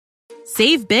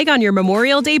Save big on your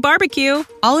Memorial Day barbecue,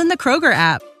 all in the Kroger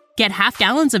app. Get half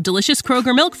gallons of delicious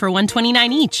Kroger milk for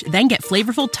 $1.29 each. Then get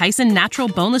flavorful Tyson natural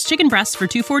boneless chicken breasts for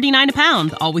 $2.49 a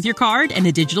pound, all with your card and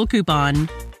a digital coupon.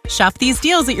 Shop these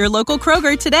deals at your local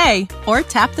Kroger today, or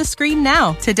tap the screen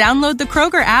now to download the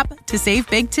Kroger app to save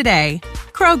big today.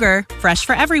 Kroger, fresh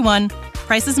for everyone.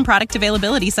 Prices and product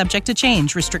availability subject to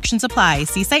change. Restrictions apply.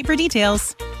 See site for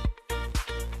details.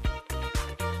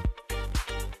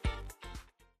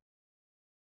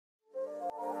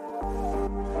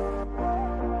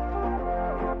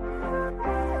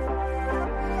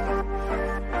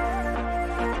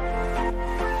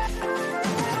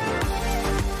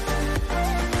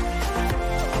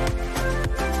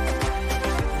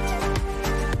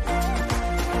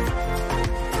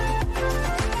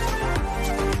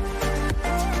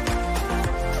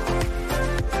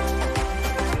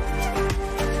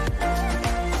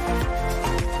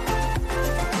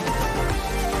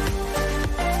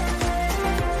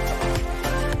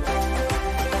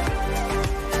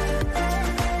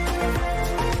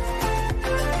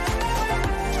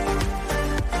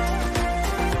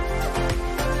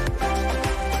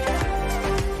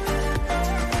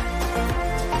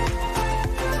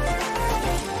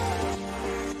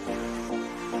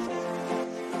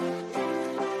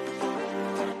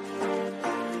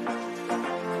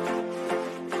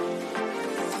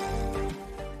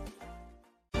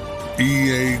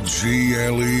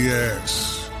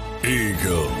 EAGLES,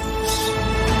 Eagles.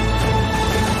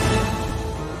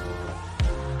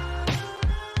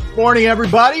 Morning,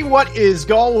 everybody. What is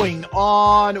going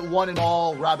on? One and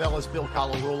all, Rob Ellis, Bill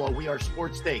Colarulo. We are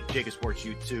Sports Take, Jacob Sports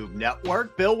YouTube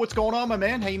Network. Bill, what's going on, my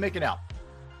man? How you making out?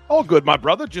 All good, my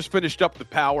brother. Just finished up the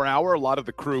Power Hour. A lot of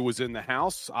the crew was in the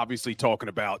house, obviously talking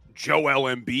about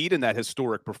Joel Embiid and that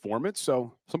historic performance.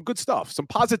 So some good stuff, some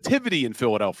positivity in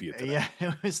Philadelphia today. Yeah,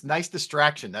 it was nice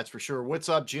distraction, that's for sure. What's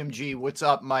up, Jim G? What's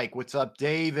up, Mike? What's up,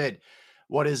 David?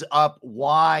 What is up,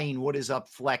 Wine? What is up,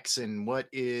 Flexin? What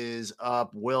is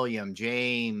up, William,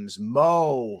 James,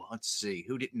 Mo? Let's see.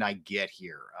 Who didn't I get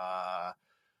here?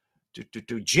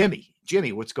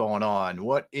 Jimmy, what's going on?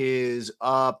 What is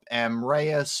up,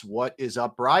 Amreas? What is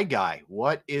up, Bry Guy?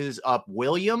 What is up,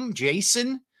 William,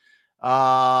 Jason,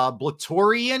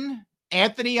 Blatorian,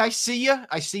 Anthony? I see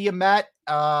you, Matt.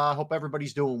 Hope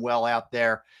everybody's doing well out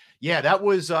there. Yeah, that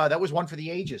was one for the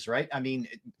ages, right? I mean,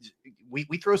 we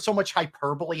throw so much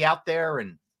hyperbole out there,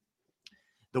 and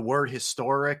the word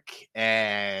historic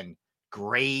and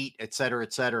great, et cetera,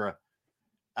 et cetera.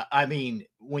 I mean,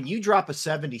 when you drop a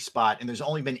 70 spot and there's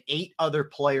only been 8 other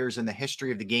players in the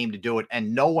history of the game to do it,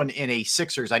 and no one in a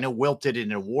Sixers, I know Wilt did it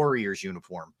in a Warriors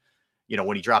uniform,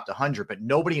 when he dropped 100, but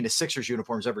nobody in a Sixers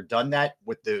uniform has ever done that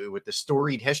with the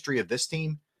storied history of this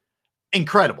team.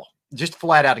 Incredible. Just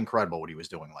flat out incredible what he was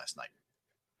doing last night.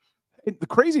 The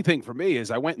crazy thing for me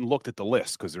is I went and looked at the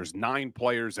list because there's 9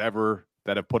 players ever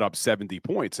that have put up 70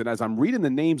 points. And as I'm reading the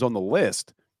names on the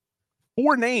list,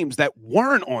 4 names that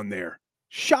weren't on there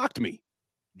shocked me.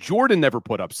 Jordan never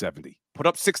put up 70, put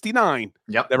up 69.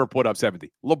 Yep. Never put up 70.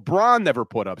 LeBron never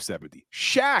put up 70.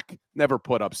 Shaq never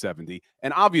put up 70.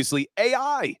 And obviously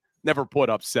AI never put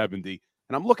up 70.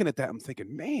 And I'm looking at that, I'm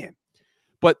thinking, man.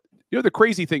 But the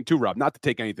crazy thing too, Rob, not to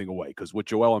take anything away, because what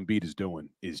Joel Embiid is doing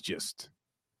is just,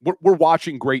 we're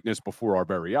watching greatness before our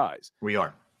very eyes. We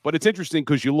are. But it's interesting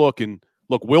because you look,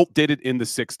 Wilt did it in the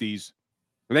 60s.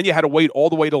 And then you had to wait all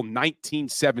the way till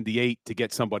 1978 to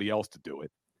get somebody else to do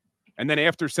it. And then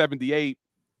after 78,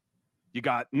 you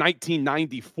got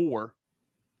 1994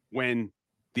 when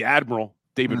the Admiral,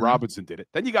 David Robinson, did it.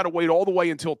 Then you got to wait all the way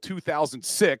until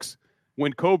 2006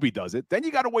 when Kobe does it. Then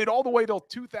you got to wait all the way till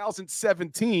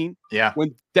 2017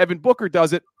 when Devin Booker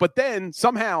does it. But then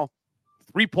somehow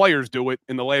 3 players do it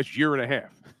in the last year and a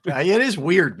half. It is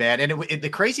weird, man. And the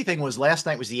crazy thing was last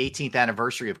night was the 18th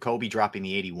anniversary of Kobe dropping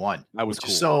the 81. That was cool.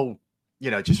 So,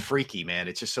 just freaky, man.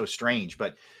 It's just so strange.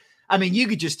 But, I mean, you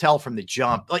could just tell from the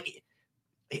jump. Like,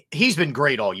 he's been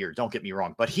great all year. Don't get me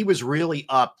wrong. But he was really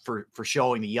up for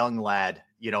showing the young lad,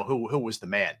 who was the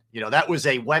man. That was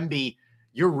a Wemby,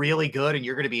 you're really good and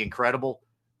you're going to be incredible.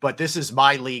 But this is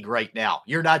my league right now.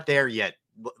 You're not there yet,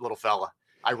 little fella.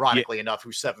 Ironically enough,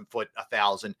 who's 7 foot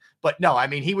 1,000. But no, I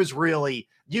mean, he was really,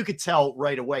 you could tell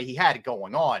right away he had it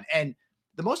going on. And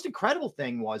the most incredible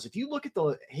thing was, if you look at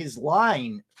his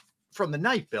line from the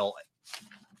night, Bill,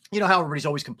 you know how everybody's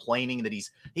always complaining that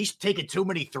he's taking too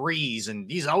many threes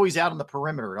and he's always out on the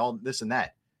perimeter and all this and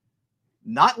that.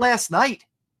 Not last night.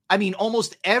 I mean,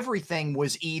 almost everything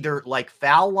was either like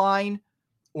foul line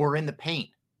or in the paint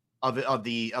of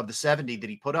the 70 that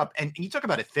he put up. And you talk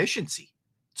about efficiency.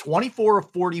 24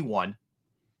 of 41,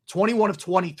 21 of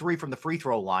 23 from the free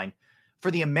throw line.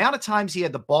 for the amount of times he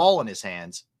had the ball in his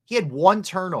hands, he had 1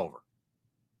 turnover,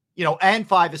 and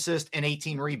 5 assists and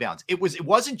 18 rebounds. It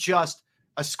wasn't just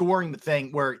a scoring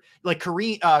thing where like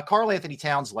Karl Anthony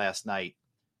Towns last night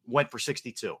went for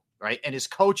 62, right? And his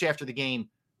coach after the game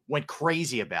went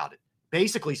crazy about it,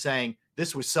 basically saying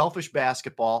this was selfish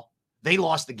basketball. They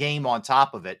lost the game on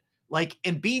top of it. Like,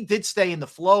 Embiid did stay in the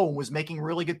flow and was making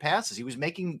really good passes. He was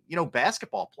making,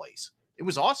 basketball plays. It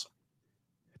was awesome.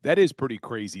 That is pretty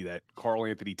crazy that Karl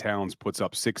Anthony Towns puts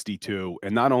up 62,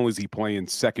 and not only is he playing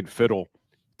second fiddle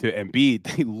to Embiid,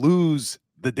 they lose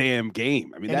the damn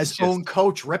game. I mean, that's his own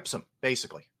coach rips him,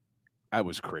 basically. That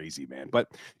was crazy, man. But,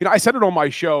 I said it on my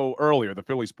show earlier, the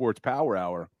Philly Sports Power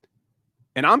Hour,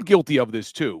 and I'm guilty of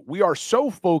this too. We are so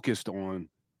focused on,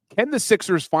 can the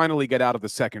Sixers finally get out of the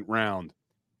second round,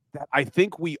 that I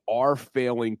think we are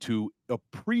failing to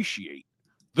appreciate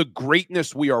the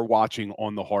greatness we are watching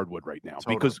on the hardwood right now.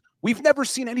 Totally. Because we've never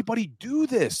seen anybody do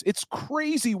this. It's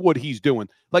crazy what he's doing.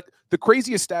 Like, the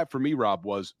craziest stat for me, Rob,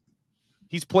 was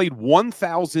he's played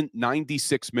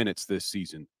 1,096 minutes this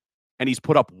season, and he's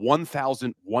put up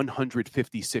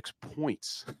 1,156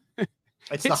 points.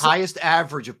 It's the highest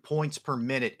average of points per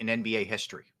minute in NBA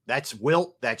history. That's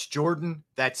Wilt, that's Jordan,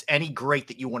 that's any great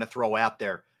that you want to throw out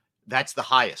there. That's the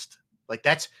highest. Like,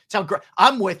 that's how great.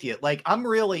 I'm with you. Like, I'm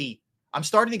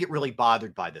starting to get really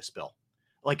bothered by this, Bill.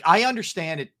 Like, I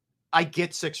understand it. I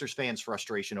get Sixers fans'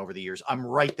 frustration over the years. I'm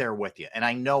right there with you. And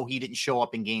I know he didn't show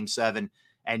up in Game 7,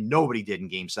 and nobody did in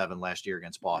Game 7 last year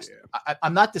against Boston. Yeah.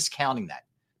 I'm not discounting that.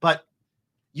 But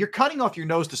you're cutting off your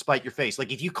nose to spite your face.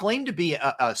 Like, if you claim to be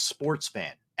a sports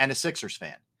fan and a Sixers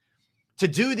fan, to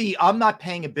do I'm not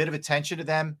paying a bit of attention to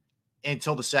them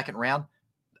until the second round,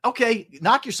 okay,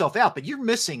 knock yourself out. But you're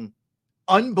missing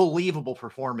unbelievable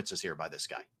performances here by this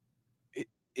guy.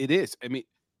 It is. I mean,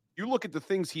 you look at the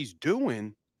things he's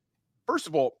doing. First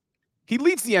of all, he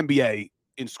leads the NBA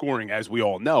in scoring, as we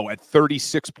all know, at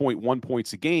 36.1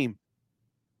 points a game.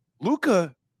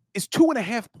 Luka is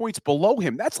 2.5 points below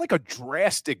him. That's like a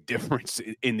drastic difference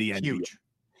in the NBA. Huge.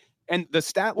 And the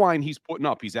stat line he's putting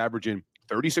up, he's averaging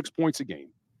 36 points a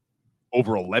game,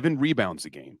 over 11 rebounds a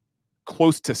game,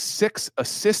 close to 6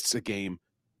 assists a game.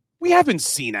 We haven't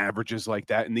seen averages like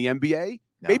that in the NBA.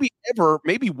 No.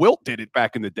 Maybe Wilt did it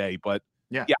back in the day, but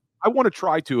yeah, I want to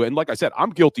try to. And like I said, I'm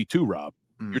guilty too, Rob.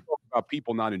 You're talking about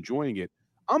people not enjoying it.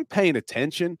 I'm paying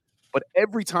attention, but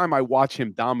every time I watch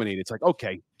him dominate, it's like,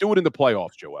 okay, do it in the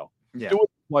playoffs, Joel. Yeah. Do it in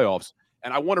the playoffs.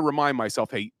 And I want to remind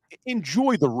myself, hey,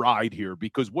 enjoy the ride here,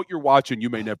 because what you're watching, you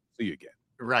may never see again.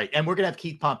 Right. And we're going to have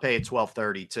Keith Pompey at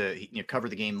 12:30 to cover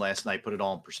the game last night, put it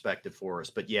all in perspective for us.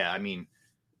 But yeah, I mean,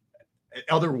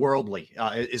 otherworldly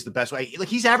is the best way. Like,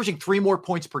 he's averaging 3 more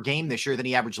points per game this year than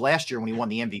he averaged last year when he won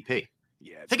the MVP.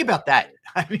 Yeah, think about that.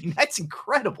 I mean, that's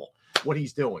incredible what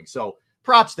he's doing. So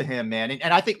props to him, man.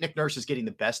 And I think Nick Nurse is getting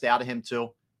the best out of him too.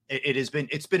 It's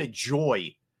been a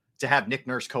joy to have Nick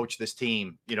Nurse coach this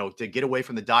team, to get away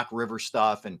from the Doc Rivers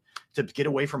stuff and to get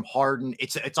away from Harden.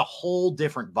 It's a whole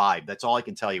different vibe. That's all I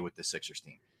can tell you with the Sixers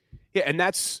team. Yeah, and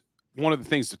that's one of the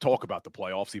things to talk about the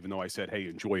playoffs, even though I said, hey,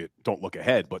 enjoy it, don't look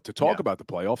ahead. But to talk about the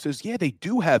playoffs is, they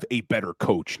do have a better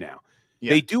coach now.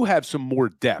 Yeah. They do have some more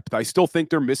depth. I still think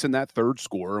they're missing that third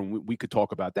scorer, and we could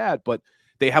talk about that. But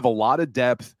they have a lot of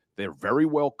depth. They're very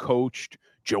well coached.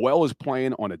 Joel is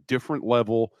playing on a different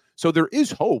level. So there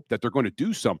is hope that they're going to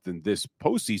do something this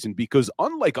postseason, because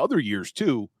unlike other years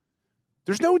too,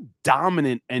 there's no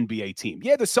dominant NBA team.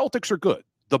 Yeah, the Celtics are good.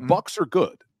 The Bucks are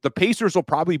good. The Pacers will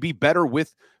probably be better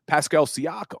with Pascal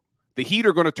Siakam. The Heat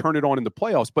are going to turn it on in the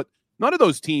playoffs, but none of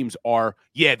those teams are,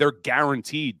 they're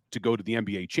guaranteed to go to the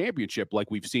NBA championship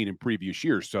like we've seen in previous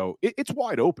years. So it's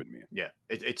wide open, man. Yeah,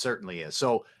 it certainly is.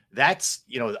 So that's,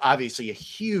 obviously a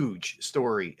huge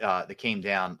story that came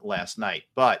down last night.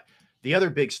 But the other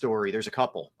big story, there's a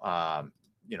couple,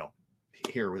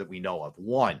 here that we know of.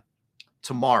 One,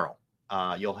 tomorrow,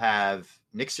 you'll have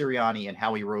Nick Sirianni and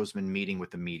Howie Roseman meeting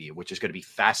with the media, which is going to be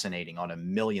fascinating on a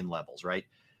million levels, right?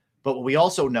 But what we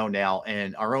also know now,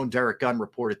 and our own Derek Gunn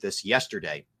reported this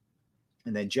yesterday,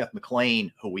 and then Jeff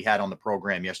McClain, who we had on the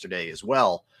program yesterday as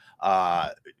well,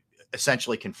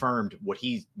 essentially confirmed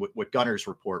what Gunner's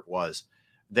report was,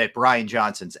 that Brian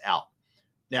Johnson's out.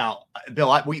 Now,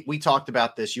 Bill, we talked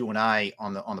about this, you and I,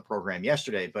 on the program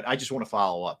yesterday, but I just want to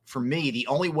follow up. For me, the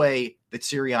only way that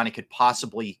Sirianni could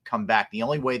possibly come back, the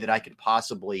only way that I could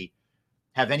possibly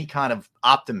have any kind of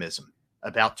optimism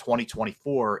about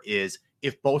 2024 is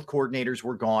if both coordinators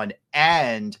were gone.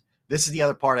 And this is the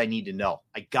other part I need to know.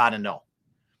 I got to know.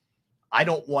 I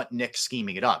don't want Nick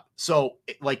scheming it up. So,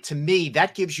 like, to me,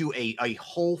 that gives you a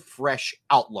whole fresh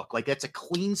outlook. Like, that's a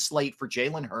clean slate for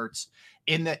Jalen Hurts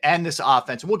and this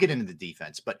offense. And we'll get into the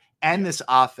defense, and this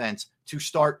offense to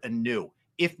start anew.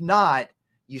 If not,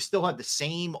 you still have the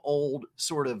same old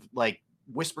sort of like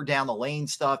whisper down the lane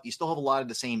stuff. You still have a lot of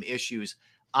the same issues.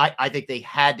 I think they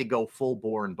had to go full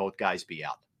bore and both guys be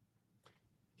out.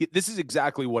 This is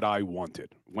exactly what I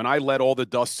wanted. When I let all the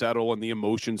dust settle and the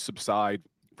emotions subside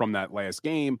from that last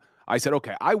game, I said,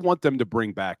 okay, I want them to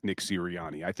bring back Nick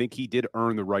Sirianni. I think he did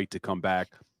earn the right to come back,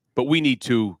 but we need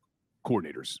two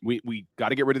coordinators. We got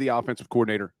to get rid of the offensive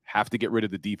coordinator, have to get rid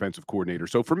of the defensive coordinator.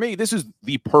 So for me, this is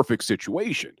the perfect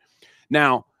situation.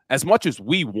 Now, as much as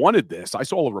we wanted this, I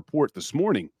saw a report this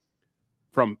morning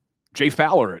from Jay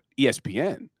Fowler at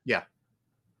ESPN. Yeah.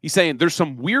 He's saying there's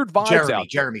some weird vibes out there.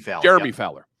 Jeremy Fowler. Jeremy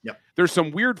Fowler. Yep. There's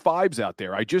some weird vibes out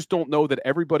there. I just don't know that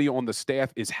everybody on the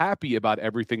staff is happy about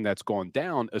everything that's gone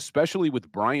down, especially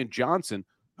with Brian Johnson,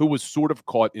 who was sort of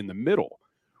caught in the middle.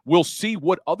 We'll see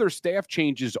what other staff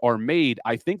changes are made.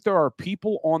 I think there are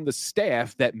people on the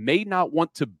staff that may not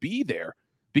want to be there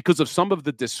because of some of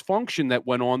the dysfunction that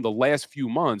went on the last few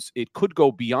months. It could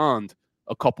go beyond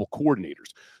a couple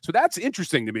coordinators. So that's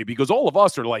interesting to me because all of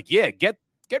us are like, yeah, get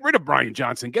rid of Brian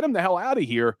Johnson, get him the hell out of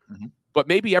here. Mm-hmm. But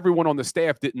maybe everyone on the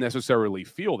staff didn't necessarily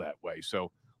feel that way.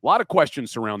 So a lot of questions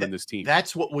surrounding this team.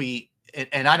 That's what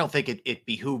and I don't think it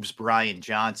behooves Brian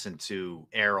Johnson to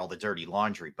air all the dirty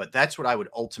laundry, but that's what I would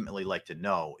ultimately like to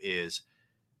know is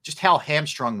just how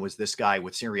hamstrung was this guy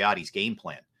with Sirianni's game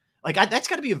plan? Like, that's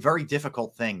got to be a very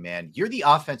difficult thing, man. You're the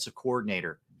offensive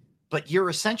coordinator, but you're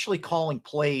essentially calling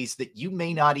plays that you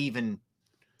may not even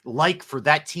like for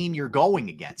that team you're going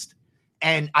against.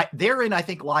 And therein, I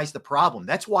think, lies the problem.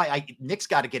 That's why Nick's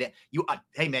got to get it.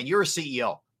 Hey, man, you're a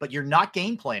CEO, but you're not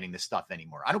game planning this stuff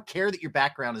anymore. I don't care that your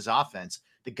background is offense.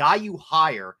 The guy you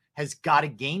hire has got to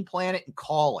game plan it and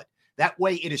call it. That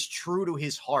way it is true to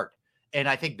his heart. And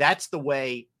I think that's the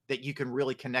way that you can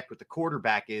really connect with the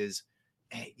quarterback is,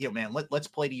 hey, man, let's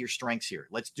play to your strengths here.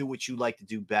 Let's do what you like to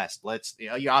do best.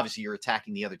 Obviously you're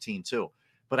attacking the other team too.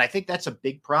 But I think that's a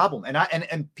big problem.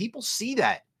 And people see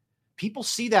that. People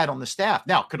see that on the staff.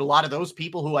 Now, could a lot of those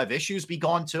people who have issues be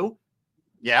gone too?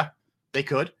 Yeah, they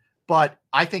could. But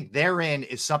I think therein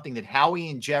is something that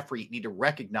Howie and Jeffrey need to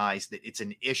recognize that it's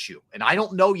an issue. And I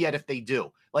don't know yet if they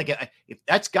do. Like, if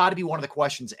that's got to be one of the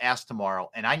questions asked tomorrow.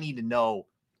 And I need to know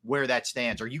where that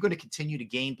stands. Are you going to continue to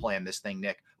game plan this thing,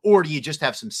 Nick? Or do you just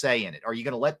have some say in it? Are you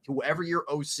going to let whoever your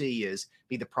OC is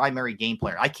be the primary game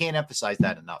player? I can't emphasize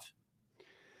that enough.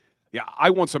 Yeah, I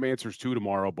want some answers too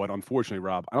tomorrow, but unfortunately,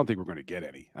 Rob, I don't think we're going to get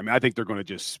any. I mean, I think they're going to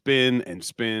just spin and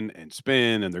spin and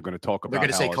spin, and they're going to talk about. They're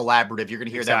going to say collaborative. You're going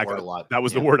to hear that word a lot. That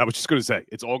was the word I was just going to say.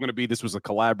 It's all going to be this was a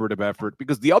collaborative effort.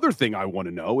 Because the other thing I want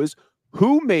to know is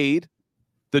who made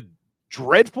the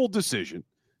dreadful decision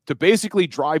to basically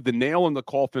drive the nail in the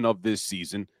coffin of this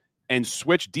season and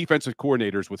switch defensive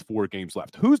coordinators with 4 games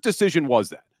left. Whose decision was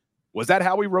that? Was that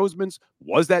Howie Roseman's?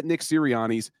 Was that Nick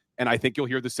Sirianni's? And I think you'll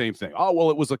hear the same thing. Oh,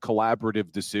 well, it was a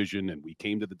collaborative decision, and we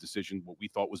came to the decision what we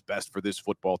thought was best for this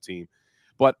football team.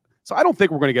 But so I don't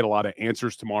think we're going to get a lot of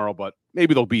answers tomorrow, but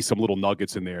maybe there'll be some little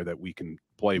nuggets in there that we can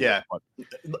play with.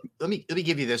 But let me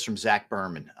give you this from Zach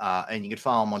Berman, and you can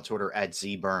follow him on Twitter at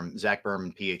ZBerm, Zach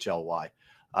Berman, PHLY.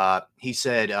 He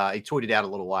said, he tweeted out a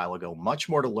little while ago, much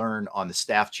more to learn on the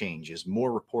staff changes,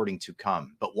 more reporting to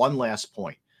come. But one last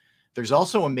point. There's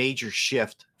also a major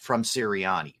shift from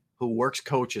Sirianni, who works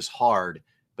coaches hard,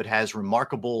 but is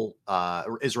remarkably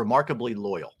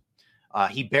loyal.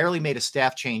 He barely made a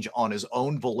staff change on his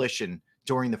own volition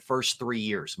during the first 3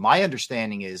 years. My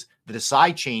understanding is that a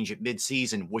side change at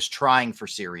midseason was trying for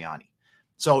Sirianni.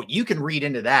 So you can read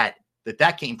into that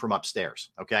came from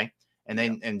upstairs. Okay. And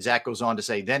then, and Zach goes on to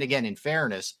say, then again, in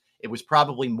fairness, it was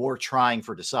probably more trying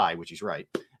for Desai, which he's right.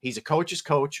 He's a coach's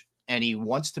coach, and he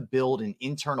wants to build an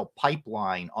internal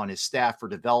pipeline on his staff for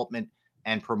development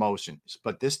and promotions.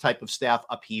 But this type of staff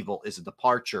upheaval is a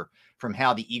departure from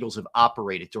how the Eagles have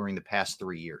operated during the past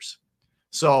 3 years.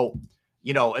 So,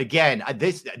 again,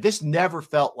 this never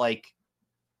felt like,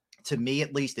 to me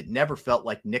at least, it never felt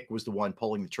like Nick was the one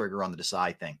pulling the trigger on the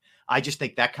Desai thing. I just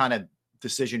think that kind of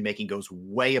decision-making goes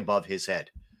way above his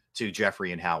head to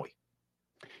Jeffrey and Howie.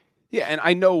 Yeah, and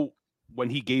I know when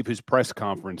he gave his press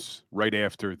conference right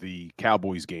after the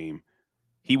Cowboys game,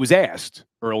 he was asked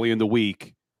early in the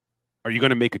week, are you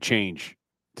going to make a change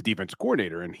to defensive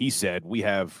coordinator? And he said, we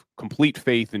have complete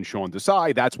faith in Sean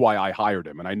Desai. That's why I hired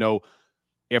him. And I know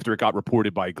after it got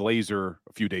reported by Glazer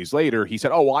a few days later, he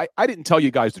said, I didn't tell you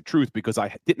guys the truth because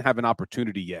I didn't have an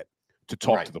opportunity yet to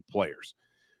talk to the players.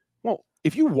 Well,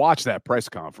 if you watch that press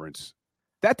conference,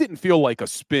 that didn't feel like a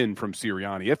spin from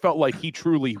Sirianni. It felt like he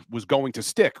truly was going to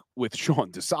stick with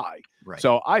Sean Desai. Right.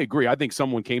 So I agree. I think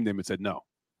someone came to him and said, no,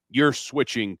 you're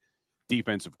switching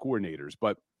defensive coordinators.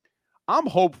 But I'm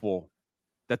hopeful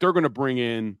that they're going to bring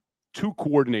in 2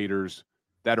 coordinators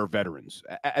that are veterans.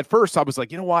 At first, I was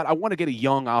like, you know what? I want to get a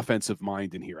young offensive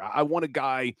mind in here. I want a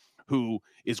guy who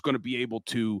is going to be able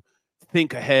to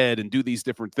think ahead and do these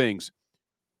different things.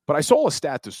 But I saw a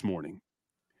stat this morning.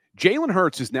 Jalen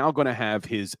Hurts is now going to have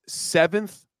his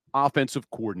 7th offensive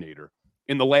coordinator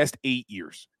in the last 8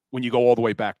 years when you go all the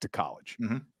way back to college.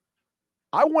 Mm-hmm.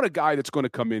 I want a guy that's going to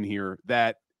come in here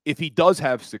that, if he does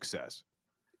have success,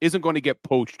 isn't going to get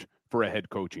poached for a head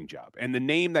coaching job. And the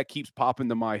name that keeps popping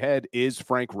to my head is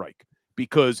Frank Reich,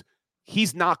 because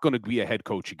he's not going to be a head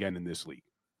coach again in this league.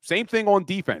 Same thing on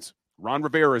defense. Ron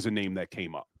Rivera is a name that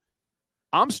came up.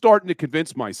 I'm starting to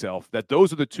convince myself that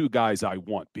those are the 2 guys I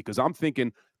want, because I'm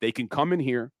thinking they can come in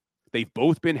here. They've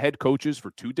both been head coaches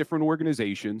for 2 different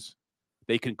organizations.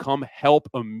 They can come help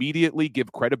immediately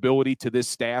give credibility to this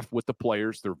staff with the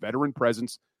players, their veteran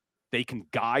presence. They can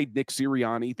guide Nick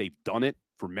Sirianni. They've done it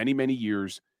for many, many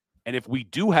years. And if we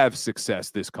do have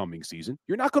success this coming season,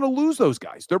 you're not going to lose those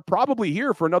guys. They're probably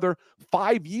here for another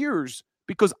 5 years,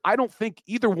 because I don't think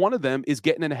either one of them is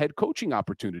getting a head coaching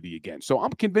opportunity again. So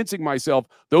I'm convincing myself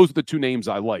those are the 2 names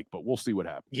I like, but we'll see what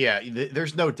happens. Yeah,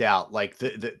 there's no doubt. Like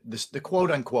the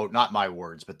quote unquote, not my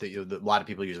words, but a lot of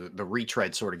people use the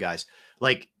retread sort of guys,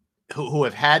 like who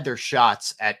have had their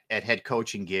shots at head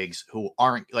coaching gigs, who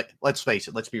aren't, like, let's face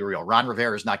it, let's be real. Ron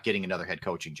Rivera is not getting another head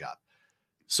coaching job.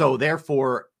 So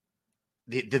therefore,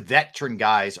 the veteran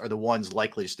guys are the ones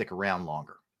likely to stick around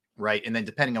longer. Right. And then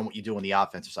depending on what you do on the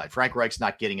offensive side, Frank Reich's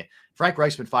not getting it. Frank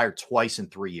Reich's been fired twice in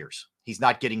 3 years. He's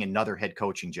not getting another head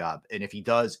coaching job. And if he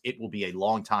does, it will be a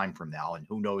long time from now. And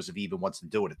who knows if he even wants to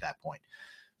do it at that point.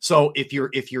 So if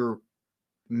your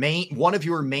one of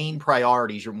your main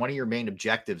priorities or one of your main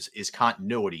objectives is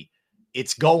continuity,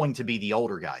 it's going to be the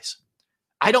older guys.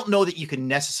 I don't know that you can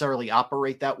necessarily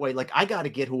operate that way. Like, I got to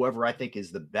get whoever I think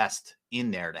is the best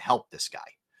in there to help this guy,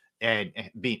 and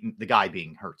be the guy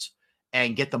being Hurts,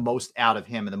 and get the most out of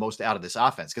him and the most out of this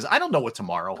offense. Because I don't know what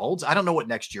tomorrow holds. I don't know what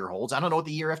next year holds. I don't know what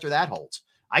the year after that holds.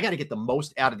 I got to get the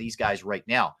most out of these guys right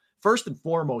now. First and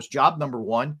foremost, job number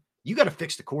 1, you got to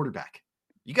fix the quarterback.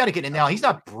 You got to get in now. He's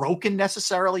not broken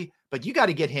necessarily, but you got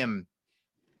to get him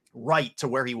right to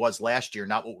where he was last year,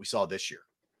 not what we saw this year,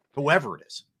 whoever it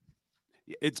is.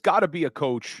 It's got to be a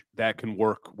coach that can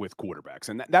work with quarterbacks.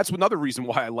 And that's another reason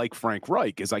why I like Frank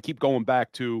Reich, is I keep going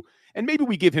back to, and maybe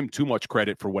we give him too much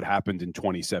credit for what happened in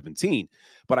 2017,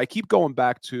 but I keep going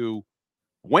back to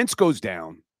Wentz goes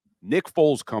down, Nick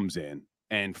Foles comes in,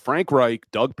 and Frank Reich,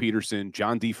 Doug Peterson,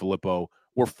 John DeFilippo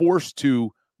were forced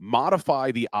to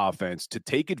modify the offense to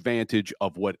take advantage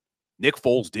of what Nick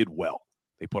Foles did well.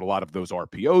 They put a lot of those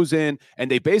RPOs in,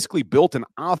 and they basically built an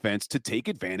offense to take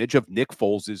advantage of Nick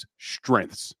Foles'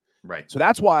 strengths. Right. So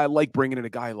that's why I like bringing in a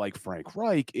guy like Frank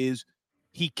Reich, is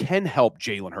he can help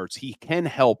Jalen Hurts. He can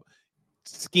help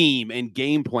scheme and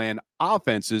game plan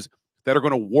offenses that are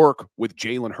going to work with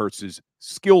Jalen Hurts'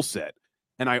 skill set.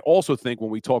 And I also think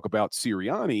when we talk about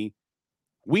Sirianni,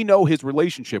 we know his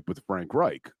relationship with Frank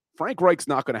Reich. Frank Reich's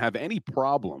not going to have any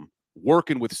problem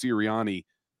working with Sirianni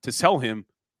to tell him,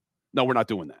 no, we're not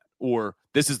doing that, or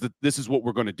this is what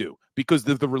we're going to do, because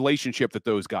the relationship that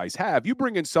those guys have. You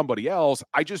bring in somebody else,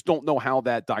 I just don't know how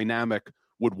that dynamic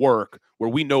would work, where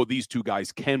we know these 2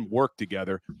 guys can work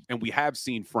together, and we have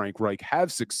seen Frank Reich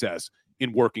have success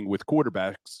in working with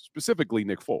quarterbacks, specifically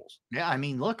Nick Foles. Yeah, I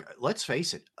mean, look, let's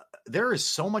face it. There is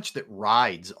so much that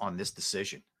rides on this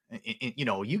decision.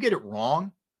 You get it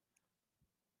wrong,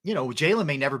 Jalen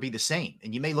may never be the same.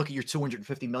 And you may look at your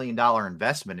 $250 million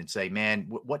investment and say, man,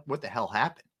 what the hell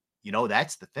happened?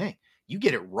 That's the thing. You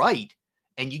get it right,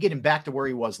 and you get him back to where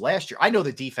he was last year. I know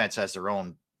the defense has their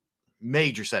own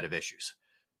major set of issues,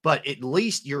 but at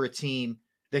least you're a team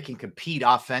that can compete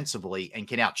offensively and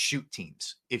can outshoot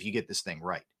teams if you get this thing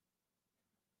right.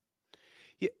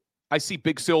 Yeah, I see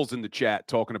Big Sills in the chat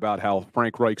talking about how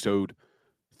Frank Reich's owed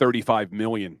 $35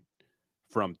 million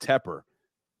from Tepper.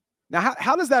 Now,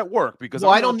 how does that work? Because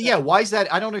why is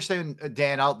that? I don't understand,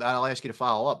 Dan. I'll ask you to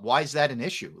follow up. Why is that an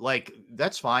issue? Like,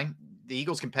 that's fine. The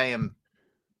Eagles can pay him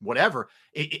whatever.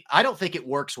 I don't think it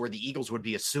works where the Eagles would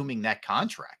be assuming that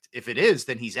contract. If it is,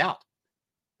 then he's out.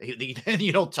 Then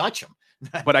you don't touch him.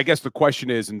 But I guess the question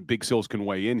is, and Big Sills can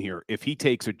weigh in here, if he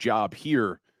takes a job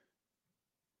here,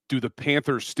 do the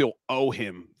Panthers still owe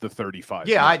him the 35?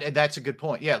 Yeah, that's a good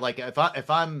point. Yeah, like if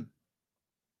I'm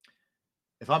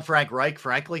Frank Reich,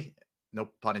 frankly, no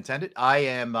pun intended,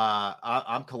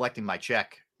 I'm collecting my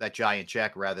check, that giant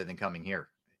check, rather than coming here.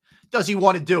 Does he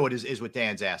want to do it is what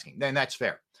Dan's asking. Then that's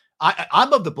fair.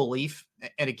 I'm of the belief,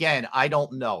 and again, I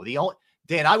don't know.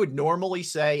 Dan, I would normally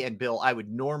say, and Bill, I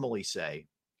would normally say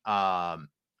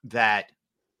that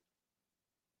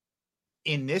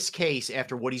in this case,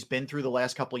 after what he's been through the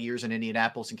last couple of years in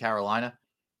Indianapolis and Carolina,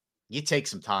 you take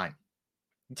some time.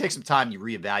 You take some time, you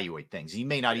reevaluate things. You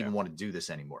may not even want to do this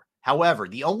anymore. However,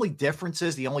 the only difference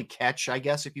is, the only catch, I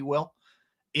guess, if you will,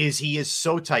 is he is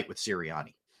so tight with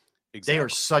Sirianni. Exactly. They are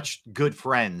such good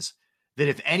friends that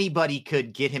if anybody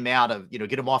could get him out of,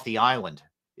 get him off the island,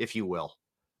 if you will,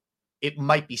 it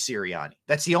might be Sirianni.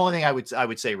 That's the only thing I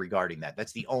would say regarding that.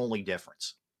 That's the only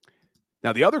difference.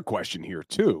 Now, the other question here,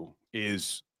 too,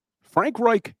 is Frank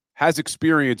Reich has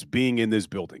experience being in this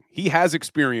building. He has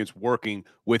experience working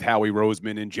with Howie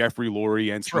Roseman and Jeffrey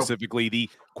Lurie and specifically the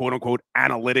quote-unquote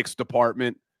analytics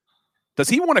department. Does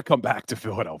he want to come back to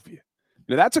Philadelphia?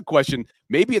 Now, that's a question.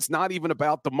 Maybe it's not even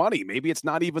about the money. Maybe it's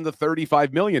not even the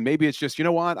 $35 million. Maybe it's just, you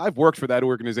know what? I've worked for that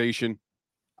organization.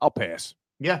 I'll pass.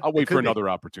 Yeah, I'll wait for another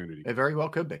opportunity. It very well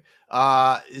could be.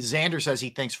 Xander says he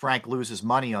thinks Frank loses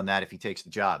money on that if he takes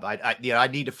the job. I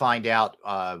need to find out,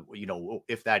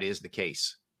 if that is the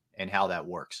case and how that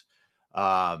works.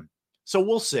 So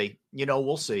we'll see.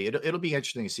 We'll see. It'll be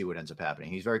interesting to see what ends up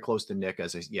happening. He's very close to Nick,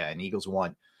 and Eagles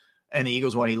won. And the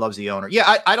Eagles won. He loves the owner.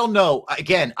 Yeah, I don't know.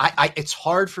 Again, it's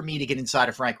hard for me to get inside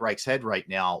of Frank Reich's head right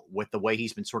now with the way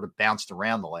he's been sort of bounced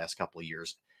around the last couple of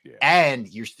years. Yeah. And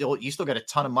you still got a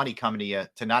ton of money coming to you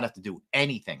to not have to do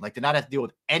anything, like to not have to deal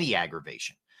with any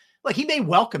aggravation. Like he may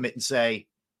welcome it and say,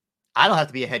 I don't have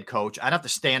to be a head coach. I don't have to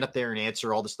stand up there and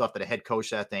answer all the stuff that a head coach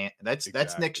has to.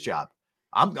 That's Nick's job.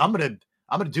 I'm gonna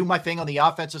do my thing on the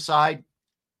offensive side.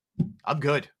 I'm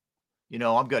good.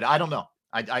 I'm good. I don't know.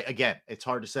 Again, it's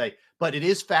hard to say, but it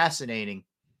is fascinating.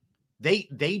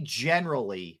 They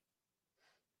generally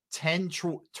tend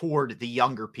toward the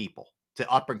younger people, to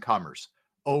up and comers,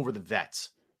 over the vets.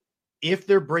 If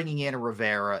they're bringing in a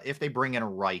Rivera, if they bring in a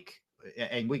Reich,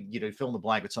 and we fill in the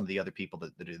blank with some of the other people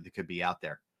that could be out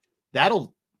there,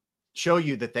 that'll show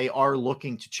you that they are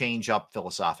looking to change up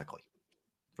philosophically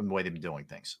from the way they've been doing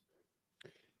things.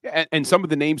 Yeah, and some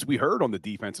of the names we heard on the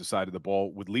defensive side of the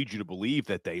ball would lead you to believe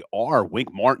that they are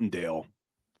Wink Martindale,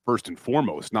 first and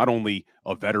foremost, not only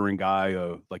a veteran guy,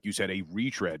 like you said, a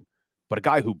retread, but a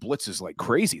guy who blitzes like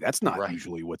crazy. That's not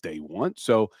usually what they want.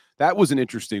 So that was an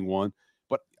interesting one.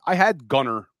 But I had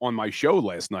Gunner on my show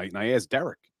last night, and I asked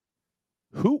Derek,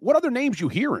 what other names you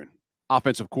hearing?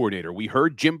 Offensive coordinator. We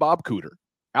heard Jim Bob Cooter.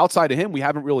 Outside of him, we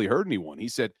haven't really heard anyone. He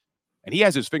said, and he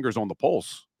has his fingers on the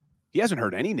pulse. He hasn't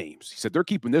heard any names. He said they're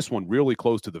keeping this one really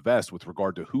close to the vest with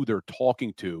regard to who they're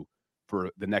talking to for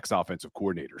the next offensive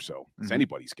coordinator. So it's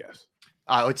anybody's guess.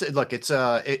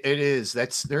 It is.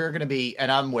 They're going to be, and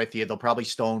I'm with you. They'll probably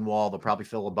stonewall. They'll probably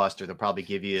filibuster. They'll probably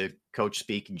give you coach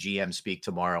speak and GM speak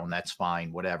tomorrow, and that's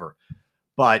fine, whatever.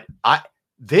 But my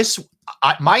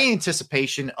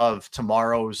anticipation of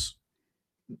tomorrow's,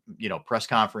 press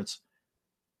conference,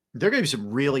 there are going to be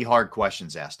some really hard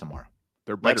questions asked tomorrow.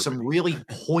 They're like some really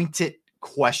pointed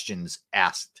questions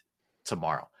asked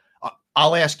tomorrow.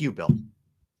 I'll ask you, Bill.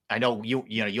 I know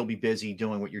you'll be busy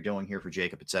doing what you're doing here for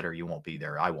Jacob, et cetera. You won't be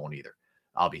there. I won't either.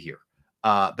 I'll be here.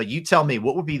 But you tell me,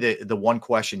 what would be the one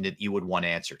question that you would want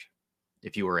answered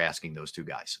if you were asking those two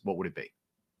guys? What would it be?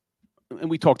 And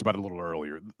we talked about it a little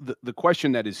earlier. The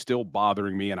question that is still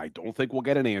bothering me, and I don't think we'll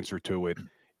get an answer to it,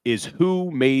 is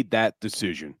who made that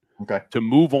decision to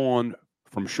move on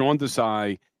from Sean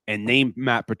Desai and name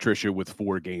Matt Patricia with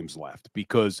 4 games left?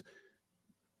 Because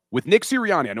with Nick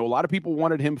Sirianni, I know a lot of people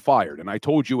wanted him fired. And I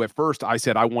told you at first, I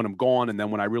said I want him gone. And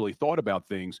then when I really thought about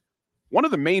things, one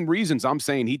of the main reasons I'm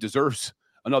saying he deserves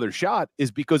another shot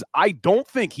is because I don't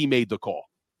think he made the call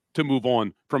to move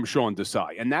on from Sean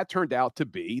Desai. And that turned out to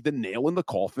be the nail in the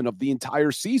coffin of the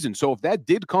entire season. So if that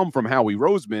did come from Howie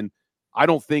Roseman, I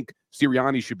don't think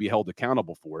Sirianni should be held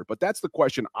accountable for it. But that's the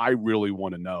question I really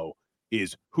want to know,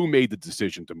 is who made the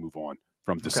decision to move on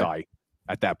from Desai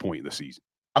at that point in the season.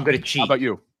 I'm going to cheat. How about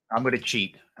you? I'm going to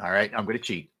cheat. All right. I'm going to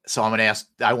cheat. So I'm going to ask,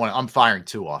 I'm firing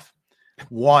 2 off.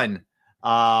 One,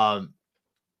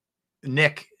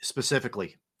 Nick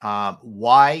specifically,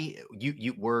 why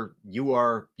you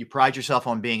pride yourself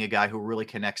on being a guy who really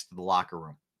connects to the locker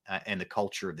room and the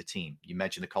culture of the team. You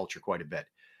mentioned the culture quite a bit.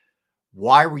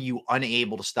 Why were you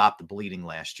unable to stop the bleeding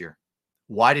last year?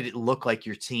 Why did it look like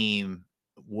your team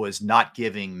was not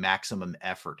giving maximum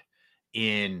effort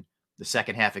in the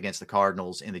second half against the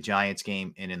Cardinals, in the Giants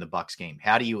game, and in the Bucs game?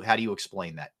 How do you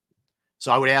explain that?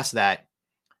 So I would ask that.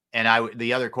 And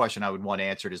the other question I would want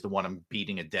answered is the one I'm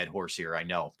beating a dead horse here, I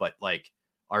know, but like,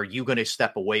 are you going to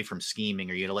step away from scheming,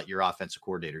 or are you going to let your offensive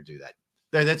coordinator do that?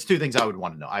 That's two things I would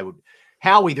want to know.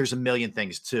 Howie, there's a million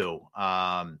things too. Yeah,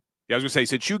 I was going to say,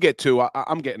 since you get two,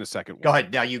 I'm getting a second one. Go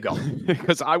ahead. Now you go.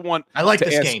 Because I like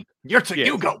this game.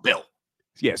 You go, Bill.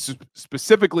 Yes,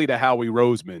 specifically to Howie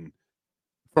Roseman.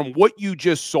 From what you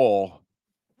just saw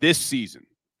this season,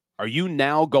 are you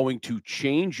now going to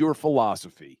change your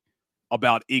philosophy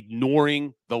about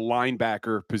ignoring the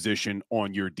linebacker position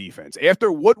on your defense?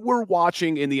 After what we're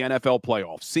watching in the NFL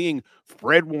playoffs, seeing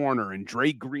Fred Warner and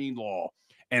Dre Greenlaw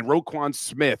and Roquan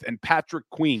Smith and Patrick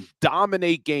Queen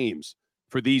dominate games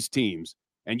for these teams,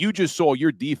 and you just saw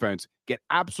your defense get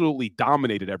absolutely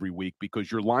dominated every week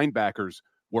because your linebackers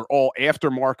were all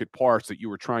aftermarket parts that you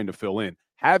were trying to fill in.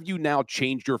 Have you now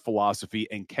changed your philosophy,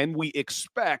 and can we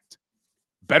expect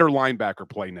better linebacker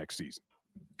play next season?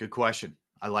 Good question.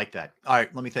 I like that. All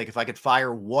right, let me think. If I could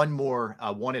fire one more,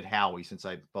 one at Howie, since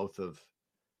both of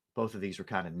these were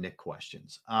kind of Nick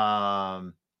questions.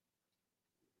 I'd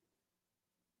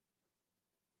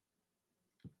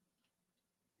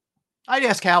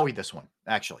ask Howie this one,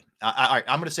 actually.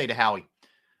 I'm going to say to Howie,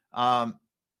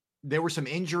 there were some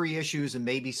injury issues and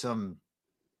maybe some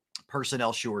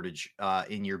personnel shortage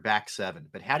in your back seven,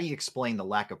 but how do you explain the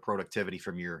lack of productivity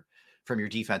from your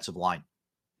defensive line?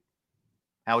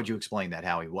 How would you explain that,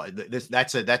 Howie?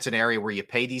 That's an area where you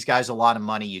pay these guys a lot of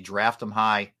money, you draft them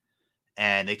high,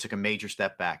 and they took a major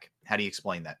step back. How do you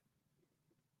explain that?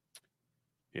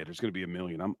 Yeah, there's going to be a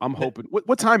million. I'm hoping.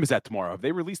 What time is that tomorrow? Have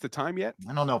they released the time yet?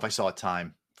 I don't know if I saw a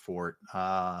time for it.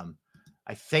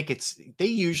 I think they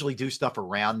usually do stuff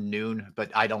around noon, but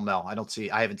I don't know.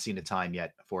 I haven't seen a time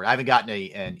yet for it. I haven't gotten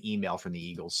an email from the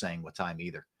Eagles saying what time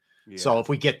either. Yeah. So if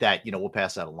we get that, we'll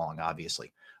pass that along,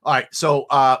 obviously. All right. So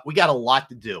we got a lot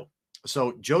to do.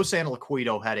 So Joe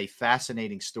Santoliquito had a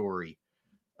fascinating story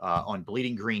on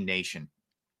Bleeding Green Nation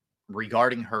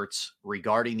regarding Hurts,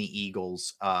 regarding the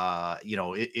Eagles.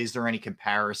 Is there any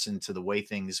comparison to the way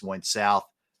things went south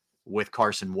with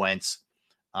Carson Wentz?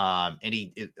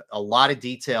 And a lot of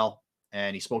detail,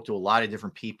 and he spoke to a lot of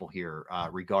different people here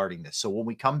regarding this. So when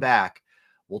we come back,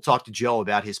 we'll talk to Joe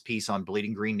about his piece on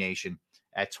Bleeding Green Nation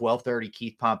at 12:30.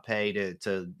 Keith Pompey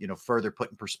to further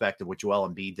put in perspective what Joel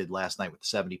Embiid did last night with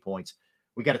 70 points.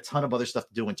 We got a ton of other stuff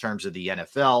to do in terms of the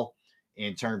NFL,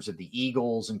 in terms of the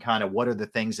Eagles, and kind of what are the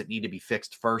things that need to be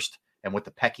fixed first and what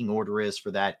the pecking order is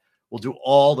for that. We'll do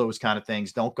all those kind of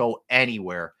things. Don't go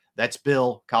anywhere. That's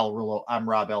Bill Colarulo. I'm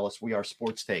Rob Ellis. We are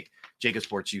Sports Take, Jacob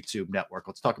Sports YouTube Network.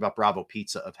 Let's talk about Bravo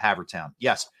Pizza of Havertown.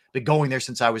 Yes, been going there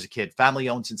since I was a kid. Family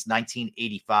owned since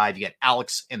 1985. You got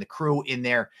Alex and the crew in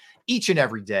there each and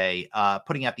every day,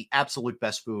 putting out the absolute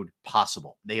best food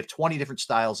possible. They have 20 different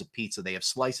styles of pizza. They have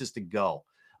slices to go.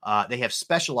 They have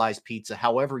specialized pizza.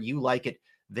 However you like it,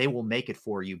 they will make it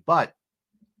for you. But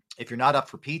if you're not up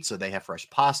for pizza, they have fresh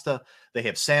pasta. They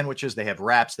have sandwiches. They have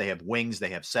wraps. They have wings. They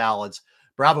have salads.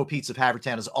 Bravo Pizza of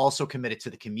Havertown is also committed to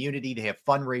the community. They have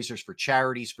fundraisers for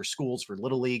charities, for schools, for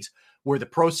little leagues, where the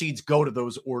proceeds go to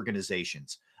those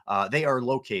organizations. They are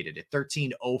located at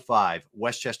 1305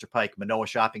 Westchester Pike, Manoa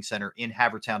Shopping Center in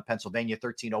Havertown, Pennsylvania.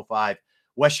 1305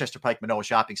 Westchester Pike, Manoa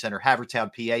Shopping Center, Havertown,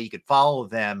 PA. You can follow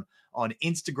them on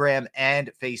Instagram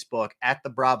and Facebook at the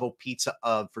Bravo Pizza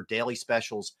of for daily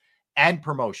specials and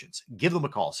promotions. Give them a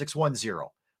call,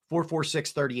 610-446-3810,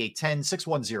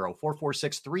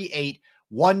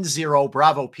 610-446-3810,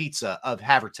 Bravo Pizza of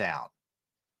Havertown.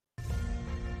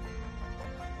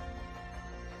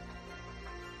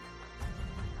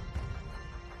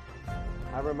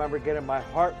 I remember getting my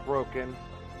heart broken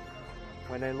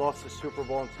when they lost the Super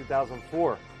Bowl in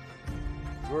 2004.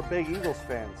 We're big Eagles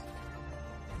fans.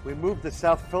 We moved to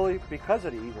South Philly because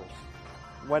of the Eagles.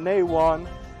 When they won,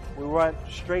 we went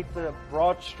straight to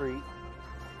Broad Street,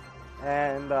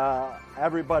 and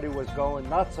everybody was going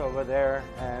nuts over there,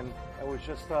 and it was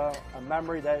just a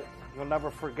memory that you'll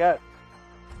never forget.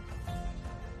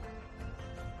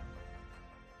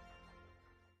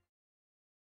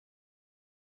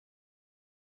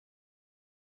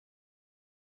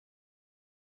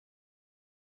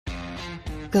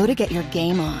 Go to get your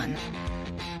game on.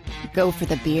 Go for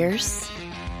the beers.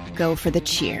 Go for the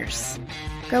cheers.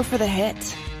 Go for the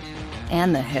hit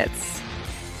and the hits.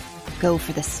 Go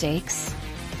for the stakes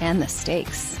and the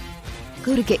stakes.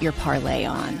 Go to get your parlay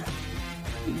on.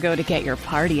 Go to get your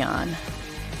party on.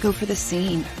 Go for the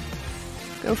scene.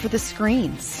 Go for the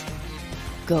screens.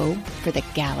 Go for the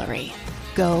gallery.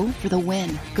 Go for the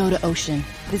win. Go to Ocean.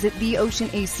 Visit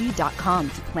theoceanac.com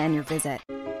to plan your visit.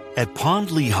 At Pond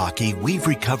Lehocky, we've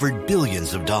recovered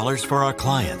billions of dollars for our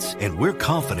clients, and we're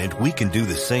confident we can do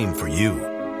the same for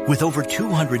you. With over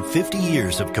 250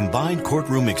 years of combined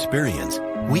courtroom experience,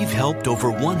 we've helped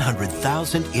over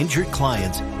 100,000 injured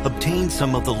clients obtain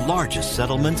some of the largest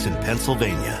settlements in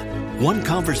Pennsylvania. One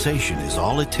conversation is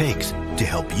all it takes to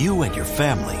help you and your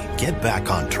family get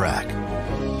back on track.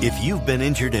 If you've been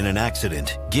injured in an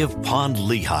accident, give Pond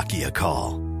Lehocky a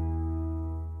call.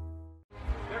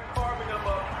 They're carving them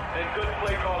up and good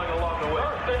play calling along the way.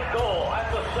 First and goal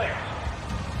at the 6.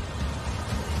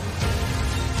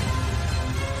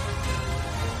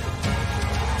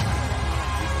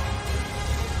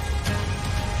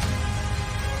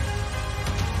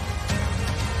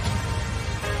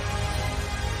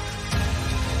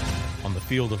 On the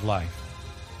field of life,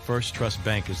 First Trust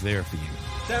Bank is there for you.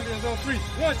 Champions on 3.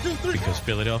 1, 2, 3. Because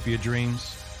Philadelphia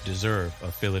dreams deserve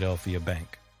a Philadelphia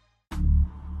bank.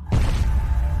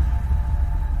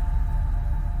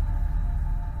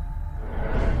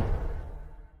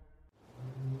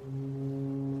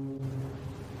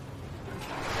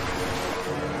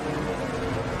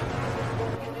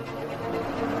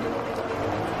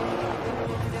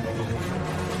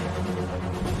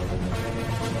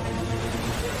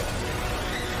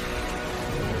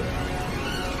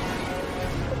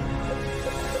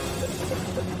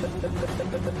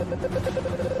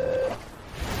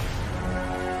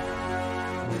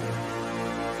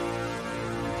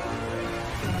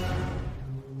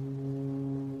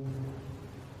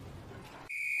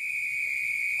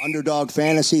 Underdog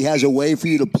Fantasy has a way for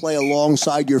you to play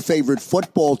alongside your favorite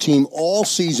football team all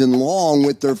season long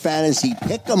with their Fantasy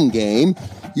Pick'em game.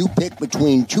 You pick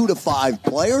between 2 to 5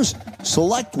 players,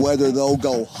 select whether they'll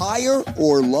go higher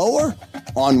or lower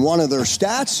on one of their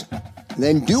stats,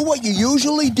 then do what you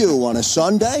usually do on a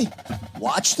Sunday,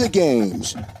 watch the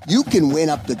games. You can win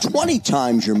up to 20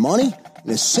 times your money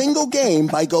in a single game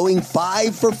by going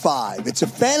 5 for 5. It's a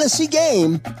fantasy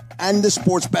game, and the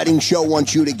Sports Betting Show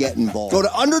wants you to get involved. Go to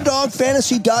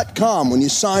UnderdogFantasy.com. When you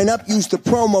sign up, use the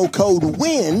promo code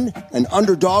WIN, and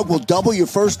Underdog will double your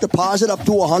first deposit up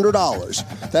to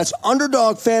 $100. That's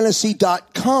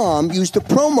UnderdogFantasy.com. Use the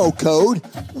promo code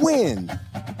WIN.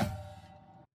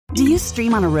 Do you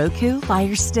stream on a Roku,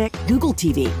 Fire Stick, Google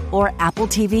TV, or Apple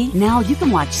TV? Now you can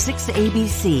watch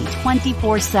 6ABC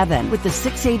 24/7 with the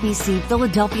 6ABC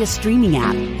Philadelphia streaming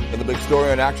app. For the big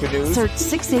story on Action News, search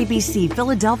 6ABC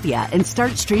Philadelphia and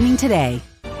start streaming today.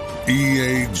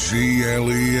 EAGLES,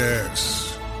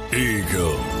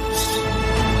 Eagles.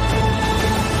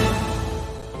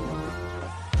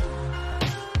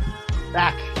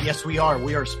 Back. Yes, we are.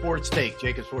 We are Sports Take,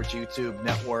 Jacob Sports YouTube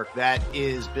Network. That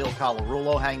is Bill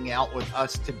Colarulo hanging out with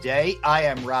us today. I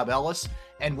am Rob Ellis,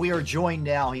 and we are joined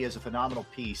now. He has a phenomenal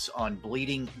piece on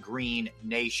Bleeding Green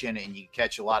Nation, and you can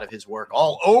catch a lot of his work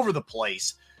all over the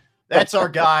place. That's our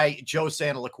guy, Joe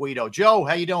Santaliquido. Joe,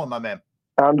 how you doing, my man?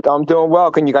 I'm doing well.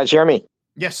 Can you guys hear me?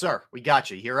 Yes, sir. We got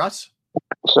you. You hear us?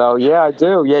 So, yeah, I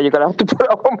do. Yeah, you're going to have to put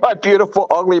up my beautiful,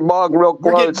 ugly mug real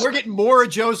close. We're getting more of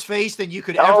Joe's face than you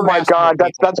could ever. Oh, my God.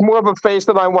 That's more of a face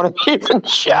than I want to even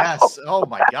show. Yes. Oh,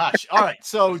 my gosh. All right.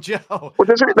 So, Joe. Well,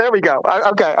 there we go.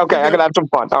 Okay. I'm going to have some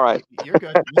fun. All right. You're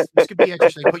good. This could be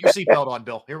interesting. Put your seatbelt on,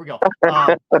 Bill. Here we go.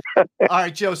 All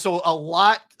right, Joe. So, a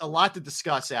lot to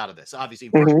discuss out of this. Obviously,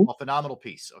 first of all, phenomenal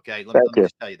piece. Okay. Let me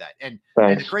just tell you that. And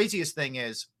the craziest thing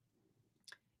is,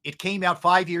 it came out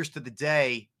 5 years to the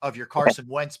day of your Carson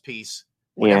Wentz piece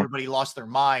when everybody lost their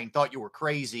mind, thought you were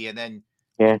crazy, and then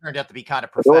it turned out to be kind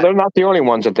of prophetic. Well, they're not the only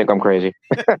ones that think I'm crazy.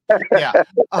 Yeah.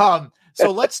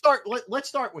 So let's start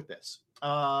with this.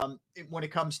 When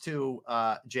it comes to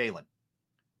Jalen,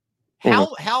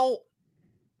 how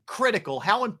critical,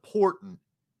 how important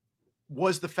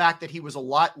was the fact that he was a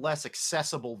lot less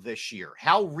accessible this year?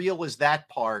 How real is that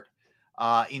part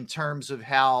in terms of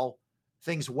how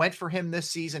things went for him this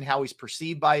season, how he's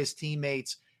perceived by his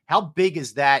teammates? How big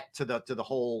is that to the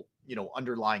whole,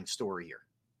 underlying story here?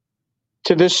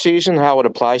 To this season, how it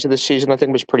applies to this season, I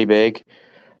think was pretty big.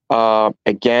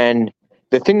 Again,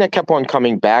 the thing that kept on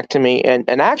coming back to me, and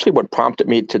actually what prompted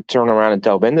me to turn around and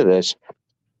delve into this,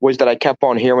 was that I kept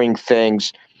on hearing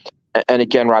things. And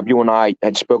again, Rob, you and I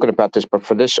had spoken about this, but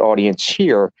for this audience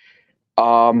here,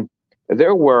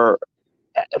 there were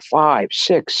 5,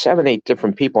 6, 7, 8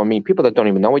 different people. I mean, people that don't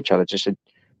even know each other just said,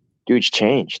 dude's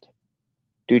changed.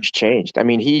 I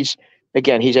mean, he's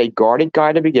a guarded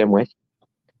guy to begin with.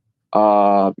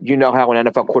 You know how an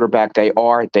NFL quarterback, they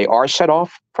are set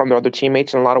off from their other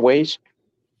teammates in a lot of ways.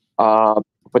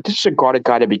 But this is a guarded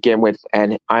guy to begin with.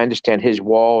 And I understand his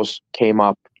walls came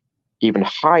up even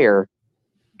higher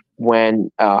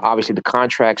when obviously the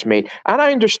contract's made. And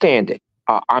I understand it.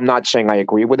 I'm not saying I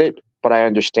agree with it, but I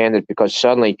understand it because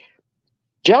suddenly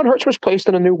Jalen Hurts was placed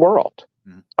in a new world.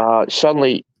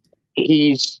 Suddenly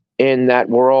he's in that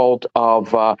world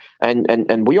of,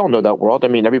 and we all know that world. I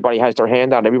mean, everybody has their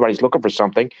hand out. Everybody's looking for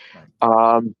something.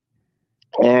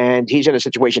 And he's in a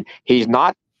situation. He's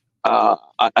not a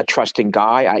trusting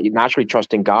guy, a naturally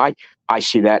trusting guy. I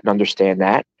see that and understand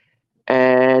that.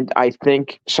 And I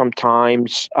think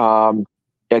sometimes,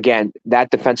 again,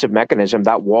 that defensive mechanism,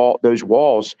 those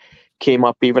walls came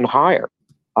up even higher.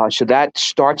 So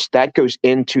that goes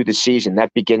into the season.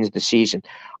 That begins the season.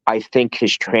 I think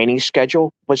his training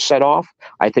schedule was set off.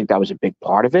 I think that was a big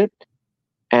part of it.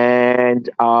 And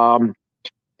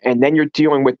then you're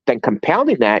dealing with, then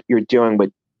compounding that, you're dealing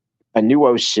with a new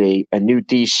OC, a new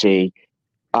DC.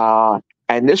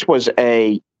 And this was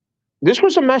a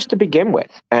mess to begin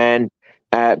with. And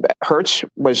Hurts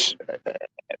was,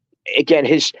 again,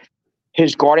 his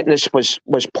guardedness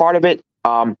was part of it.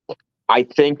 I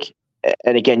think,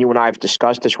 and again, you and I have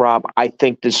discussed this, Rob. I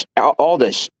think all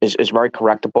this is very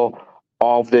correctable.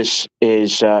 All of this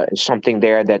is something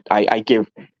there that I give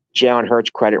Jalen Hurts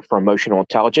credit for emotional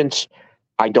intelligence.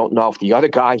 I don't know if the other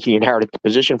guy he inherited the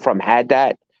position from had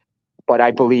that, but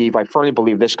I firmly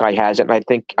believe this guy has it, and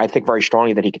I think very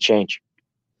strongly that he could change.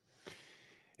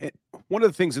 One of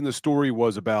the things in the story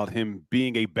was about him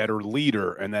being a better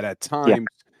leader, and that at times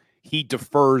he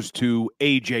defers to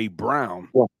A.J. Brown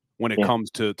when it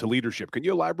comes to leadership. Can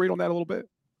you elaborate on that a little bit?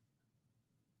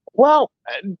 Well,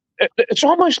 it's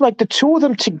almost like the two of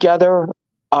them together.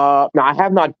 Now, I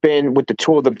have not been with the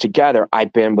two of them together.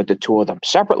 I've been with the two of them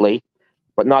separately,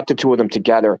 but not the two of them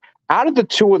together. Out of the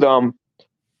two of them,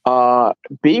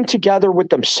 being together with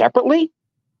them separately,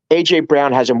 A.J.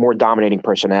 Brown has a more dominating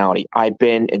personality. I've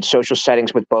been in social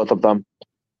settings with both of them.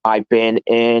 I've been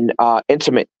in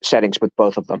intimate settings with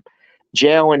both of them.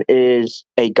 Jalen is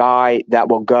a guy that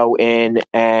will go in,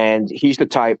 and he's the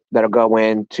type that'll go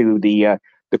into the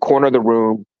corner of the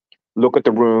room, look at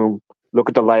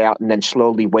the layout, and then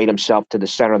slowly weight himself to the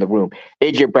center of the room.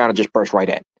 A.J. Brown will just burst right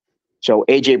in. So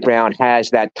A.J. Brown has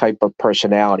that type of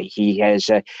personality. He has,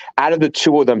 out of the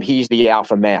two of them, he's the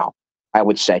alpha male, I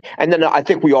would say. And then I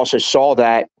think we also saw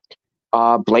that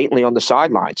blatantly on the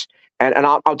sidelines. And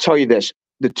I'll tell you this,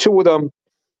 the two of them,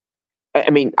 I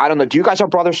mean, I don't know. Do you guys have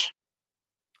brothers?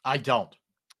 I don't.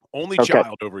 Only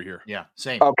child over here. Yeah,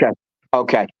 same.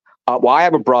 Okay. Well, I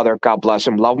have a brother. God bless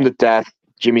him. Love him to death.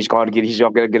 Jimmy's going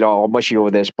to get all mushy over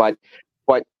this, but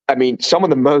I mean, some of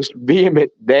the most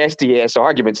vehement, nasty ass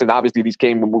arguments, and obviously these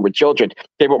came when we were children,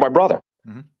 came with my brother.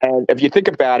 Mm-hmm. And if you think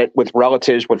about it, with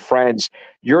relatives, with friends,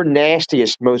 your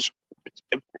nastiest, most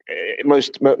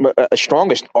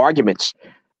strongest arguments,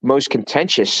 most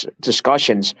contentious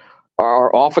discussions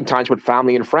are oftentimes with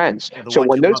family and friends. So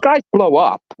when those guys blow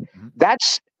up,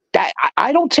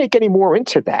 I don't take any more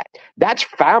into that. That's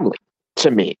family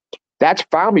to me. That's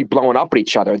family blowing up at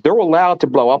each other. They're allowed to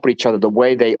blow up at each other the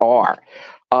way they are.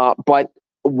 But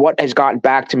what has gotten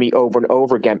back to me over and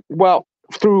over again, well,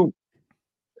 through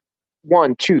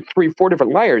 1, 2, 3, 4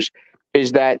 different layers,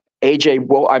 is that Jalen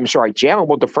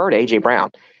will defer to A.J.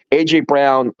 Brown. A.J.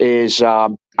 Brown is,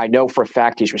 I know for a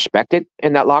fact he's respected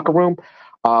in that locker room.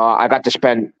 I got to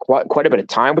spend quite a bit of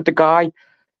time with the guy.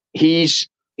 He's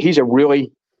a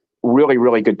really, really,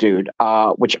 really good dude,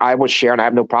 which I will share, and I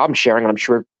have no problem sharing, and I'm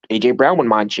sure A.J. Brown wouldn't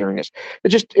mind sharing this.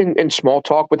 It's just in small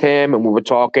talk with him, and we were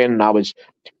talking, and I was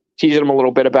teasing him a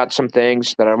little bit about some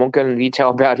things that I won't go into detail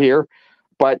about here.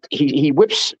 But he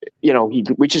whips, he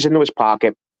reaches into his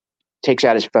pocket, takes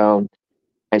out his phone,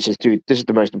 and says, "Dude, this is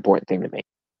the most important thing to me."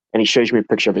 And he shows me a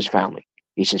picture of his family.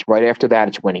 He says, "Right after that,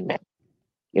 it's winning men.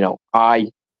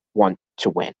 I want to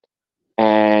win."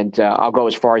 And I'll go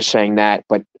as far as saying that,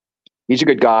 but he's a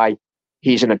good guy.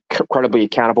 He's an incredibly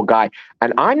accountable guy.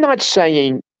 And I'm not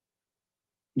saying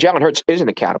Jalen Hurts isn't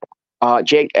accountable.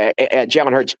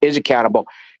 Jalen Hurts is accountable.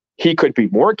 He could be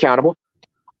more accountable.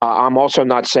 I'm also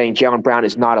not saying Jalen Brown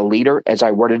is not a leader, as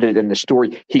I worded it in the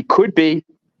story. He could be,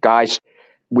 guys.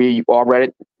 We all read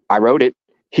it. I wrote it.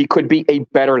 He could be a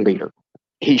better leader.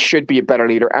 He should be a better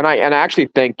leader, and I actually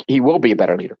think he will be a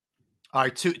better leader. All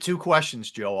right, two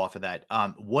questions, Joe, off of that.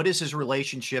 What is his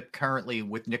relationship currently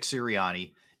with Nick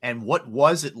Sirianni, and what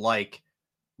was it like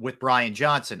with Brian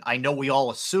Johnson? I know we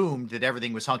all assumed that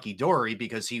everything was hunky dory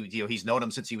because he's known him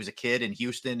since he was a kid in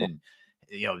Houston, and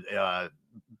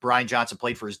Brian Johnson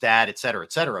played for his dad, et cetera,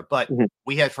 et cetera. But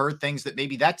we have heard things that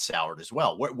maybe that soured as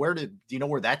well. Do you know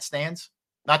where that stands?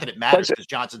 Not that it matters because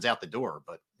Johnson's out the door,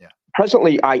 but yeah.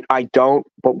 Presently, I don't.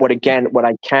 But what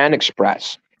I can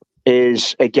express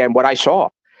is, again, what I saw.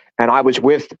 And I was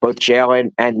with both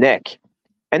Jalen and Nick.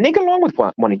 And they get along with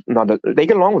one another. They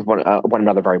get along with one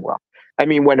another very well. I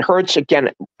mean, when Hurts,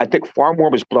 again, I think far more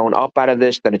was blown up out of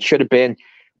this than it should have been.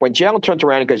 when Jalen turns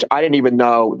around and goes, I didn't even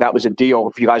know that was a deal.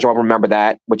 If you guys all remember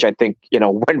that, which I think,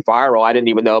 went viral. I didn't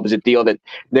even know it was a deal that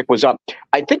Nick was up.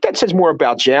 I think that says more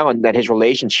about Jalen than his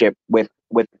relationship with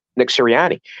Nick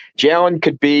Sirianni. Jalen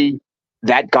could be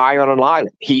that guy on an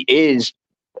island. He is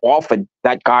often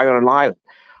that guy on an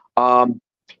island.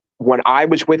 When I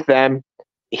was with them,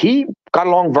 he got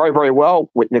along very, very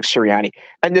well with Nick Sirianni.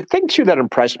 And the thing, too, that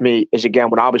impressed me is, again,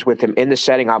 when I was with him in the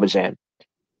setting I was in,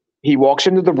 he walks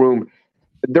into the room.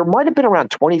 There might have been around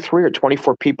 23 or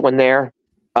 24 people in there,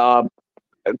 a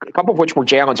couple of which were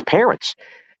Jalen's parents.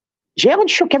 Jalen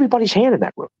shook everybody's hand in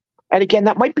that room. And again,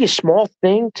 that might be a small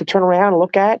thing to turn around and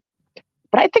look at,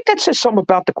 but I think that says something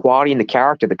about the quality and the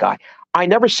character of the guy. I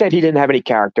never said he didn't have any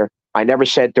character. I never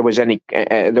said there was any,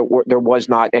 there was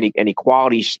not any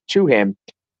qualities to him,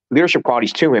 leadership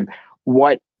qualities to him.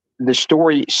 What the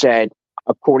story said,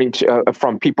 according to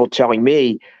from people telling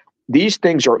me, these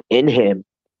things are in him.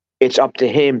 It's up to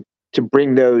him to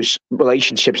bring those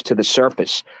relationships to the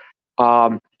surface.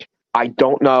 I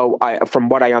don't know. From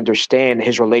what I understand,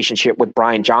 his relationship with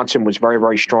Brian Johnson was very,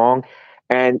 very strong.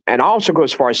 And I also go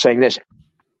as far as saying this.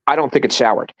 I don't think it's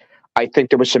soured. I think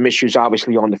there was some issues,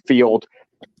 obviously, on the field.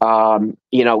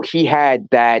 He had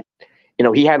that,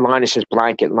 he had Linus's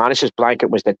blanket. Linus's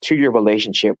blanket was that 2-year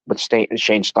relationship with Shane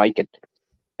Steichen.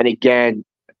 And again,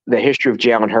 the history of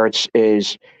Jalen Hurts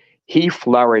is he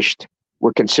flourished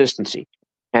with consistency.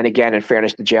 And again, in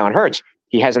fairness to Jalen Hurts,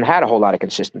 he hasn't had a whole lot of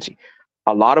consistency.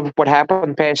 A lot of what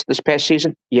happened this past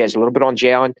season, he has a little bit on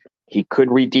Jalen. He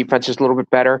could read defenses a little bit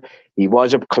better. He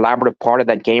was a collaborative part of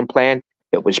that game plan.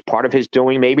 It was part of his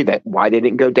doing, maybe, that why they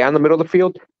didn't go down the middle of the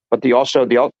field. But the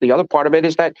other part of it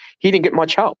is that he didn't get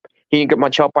much help. He didn't get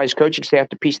much help by his coaching staff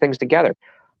to piece things together.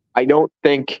 I don't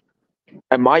think,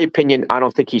 in my opinion, I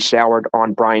don't think he soured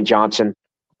on Brian Johnson.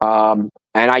 And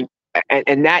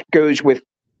that goes with,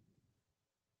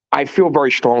 I feel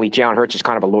very strongly Jalen Hurts is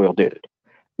kind of a loyal dude.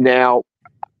 Now,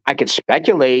 I could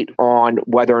speculate on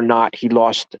whether or not he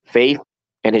lost faith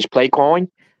in his play calling.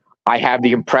 I have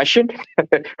the impression,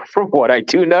 from what I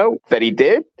do know, that he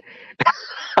did.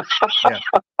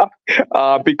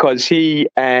 Because he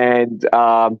and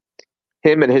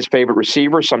him and his favorite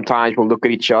receiver sometimes will look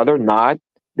at each other, nod.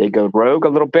 They go rogue a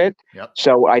little bit. Yep.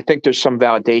 So I think there's some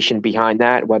validation behind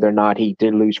that, whether or not he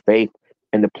did lose faith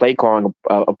in the play calling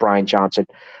of Brian Johnson.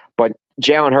 But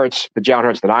Jalen Hurts, the Jalen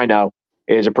Hurts that I know,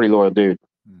 is a pretty loyal dude.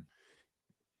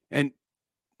 And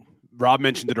Rob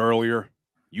mentioned it earlier.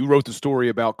 You wrote the story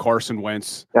about Carson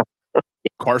Wentz. Yeah.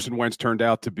 Carson Wentz turned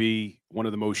out to be one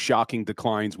of the most shocking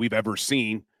declines we've ever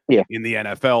seen in the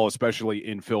NFL, especially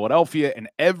in Philadelphia. And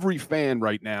every fan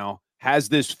right now has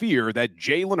this fear that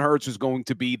Jalen Hurts is going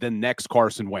to be the next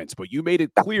Carson Wentz. But you made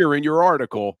it clear in your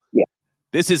article,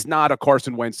 this is not a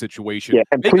Carson Wentz situation. Yeah.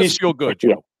 And make us feel good,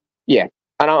 Joe. Yeah.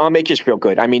 And I'll make you feel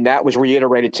good. I mean, that was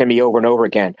reiterated to me over and over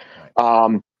again.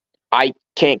 I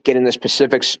can't get into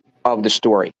specifics of the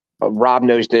story. Rob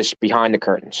knows this behind the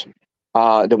curtains.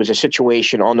 There was a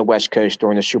situation on the West Coast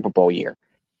during the Super Bowl year.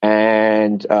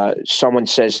 And someone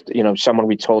says, someone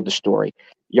retold the story.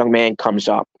 Young man comes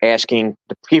up asking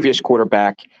the previous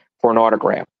quarterback for an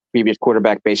autograph. Previous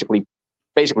quarterback basically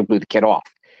blew the kid off.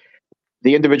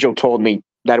 The individual told me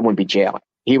that it wouldn't be Jalen.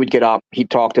 He would get up, he'd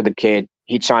talk to the kid,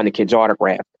 he'd sign the kid's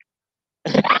autograph.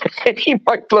 And he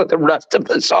might blow the rest of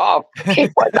us off. He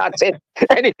might not say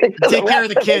anything. Take care of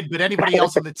the kid, but anybody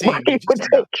else on the team. He would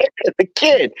take care of the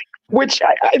kid, which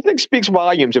I think speaks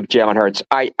volumes of Jalen Hurts.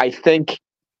 I think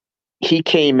he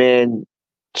came in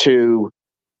to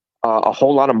a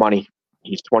whole lot of money.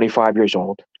 He's 25 years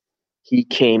old. He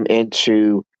came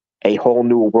into a whole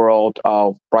new world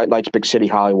of bright lights, big city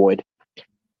Hollywood.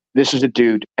 This is a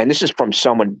dude, and this is from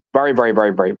someone very, very,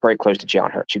 very, very, very close to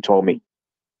Jalen Hurts, who told me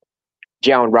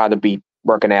Jalen would rather be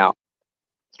working out,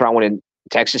 throwing in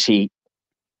Texas heat,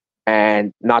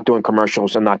 and not doing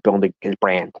commercials and not building his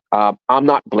brand. I'm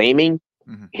not blaming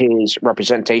his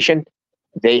representation.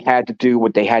 They had to do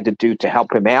what they had to do to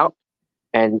help him out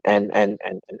and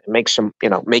make some,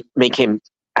 make him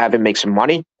have him make some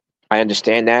money. I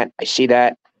understand that. I see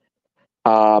that.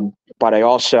 But I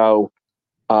also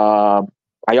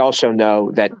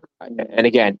know that, and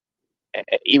again,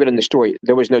 even in the story,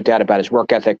 there was no doubt about his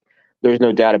work ethic. There's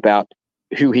no doubt about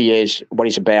who he is, what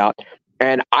he's about.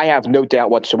 And I have no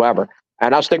doubt whatsoever.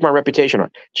 And I'll stake my reputation on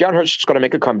it. Jalen Hurts is going to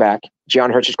make a comeback.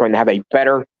 Jalen Hurts is going to have a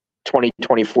better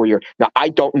 2024 year. Now, I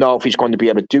don't know if he's going to be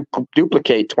able to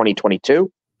duplicate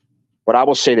 2022, but I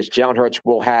will say this: Jalen Hurts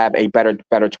will have a better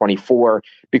 24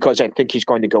 because I think he's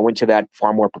going to go into that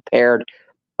far more prepared.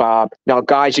 Now,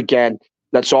 guys, again,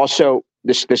 that's also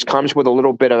this comes with a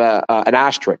little bit of an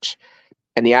asterisk.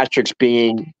 And the asterisk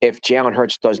being if Jalen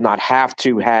Hurts does not have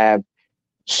to have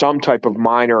some type of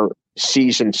minor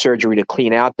season surgery to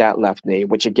clean out that left knee,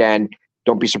 which again,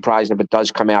 don't be surprised if it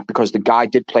does come out because the guy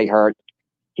did play hurt.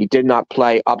 He did not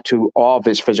play up to all of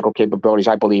his physical capabilities,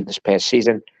 I believe, this past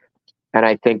season. And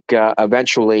I think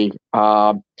eventually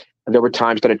there were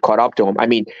times that it caught up to him. I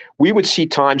mean, we would see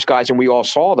times, guys, and we all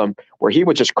saw them, where he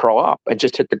would just curl up and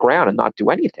just hit the ground and not do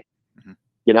anything. Mm-hmm.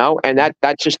 You know, and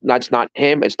that's not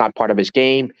him. It's not part of his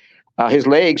game. His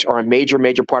legs are a major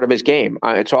part of his game.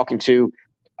 Talking to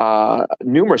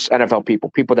numerous NFL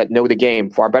people that know the game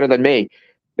far better than me.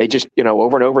 They just,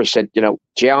 over and over said,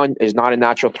 Jalen is not a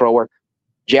natural thrower.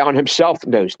 Jalen himself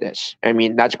knows this. I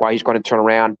mean, that's why he's going to turn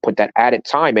around, put that added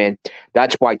time in.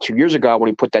 That's why 2 years ago when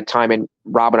he put that time in,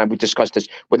 Rob and I, we discussed this,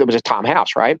 whether it was a Tom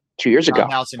House, right? 2 years ago.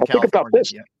 House in Think about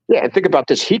this. Yeah, and think about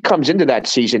this. He comes into that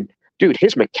season, dude,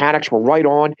 his mechanics were right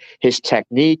on, his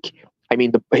technique. I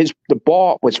mean, the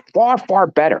ball was far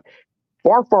better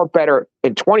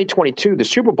in 2022, the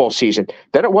Super Bowl season,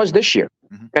 than it was this year.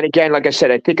 Mm-hmm. And again, like I said,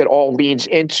 I think it all leans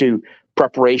into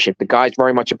preparation. The guy's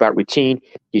very much about routine.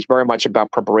 He's very much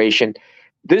about preparation.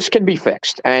 This can be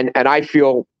fixed. And I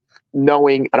feel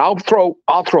knowing, and I'll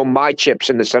throw my chips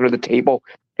in the center of the table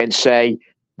and say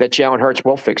that Jalen Hurts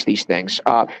will fix these things.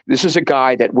 This is a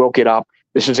guy that will get up.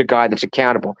 This is a guy that's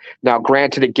accountable. Now,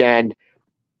 granted, again,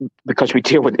 because we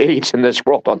deal with idiots in this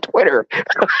world on Twitter,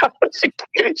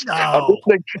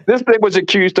 this thing was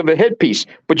accused of a hit piece.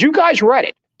 But you guys read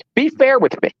it. Be fair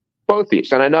with me, both of you.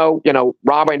 And I know,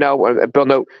 Rob, Bill,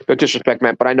 no disrespect,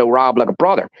 man, but I know Rob like a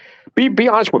brother. Be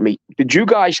honest with me. Did you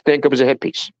guys think it was a hit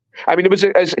piece? I mean, it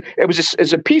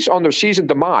was a piece on their season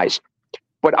demise,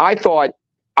 but I thought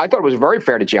it was very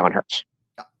fair to Jalen Hurts.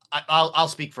 I'll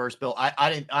speak first, Bill.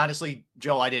 I didn't, honestly,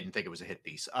 Joe, I didn't think it was a hit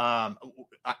piece.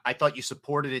 I thought you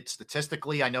supported it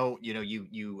statistically. I know,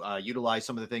 you utilized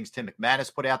some of the things Tim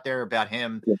McManus put out there about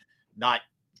him not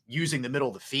using the middle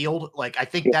of the field. Like, I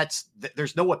think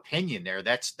there's no opinion there.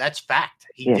 That's fact.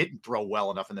 He didn't throw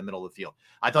well enough in the middle of the field.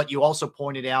 I thought you also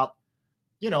pointed out,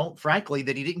 frankly,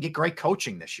 that he didn't get great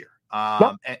coaching this year.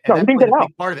 And that played a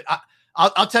big part of it.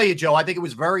 I'll tell you, Joe, I think it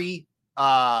was very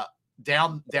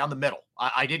down the middle.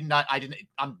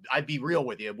 I'd be real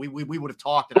with you. We would have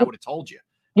talked and I would have told you.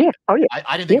 Yeah. Oh, yeah.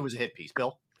 I didn't think it was a hit piece,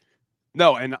 Bill.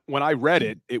 No, and when I read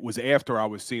it, it was after I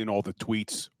was seeing all the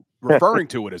tweets referring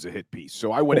to it as a hit piece.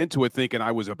 So I went into it thinking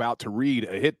I was about to read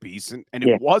a hit piece, and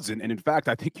it wasn't. And in fact,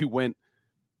 I think you went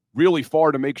really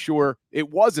far to make sure it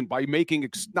wasn't by making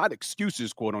not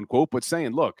excuses, quote unquote, but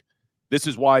saying, look, this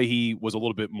is why he was a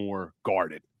little bit more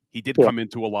guarded. He did come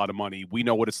into a lot of money. We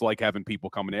know what it's like having people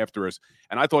coming after us.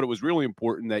 And I thought it was really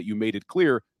important that you made it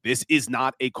clear this is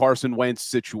not a Carson Wentz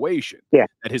situation. Yeah.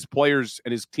 That his players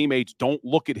and his teammates don't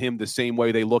look at him the same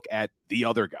way they look at the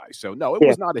other guy. So, no, it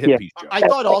was not a hit piece, Joe. I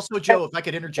thought also, Joe, if I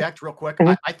could interject real quick,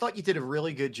 I thought you did a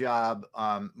really good job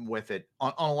with it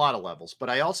on a lot of levels. But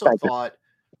I also thought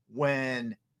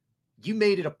when you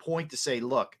made it a point to say,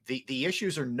 look, the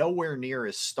issues are nowhere near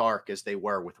as stark as they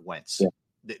were with Wentz. Yeah.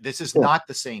 This is not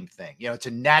the same thing. It's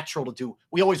a natural to do.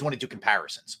 We always want to do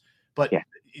comparisons, but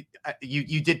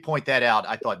you did point that out,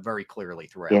 I thought, very clearly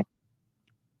throughout. Yeah.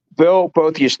 Bill,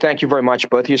 both of you, thank you very much,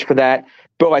 both of you, for that.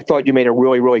 Bill, I thought you made a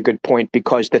really, really good point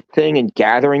because the thing in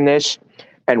gathering this,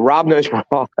 and Rob knows where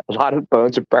a lot of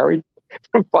bones are buried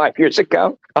from 5 years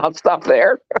ago. I'll stop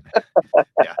there.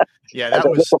 That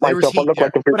was there was heat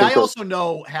there. But I also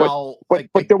know how.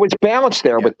 But there was balance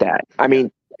there with that. I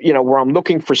mean, where I'm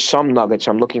looking for some nuggets,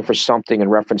 I'm looking for something in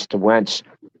reference to Wentz.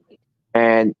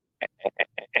 And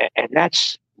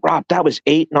that's, Rob, that was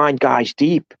 8-9 guys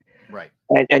deep. Right.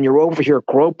 And you're over here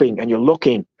groping and you're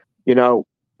looking,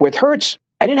 with Hurts,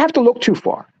 I didn't have to look too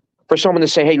far for someone to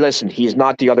say, hey, listen, he's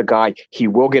not the other guy. He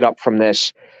will get up from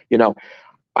this.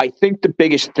 I think the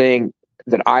biggest thing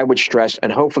that I would stress,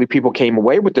 and hopefully people came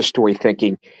away with the story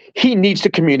thinking, he needs to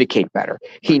communicate better.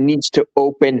 He needs to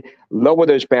lower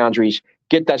those boundaries,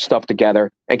 get that stuff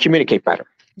together, and communicate better.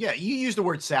 Yeah, you use the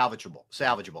word salvageable.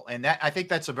 And that, I think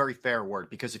that's a very fair word,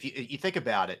 because if you think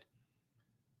about it,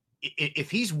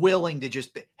 if he's willing to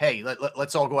just, hey,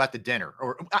 let's all go out to dinner,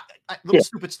 or little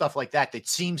stupid stuff like that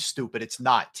seems stupid. It's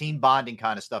not. Team bonding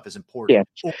kind of stuff is important.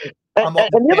 Yeah. And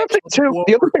the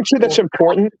other thing too that's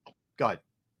important go ahead.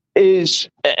 Is,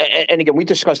 and again, we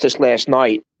discussed this last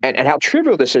night, and how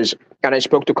trivial this is, and I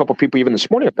spoke to a couple of people even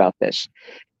this morning about this,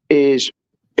 is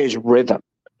rhythm.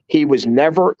 He was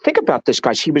never, think about this,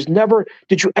 guys,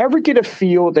 did you ever get a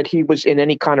feel that he was in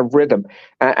any kind of rhythm?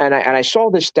 And I saw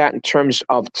this stat in terms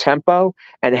of tempo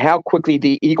and how quickly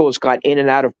the Eagles got in and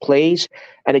out of plays.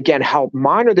 And again, how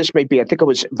minor this may be, I think it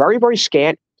was very, very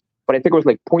scant, but I think it was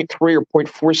like 0.3 or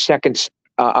 0.4 seconds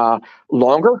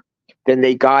longer than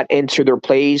they got into their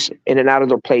plays, in and out of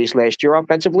their plays last year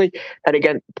offensively. And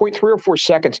again, 0.3 or 4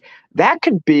 seconds, that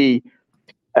could be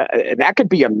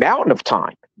a mountain of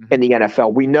time in the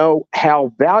NFL. We know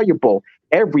how valuable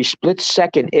every split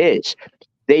second is.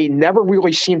 They never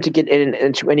really seem to get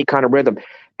into any kind of rhythm.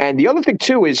 And the other thing,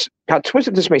 too, is how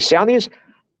twisted this may sound is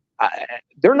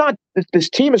they're not – this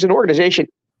team as an organization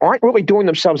aren't really doing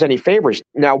themselves any favors.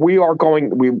 Now, we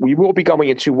will be going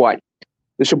into what?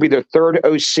 This will be their third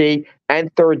OC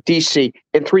and third DC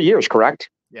in 3 years,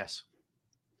 correct? Yes.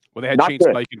 Well, they had Shane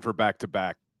Steichen for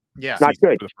back-to-back. Yeah. Not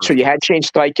good. So you had Shane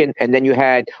Steichen, and then you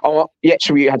had so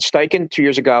you had Steichen 2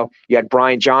 years ago. You had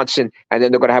Brian Johnson, and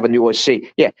then they're going to have a new OC.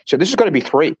 Yeah. So this is going to be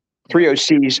three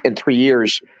OCs in 3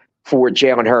 years for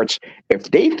Jalen Hurts.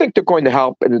 If they think they're going to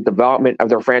help in the development of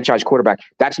their franchise quarterback,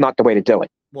 that's not the way to do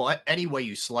it. Well, any way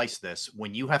you slice this,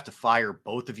 when you have to fire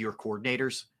both of your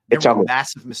coordinators, there were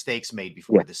massive mistakes made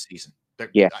before this season.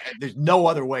 There's no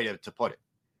other way to put it.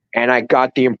 And I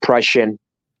got the impression,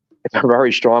 it's a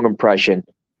very strong impression.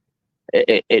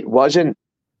 It wasn't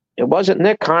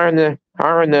Nick hiring the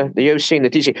OC and the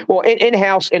DC. Well,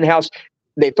 in-house,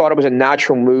 they thought it was a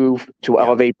natural move to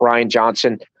elevate Brian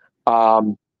Johnson.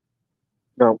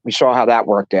 We saw how that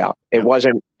worked out. It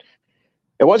wasn't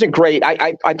great.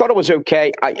 I thought it was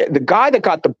okay. The guy that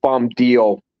got the bum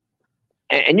deal,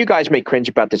 and you guys may cringe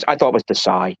about this, I thought it was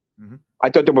Desai. Mm-hmm. I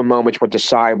thought there were moments where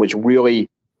Desai was really,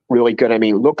 really good. I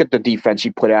mean, look at the defense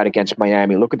he put out against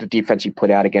Miami. Look at the defense he put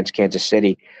out against Kansas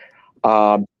City.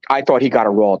 I thought he got a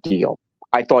raw deal.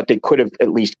 I thought they could have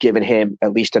at least given him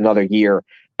at least another year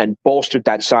and bolstered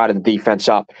that side of the defense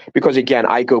up. Because, again,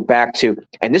 I go back to,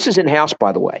 and this is in-house,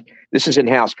 by the way. This is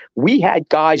in-house. We had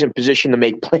guys in position to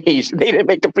make plays. They didn't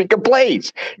make the freaking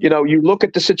plays. You know, you look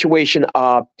at the situation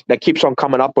that keeps on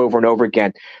coming up over and over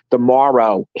again. The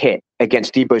Morrow hit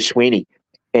against Debo Sweeney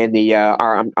in the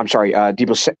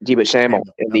Debo Samuel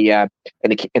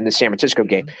in the San Francisco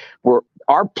game, where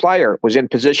our player was in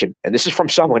position, and this is from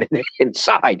someone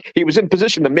inside. He was in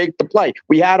position to make the play.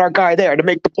 We had our guy there to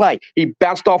make the play. He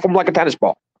bounced off him like a tennis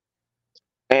ball.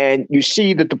 And you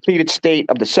see the depleted state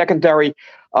of the secondary.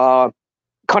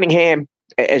 Cunningham,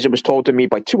 as it was told to me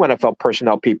by two NFL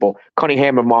personnel people,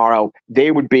 Cunningham and Morrow,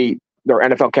 they would be their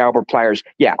NFL caliber players.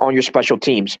 Yeah, on your special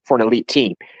teams for an elite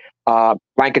team.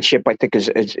 Blankenship, I think, is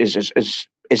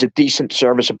a decent,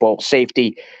 serviceable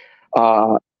safety.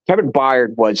 Kevin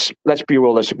Byard was, let's be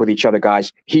realistic with each other,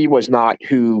 guys. He was not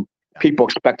who people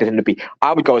expected him to be.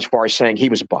 I would go as far as saying he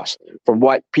was a bust. From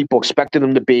what people expected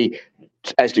him to be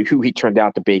as to who he turned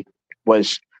out to be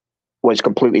was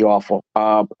completely awful.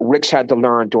 Ricks had to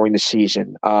learn during the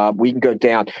season. We can go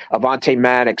down. Avonte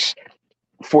Maddox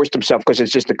forced himself, because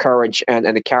it's just the courage and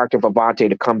the character of Avonte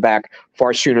to come back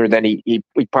far sooner than he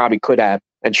probably could have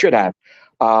and should have.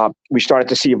 We started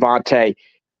to see Avonte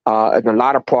in the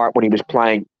latter part when he was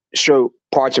playing show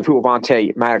parts of who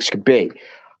Avonte Maddox could be.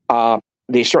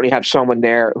 They certainly have someone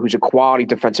there who's a quality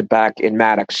defensive back in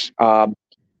Maddox.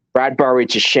 Bradbury,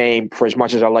 it's a shame, for as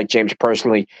much as I like James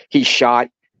personally. He's shot.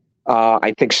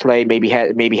 I think Slay maybe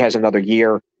has another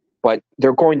year, but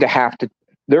they're going to have to.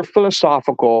 Their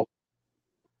philosophical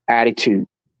attitude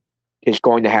is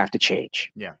going to have to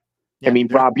change. Yeah. I mean,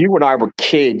 Rob, you and I were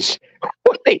kids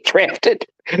when they drafted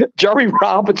Jerry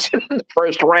Robinson in the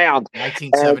first round.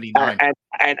 1979.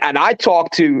 And I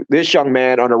talk to this young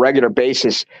man on a regular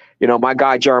basis. You know, my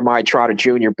guy, Jeremiah Trotter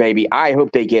Jr., baby, I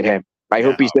hope they get him. I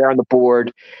hope he's there on the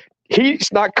board.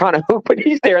 He's not kind of hoping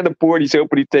he's there on the board. He's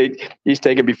hoping he's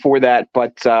taken before that.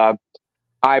 But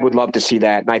I would love to see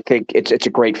that. And I think it's a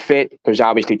great fit. There's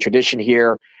obviously tradition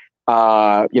here.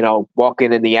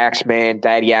 Walking in the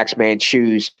Daddy Axeman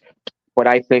shoes. But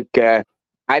I think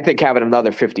having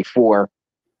another 54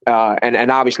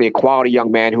 and obviously a quality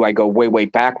young man who I go way, way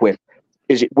back with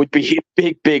would be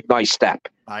a big, nice step.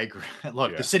 I agree.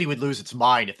 Look, the city would lose its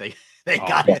mind if they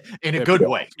got it in a good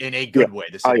way. In a good way,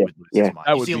 the city would lose its mind.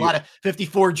 You see a lot of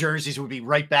 54 jerseys would be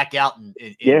right back out in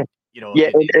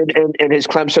his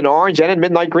Clemson orange and in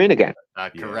midnight green again.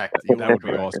 Correct. That would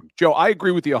be awesome. Joe, I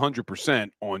agree with you 100%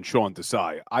 on Sean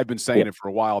Desai. I've been saying it for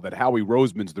a while that Howie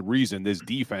Roseman's the reason this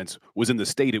defense was in the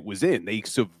state it was in. They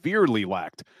severely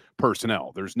lacked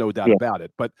personnel. There's no doubt about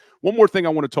it. But one more thing I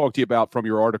want to talk to you about from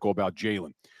your article about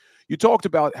Jalen. You talked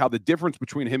about how the difference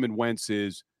between him and Wentz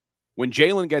is when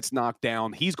Jalen gets knocked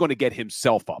down, he's going to get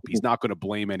himself up. He's not going to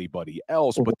blame anybody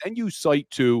else. But then you cite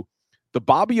to the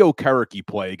Bobby Okereke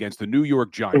play against the New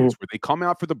York Giants, where they come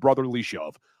out for the brotherly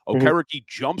shove. Okereke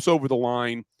jumps over the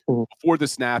line, before the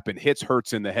snap and hits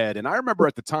Hurts in the head. And I remember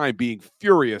at the time being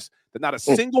furious that not a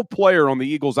single player on the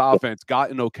Eagles offense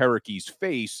got in Okereke's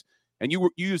face. And you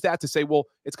used that to say, well,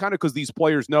 it's kind of because these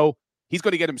players know he's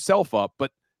going to get himself up.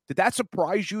 But did that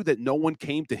surprise you that no one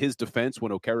came to his defense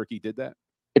when Okereke did that?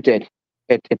 It did.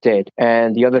 It did.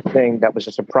 And the other thing that was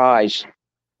a surprise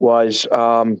was,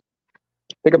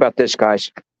 think about this,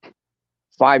 guys.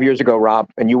 5 years ago, Rob,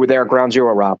 and you were there at Ground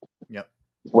Zero, Rob. Yep.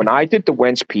 When I did the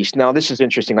Wentz piece, now this is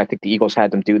interesting. I think the Eagles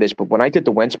had them do this, but when I did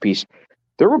the Wentz piece,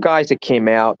 there were guys that came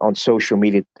out on social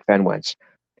media to defend Wentz.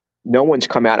 No one's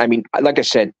come out. I mean, like I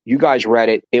said, you guys read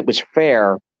it. It was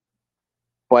fair,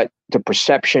 but the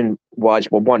perception was,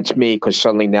 well, one, it's me because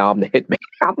suddenly now I'm the hitman.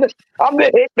 I'm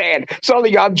the hitman.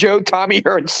 Suddenly I'm Joe, Tommy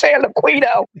Hearn, San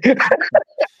Aquino,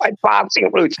 my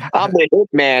boxing roots. I'm the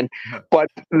hitman. But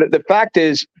the fact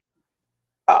is,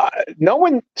 no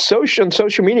one on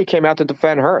social media came out to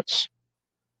defend Hurts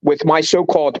with my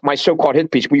so-called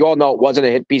hit piece. We all know it wasn't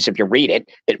a hit piece if you read it.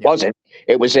 It wasn't.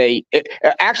 It was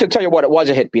actually, tell you what, it was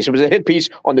a hit piece. It was a hit piece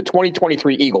on the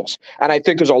 2023 Eagles. And I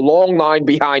think there's a long line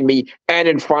behind me and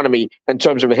in front of me in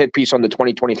terms of a hit piece on the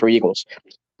 2023 Eagles.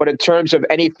 But in terms of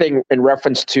anything in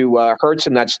reference to Hurts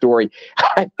in that story,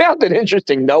 I found it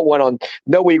interesting. No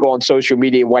Eagle on social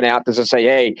media went out to say,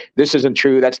 hey, this isn't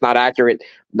true. That's not accurate.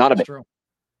 None of it. True.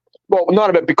 Well, none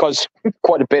of it because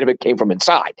quite a bit of it came from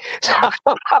inside.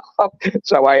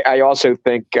 So I also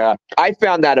think I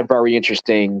found that a very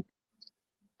interesting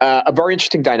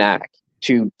dynamic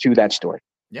to that story.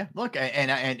 Yeah, look,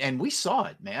 and we saw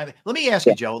it, man. Let me ask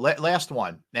you, Joe. Last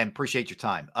one, and appreciate your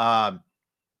time.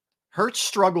 Hurts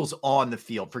struggles on the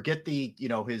field. Forget the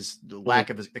his lack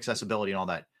of accessibility and all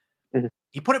that. Mm-hmm.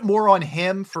 You put it more on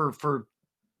him for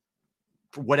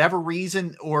whatever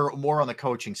reason, or more on the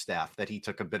coaching staff that he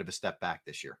took a bit of a step back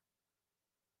this year?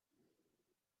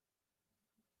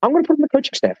 I'm going to put it on the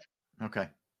coaching staff. Okay.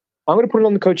 I'm going to put it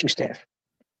on the coaching staff.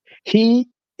 He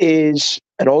is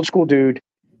an old school dude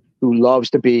who loves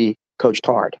to be coached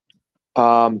hard.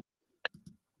 I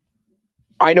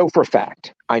know for a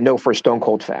fact, for a stone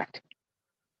cold fact,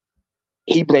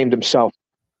 he blamed himself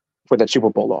for that Super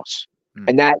Bowl loss.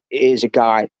 And that is a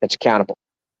guy that's accountable.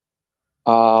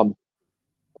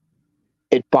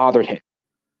 It bothered him.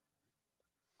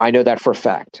 I know that for a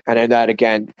fact. And I know that,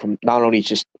 again, from not only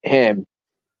just him,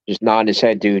 just nodding his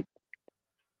head, dude.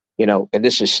 And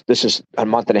this is a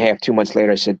month and a half, 2 months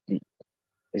later. I said,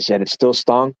 it still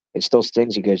stung? It still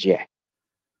stings? He goes, yeah.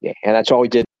 Yeah. And that's all he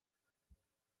did.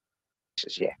 He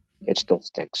says, yeah, it still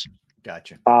stings.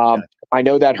 Gotcha. I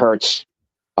know that hurts.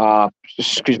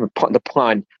 Excuse me, the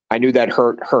pun. I knew that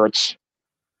hurts.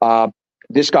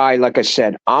 This guy, like I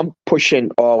said, I'm pushing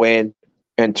all in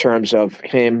terms of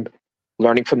him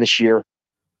learning from this year,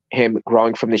 him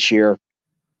growing from this year.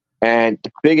 And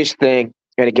the biggest thing,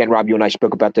 and again, Rob, you and I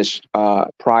spoke about this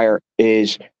prior,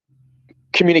 is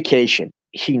communication.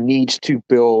 He needs to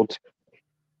build,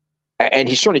 and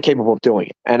he's certainly capable of doing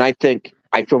it. And I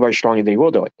feel very strongly that he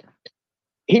will do it.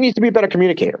 He needs to be a better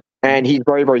communicator, and he's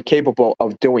very, very capable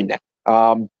of doing that.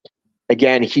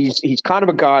 Again, he's kind of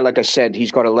a guy, like I said,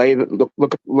 he's got to lay the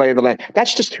land.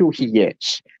 That's just who he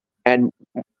is. And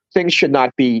things should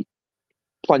not be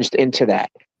plunged into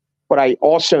that. But I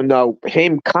also know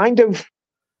him kind of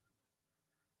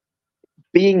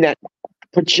being that,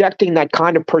 projecting that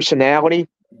kind of personality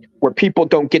where people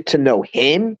don't get to know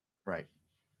him. Right.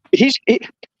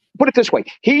 Put it this way.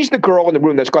 He's the girl in the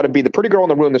room that's got to be the pretty girl in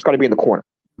the room that's got to be in the corner.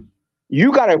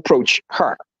 You got to approach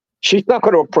her. She's not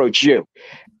going to approach you.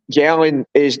 Jalen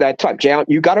is that type. Jalen,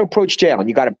 you got to approach Jalen.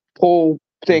 You got to pull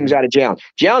things out of Jalen.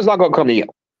 Jalen's not going to come to you.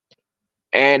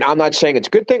 And I'm not saying it's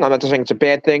a good thing. I'm not saying it's a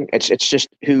bad thing. It's just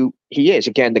who he is.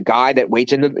 Again, the guy that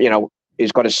waits in the,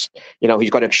 is going to, he's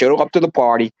going to show up to the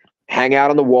party, hang out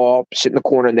on the wall, sit in the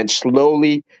corner, and then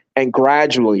slowly and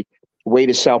gradually weight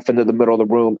himself into the middle of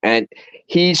the room. And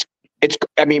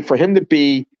for him to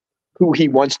be who he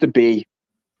wants to be,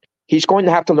 he's going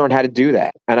to have to learn how to do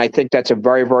that. And I think that's a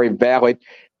very, very valid,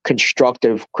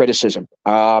 constructive criticism.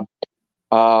 And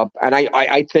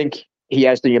I think he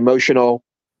has the emotional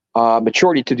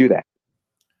maturity to do that.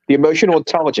 The emotional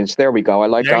intelligence. There we go. I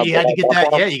like that. You had to get that.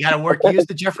 Yeah, you got to use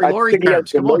the Jeffrey Lurie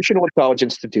terms. Emotional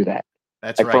intelligence to do that.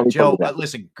 That's right. Joe,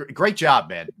 listen, great job,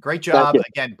 man. Great job.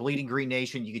 Again, Bleeding Green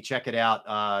Nation. You can check it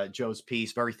out. Joe's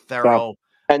piece, very thorough.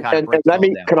 And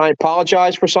can I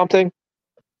apologize for something?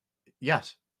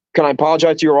 Yes. Can I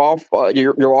apologize to your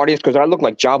audience? Because I look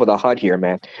like Jabba the Hutt here,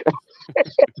 man.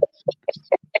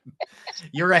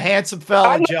 You're a handsome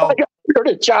fella, Joe. You're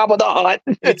the Jabba the Hutt.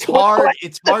 It's hard.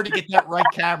 It's hard to get that right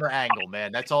camera angle,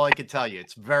 man. That's all I can tell you.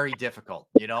 It's very difficult.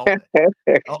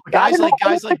 Guys like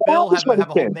Bill have a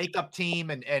whole makeup team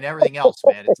and everything else,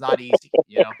 man. It's not easy.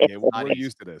 Yeah, we're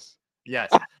used to this.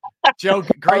 Yes. Joe,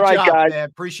 great job, guys. Man.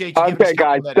 Appreciate you. Okay,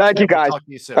 guys. Thank you, guys. Talk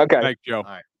to you soon. Okay. Thanks, Joe. All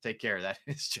right. Take care. That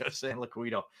is Joe San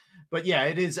Liquido. But yeah,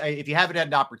 it is. If you haven't had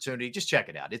an opportunity, just check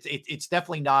it out. It's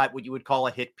definitely not what you would call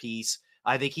a hit piece.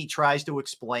 I think he tries to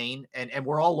explain, and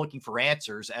we're all looking for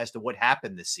answers as to what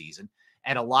happened this season.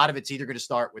 And a lot of it's either going to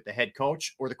start with the head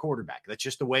coach or the quarterback. That's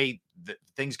just the way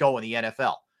things go in the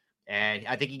NFL. And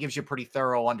I think he gives you a pretty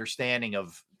thorough understanding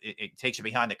of it takes you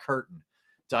behind the curtain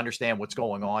to understand what's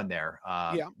going on there,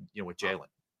 with Jalen.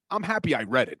 I'm happy I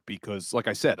read it because, like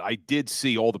I said, I did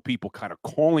see all the people kind of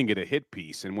calling it a hit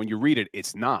piece. And when you read it,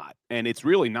 it's not. And it's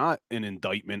really not an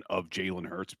indictment of Jalen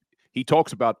Hurts. He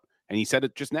talks about, and he said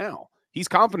it just now, he's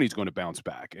confident he's going to bounce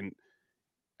back. And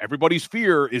everybody's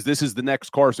fear is this is the next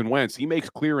Carson Wentz. He makes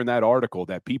clear in that article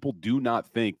that people do not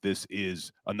think this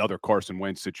is another Carson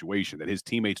Wentz situation, that his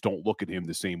teammates don't look at him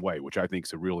the same way, which I think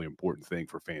is a really important thing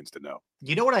for fans to know.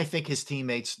 You know what I think his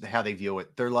teammates, how they view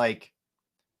it? They're like,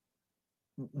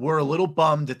 we're a little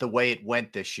bummed at the way it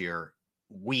went this year.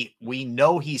 We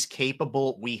know he's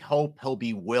capable. We hope he'll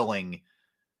be willing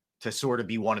to sort of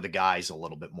be one of the guys a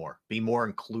little bit more, be more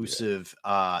inclusive,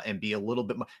 and be a little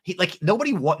bit more.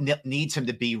 Nobody needs him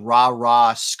to be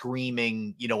rah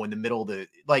screaming, in the middle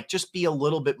of just be a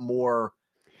little bit more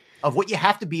of what you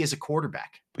have to be as a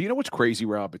quarterback. But you know what's crazy,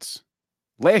 Rob? It's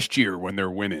last year when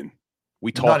they're winning,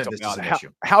 we talked about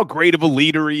how great of a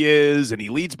leader he is, and he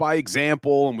leads by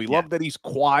example, and we love that he's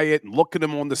quiet, and look at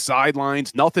him on the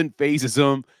sidelines. Nothing phases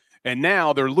him. And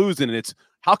now they're losing, and it's,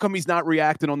 how come he's not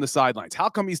reacting on the sidelines? How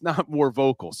come he's not more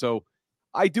vocal? So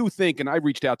I do think, and I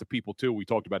reached out to people too, we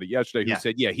talked about it yesterday, who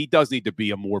said, he does need to be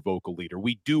a more vocal leader.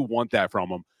 We do want that from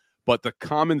him. But the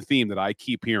common theme that I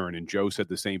keep hearing, and Joe said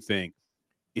the same thing,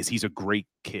 is he's a great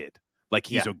kid.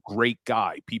 He's a great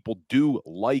guy. People do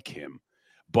like him,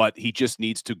 but he just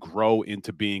needs to grow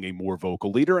into being a more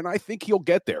vocal leader, and I think he'll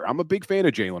get there. I'm a big fan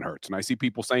of Jalen Hurts, and I see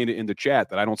people saying it in the chat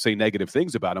that I don't say negative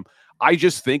things about him. I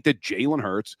just think that Jalen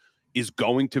Hurts is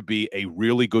going to be a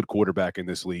really good quarterback in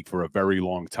this league for a very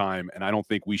long time, and I don't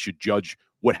think we should judge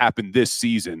what happened this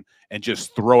season and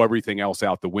just throw everything else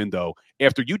out the window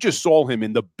after you just saw him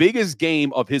in the biggest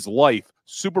game of his life,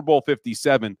 Super Bowl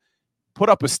 57, put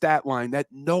up a stat line that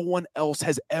no one else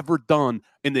has ever done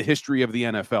in the history of the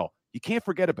NFL. You can't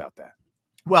forget about that.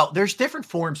 Well, there's different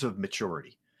forms of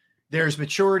maturity. There's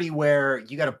maturity where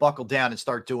you got to buckle down and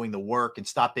start doing the work and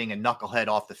stop being a knucklehead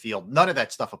off the field. None of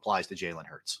that stuff applies to Jalen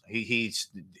Hurts. He's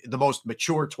the most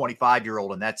mature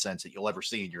 25-year-old in that sense that you'll ever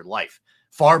see in your life.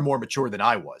 Far more mature than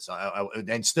I was,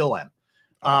 and still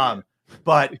am.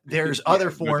 But there's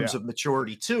other forms of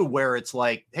maturity too, where it's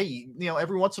like, hey,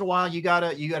 every once in a while you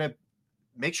gotta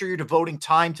make sure you're devoting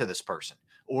time to this person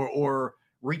or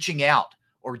reaching out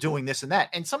or doing this and that.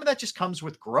 And some of that just comes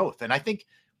with growth. And I think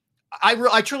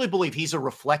I truly believe he's a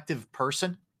reflective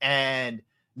person. And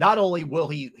not only will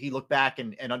he look back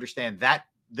and understand that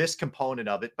this component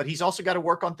of it, but he's also got to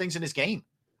work on things in his game.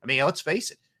 I mean, let's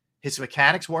face it. His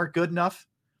mechanics weren't good enough.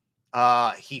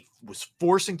 He was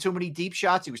forcing too many deep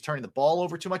shots. He was turning the ball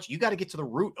over too much. You got to get to the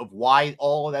root of why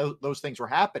all of those things were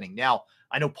happening. Now,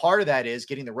 I know part of that is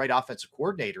getting the right offensive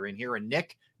coordinator in here and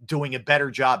Nick doing a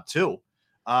better job too.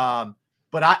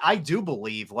 But I do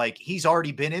believe he's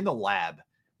already been in the lab,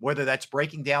 whether that's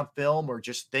breaking down film or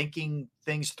just thinking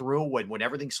things through when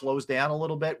everything slows down a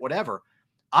little bit, whatever.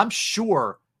 I'm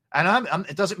sure, and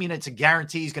it doesn't mean it's a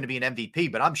guarantee he's going to be an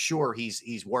MVP, but I'm sure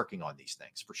he's working on these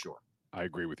things for sure. I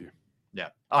agree with you. Yeah.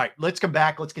 All right, let's come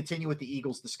back. Let's continue with the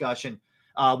Eagles discussion.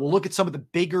 We'll look at some of the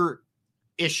bigger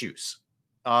issues,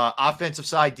 offensive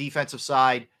side, defensive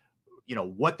side,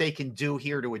 what they can do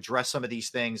here to address some of these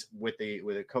things with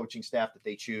a coaching staff that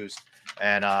they choose.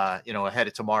 And, ahead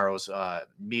of tomorrow's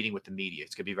meeting with the media,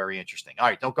 it's going to be very interesting. All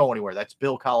right, don't go anywhere. That's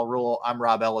Bill Colarulo. I'm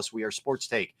Rob Ellis. We are Sports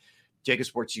Take, Jacob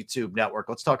Sports YouTube Network.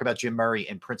 Let's talk about Jim Murray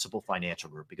and Principal Financial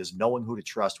Group, because knowing who to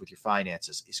trust with your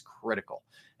finances is critical.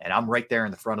 And I'm right there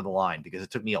in the front of the line because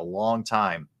it took me a long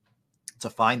time to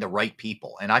find the right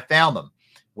people. And I found them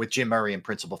with Jim Murray and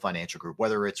Principal Financial Group,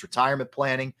 whether it's retirement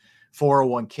planning,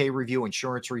 401k review,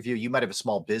 insurance review. You might have a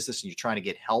small business and you're trying to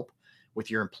get help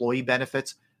with your employee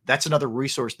benefits. That's another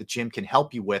resource that Jim can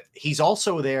help you with. He's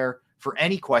also there for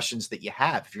any questions that you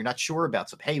have. If you're not sure about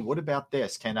something, hey, what about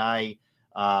this? Can I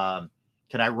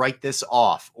write this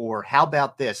off? Or how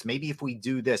about this? Maybe if we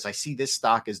do this, I see this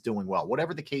stock is doing well.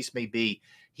 Whatever the case may be,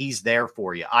 he's there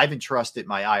for you. I've entrusted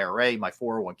my IRA, my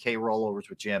 401k rollovers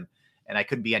with Jim, and I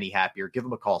couldn't be any happier. Give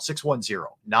him a call,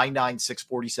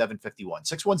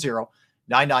 610-996-4751,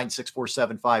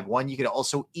 610-996-4751. You can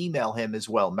also email him as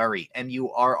well, Murray,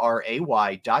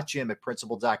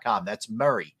 MURRAY.Jim@principal.com. That's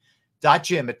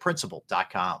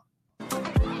Murray.Jim@principal.com.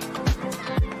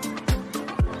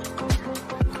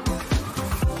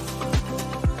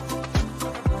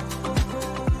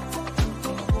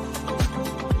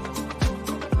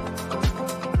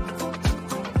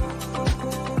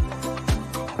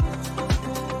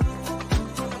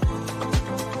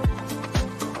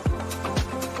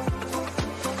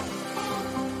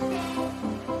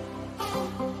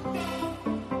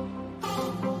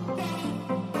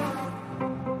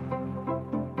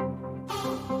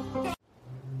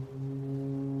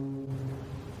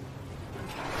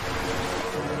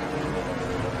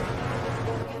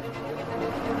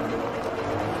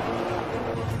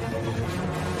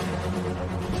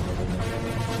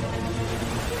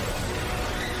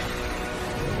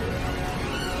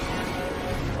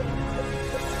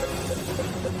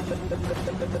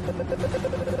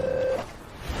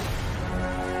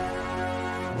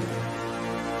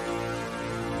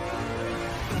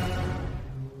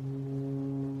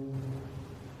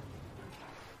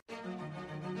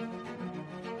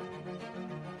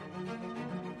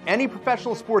 Any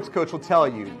professional sports coach will tell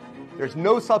you there's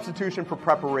no substitution for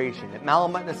preparation. At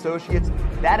Malamut & Associates,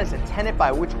 that is a tenet by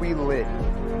which we live.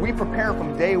 We prepare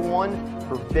from day one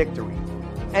for victory.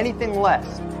 Anything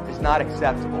less is not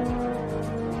acceptable.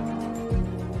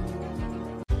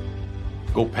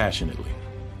 Go passionately.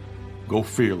 Go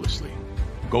fearlessly.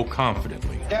 Go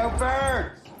confidently. Go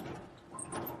Birds!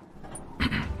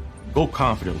 Go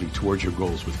confidently towards your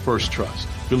goals with First Trust,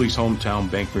 Philly's hometown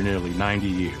bank for nearly 90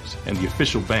 years, and the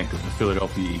official bank of the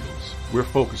Philadelphia Eagles. We're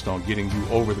focused on getting you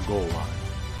over the goal line.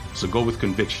 So go with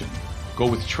conviction, go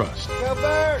with trust, Go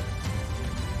Birds!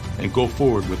 and go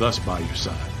forward with us by your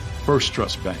side. First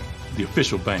Trust Bank, the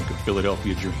official bank of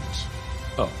Philadelphia dreams.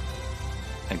 Oh,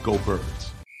 and go Birds.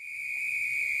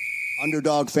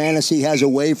 Underdog Fantasy has a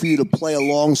way for you to play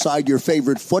alongside your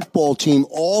favorite football team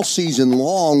all season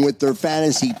long with their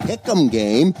fantasy pick'em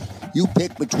game. You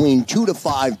pick between 2 to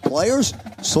 5 players,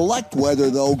 select whether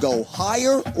they'll go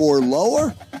higher or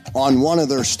lower on one of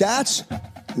their stats,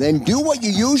 then do what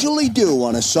you usually do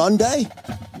on a Sunday,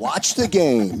 watch the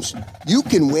games. You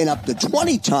can win up to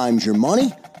 20 times your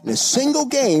money in a single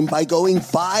game by going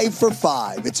 5 for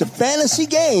 5. It's a fantasy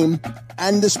game,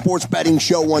 and the Sports Betting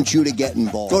Show wants you to get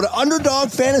involved. Go to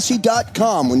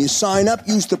UnderdogFantasy.com. When you sign up,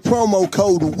 use the promo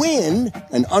code WIN,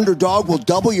 and Underdog will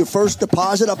double your first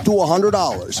deposit up to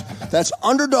 $100. That's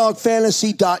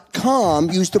UnderdogFantasy.com.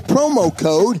 Use the promo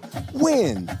code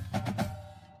WIN.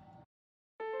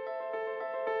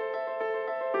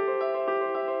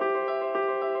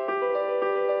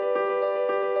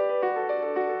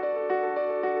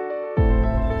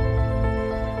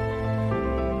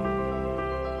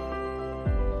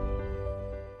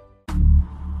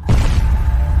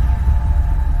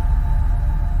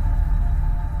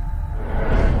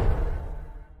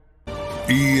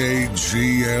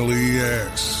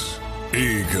 EAGLES,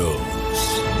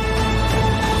 Eagles.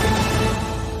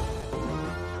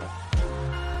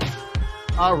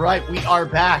 All right, we are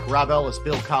back. Rob Ellis,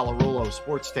 Bill Colarulo,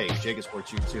 Sports Take, Jacob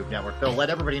Sports YouTube Network. Bill, let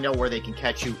everybody know where they can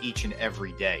catch you each and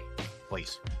every day,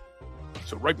 please.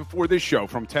 So right before this show,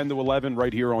 from 10 to 11,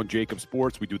 right here on Jacob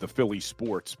Sports, we do the Philly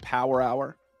Sports Power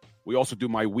Hour. We also do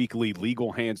my weekly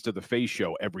Legal Hands to the Face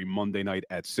show every Monday night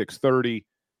at 6:30.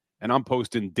 And I'm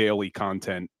posting daily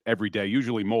content every day,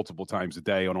 usually multiple times a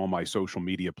day on all my social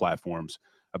media platforms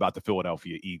about the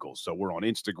Philadelphia Eagles. So we're on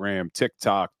Instagram,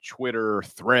 TikTok, Twitter,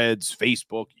 Threads,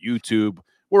 Facebook, YouTube.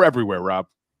 We're everywhere, Rob.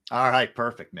 All right.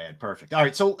 Perfect, man. Perfect. All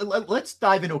right. So let's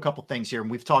dive into a couple things here. And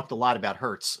we've talked a lot about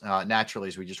Hurts naturally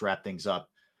as we just wrap things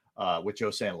up with Joe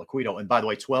Santoliquito. And by the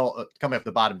way, coming up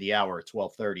the bottom of the hour at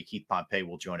 12:30, Keith Pompey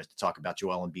will join us to talk about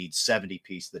Joel Embiid's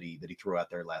 70-piece that he threw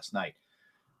out there last night.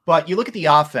 But you look at the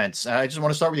offense. I just want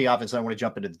to start with the offense. And I want to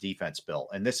jump into the defense, Bill.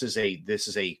 And this is a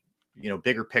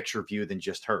bigger picture view than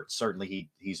just Hurts. Certainly,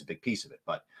 he's a big piece of it.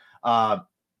 But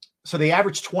so they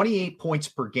averaged 28 points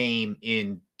per game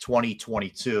in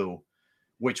 2022,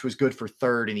 which was good for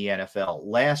third in the NFL.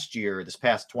 Last year, this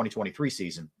past 2023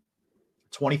 season,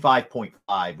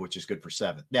 25.5, which is good for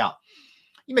seventh. Now,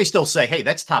 you may still say, "Hey,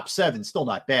 that's top 7, still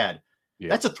not bad." Yeah.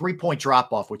 That's a 3-point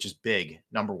drop off, which is big.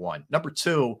 Number one. Number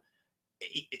two.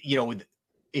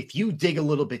 If you dig a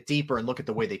little bit deeper and look at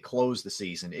the way they closed the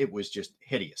season, it was just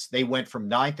hideous. They went from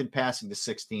 9th in passing to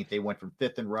 16th. They went from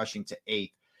 5th in rushing to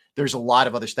 8th. There's a lot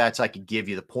of other stats I could give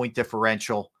you. The point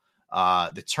differential,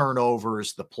 the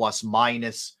turnovers, the plus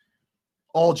minus,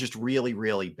 all just really,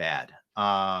 really bad.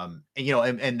 And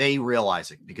they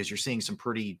realize it because you're seeing some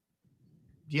pretty,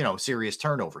 serious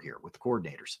turnover here with the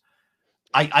coordinators.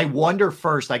 I wonder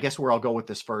first, I guess where I'll go with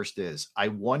this first is I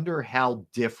wonder how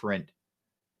different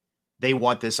they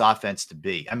want this offense to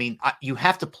be. I mean, you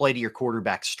have to play to your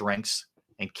quarterback's strengths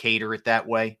and cater it that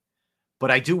way.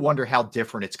 But I do wonder how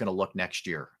different it's going to look next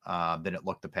year than it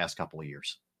looked the past couple of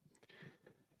years.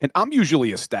 And I'm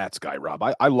usually a stats guy, Rob.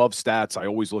 I love stats. I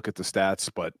always look at the stats.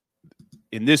 But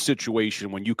in this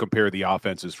situation, when you compare the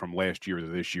offenses from last year to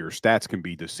this year, stats can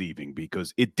be deceiving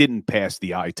because it didn't pass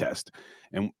the eye test.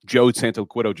 And Joe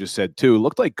Santoquito just said, too, it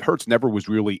looked like Hurts never was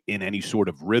really in any sort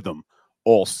of rhythm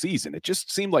all season. It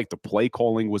just seemed like the play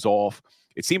calling was off.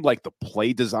 It seemed like the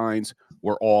play designs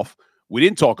were off. We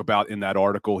didn't talk about in that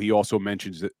article, he also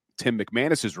mentions that Tim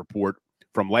McManus's report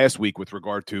from last week with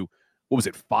regard to,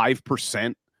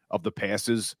 5% of the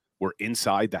passes were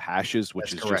inside the hashes,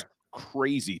 which is just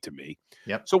crazy to me.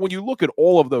 Yep. So when you look at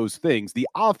all of those things, the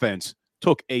offense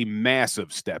took a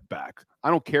massive step back. I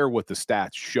don't care what the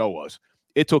stats show us.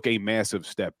 It took a massive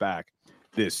step back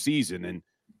this season. And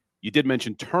you did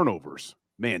mention turnovers.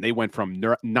 Man, they went from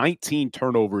 19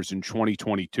 turnovers in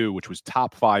 2022, which was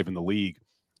top 5 in the league,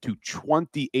 to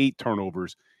 28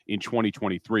 turnovers in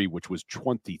 2023, which was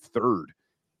 23rd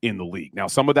in the league. Now,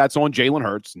 some of that's on Jalen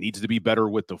Hurts, needs to be better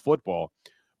with the football,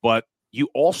 but you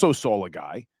also saw a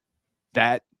guy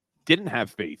that didn't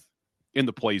have faith in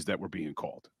the plays that were being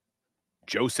called.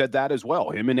 Joe said that as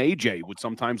well. Him and AJ would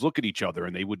sometimes look at each other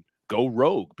and they would go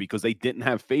rogue because they didn't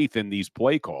have faith in these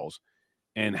play calls.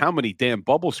 And how many damn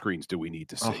bubble screens do we need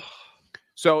to see?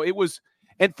 So it was,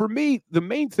 and for me, the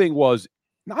main thing was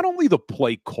not only the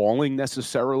play calling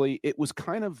necessarily, it was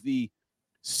kind of the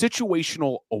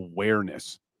situational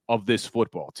awareness of this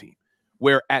football team,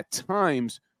 where at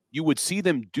times you would see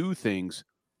them do things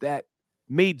that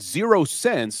made zero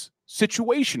sense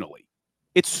situationally.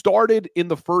 It started in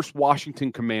the first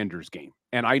Washington Commanders game.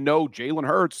 And I know Jalen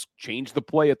Hurts changed the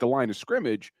play at the line of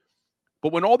scrimmage,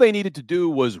 but when all they needed to do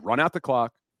was run out the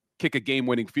clock, kick a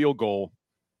game-winning field goal,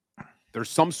 there's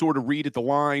some sort of read at the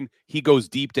line, he goes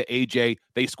deep to AJ,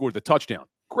 they scored the touchdown.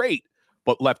 Great,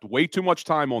 but left way too much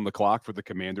time on the clock for the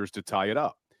Commanders to tie it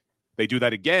up. They do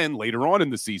that again later on in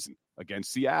the season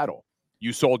against Seattle.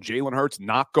 You saw Jalen Hurts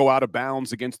not go out of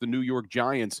bounds against the New York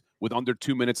Giants with under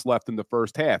 2 minutes left in the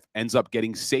first half. Ends up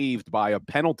getting saved by a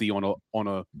penalty on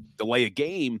a delay of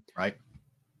game. Right.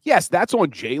 Yes, that's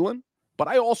on Jalen, but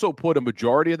I also put a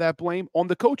majority of that blame on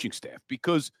the coaching staff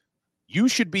because you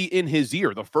should be in his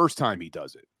ear the first time he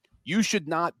does it. You should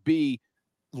not be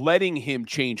letting him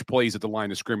change plays at the line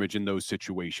of scrimmage in those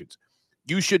situations.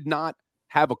 You should not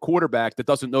have a quarterback that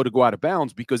doesn't know to go out of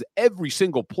bounds because every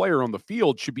single player on the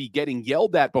field should be getting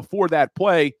yelled at before that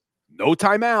play. No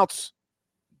timeouts.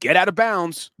 Get out of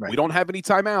bounds. Right. We don't have any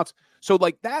timeouts. So,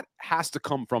 that has to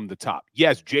come from the top.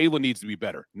 Yes, Jalen needs to be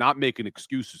better. Not making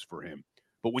excuses for him.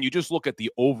 But when you just look at the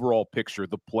overall picture,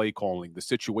 the play calling, the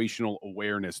situational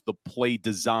awareness, the play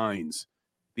designs,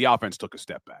 the offense took a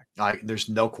step back. There's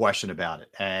no question about it.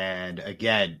 And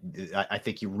again, I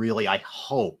think I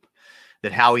hope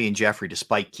that Howie and Jeffrey,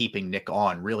 despite keeping Nick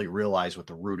on, really realize what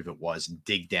the root of it was and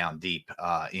dig down deep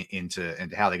into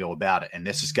how they go about it. And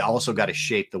this has also got to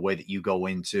shape the way that you go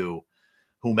into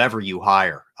whomever you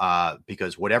hire,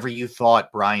 because whatever you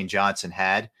thought Brian Johnson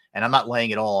had, and I'm not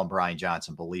laying it all on Brian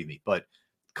Johnson, believe me, but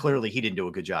clearly he didn't do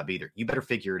a good job either. You better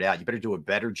figure it out. You better do a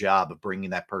better job of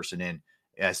bringing that person in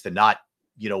as to not,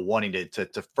 wanting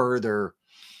to further,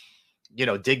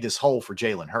 dig this hole for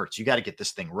Jalen Hurts. You got to get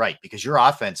this thing right because your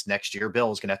offense next year,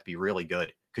 Bill, is going to have to be really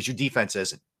good because your defense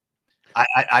isn't.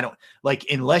 I don't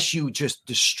unless you just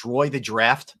destroy the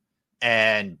draft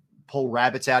and pull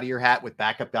rabbits out of your hat with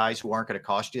backup guys who aren't going to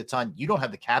cost you a ton. You don't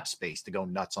have the cap space to go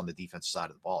nuts on the defensive side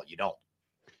of the ball. You don't.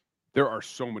 There are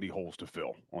so many holes to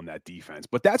fill on that defense.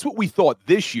 But that's what we thought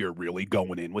this year really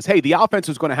going in was, hey, the offense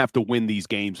is going to have to win these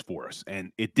games for us.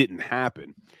 And it didn't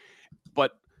happen.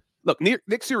 But look, Nick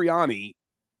Sirianni,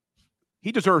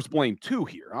 he deserves blame too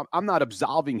here. I'm not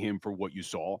absolving him for what you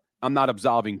saw. I'm not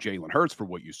absolving Jalen Hurts for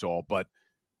what you saw. But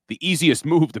the easiest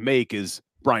move to make is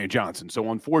Brian Johnson.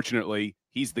 So unfortunately,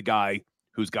 he's the guy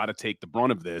who's got to take the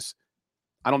brunt of this.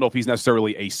 I don't know if he's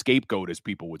necessarily a scapegoat, as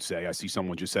people would say. I see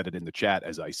someone just said it in the chat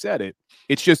as I said it.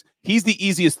 It's just he's the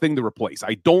easiest thing to replace.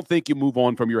 I don't think you move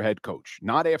on from your head coach.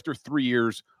 Not after 3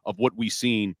 years of what we've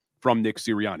seen from Nick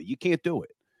Sirianni. You can't do it.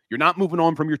 You're not moving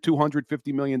on from your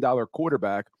 $250 million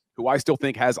quarterback, who I still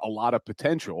think has a lot of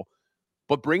potential,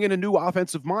 but bring in a new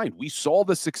offensive mind. We saw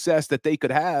the success that they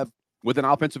could have with an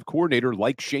offensive coordinator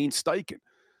like Shane Steichen.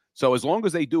 So as long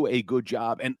as they do a good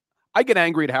job, and I get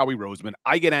angry at Howie Roseman.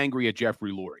 I get angry at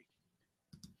Jeffrey Lurie.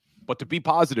 But to be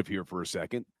positive here for a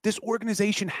second, this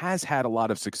organization has had a lot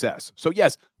of success. So,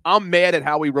 yes, I'm mad at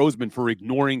Howie Roseman for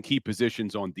ignoring key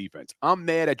positions on defense. I'm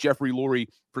mad at Jeffrey Lurie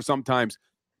for sometimes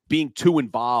being too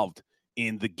involved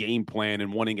in the game plan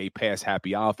and wanting a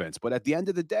pass-happy offense. But at the end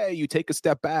of the day, you take a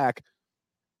step back,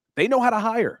 they know how to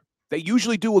hire. They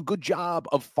usually do a good job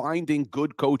of finding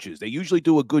good coaches. They usually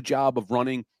do a good job of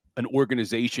running an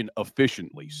organization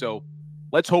efficiently. So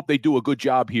let's hope they do a good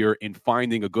job here in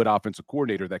finding a good offensive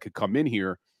coordinator that could come in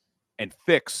here and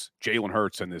fix Jalen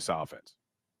Hurts and this offense.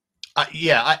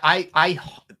 I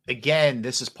again,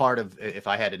 this is part of, if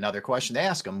I had another question to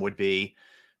ask him, would be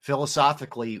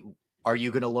philosophically, are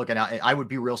you going to look at, I would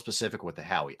be real specific with the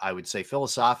Howie. I would say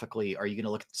philosophically, are you going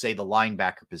to look at, say, the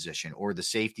linebacker position or the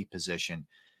safety position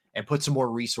and put some more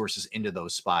resources into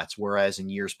those spots, whereas in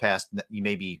years past, you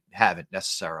maybe haven't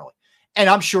necessarily. And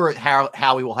I'm sure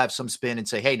Howie will have some spin and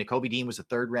say, hey, Nakobe Dean was a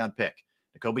third-round pick.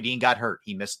 Nakobe Dean got hurt.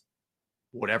 He missed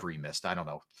whatever he missed. I don't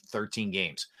know, 13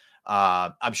 games.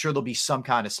 I'm sure there'll be some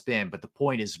kind of spin, but the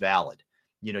point is valid.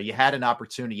 You know, you had an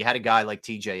opportunity. You had a guy like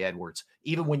TJ Edwards.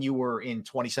 Even when you were in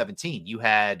 2017, you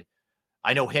had,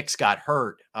 I know Hicks got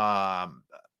hurt.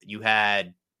 You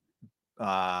had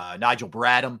Nigel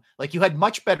Bradham. Like, you had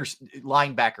much better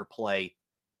linebacker play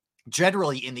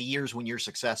generally in the years when you're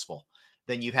successful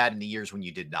than you had in the years when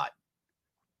you did not.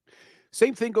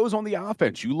 Same thing goes on the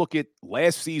offense. You look at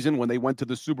last season when they went to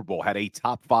the Super Bowl, had a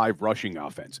top 5 rushing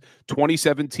offense.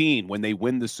 2017, when they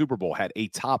win the Super Bowl, had a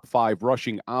top 5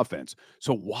 rushing offense.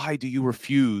 So why do you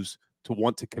refuse to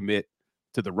want to commit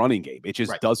to the running game? It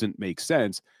just doesn't make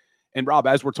sense. And Rob,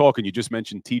 as we're talking, you just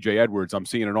mentioned TJ Edwards. I'm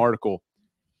seeing an article.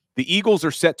 The Eagles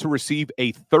are set to receive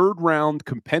a 3rd-round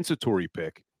compensatory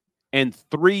pick and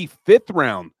 3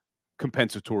 5th-round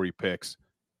compensatory picks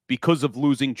because of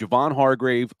losing Javon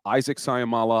Hargrave, Isaac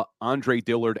Sayamala, Andre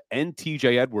Dillard, and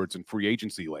TJ Edwards in free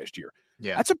agency last year.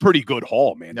 Yeah. That's a pretty good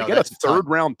haul, man. No, to get a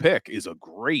 3rd-round pick is a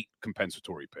great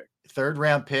compensatory pick.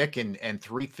 3rd-round pick and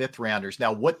 3 5th-rounders.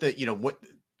 Now, what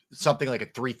something like a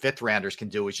 3 5th-rounders can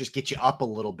do is just get you up a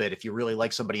little bit if you really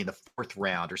like somebody in the 4th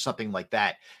round or something like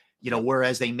that.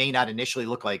 Whereas they may not initially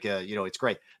look like, it's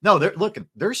great. No,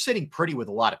 they're sitting pretty with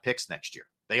a lot of picks next year.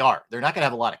 They are. They're not going to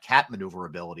have a lot of cap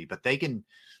maneuverability, but they can,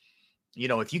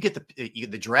 if you get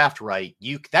the draft right,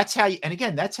 that's how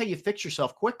you fix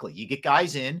yourself quickly. You get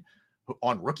guys in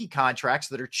on rookie contracts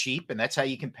that are cheap, and that's how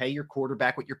you can pay your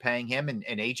quarterback what you're paying him and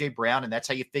AJ Brown. And that's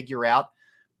how you figure out,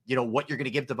 what you're going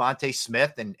to give Devontae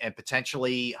Smith and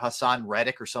potentially Hassan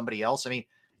Reddick or somebody else. I mean,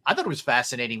 I thought it was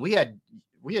fascinating. We had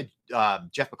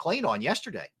Jeff McClain on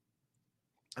yesterday,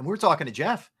 and we were talking to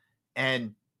Jeff,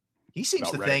 and he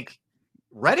seems to think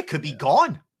Reddick could be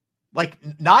gone. Like,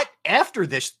 not after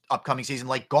this upcoming season,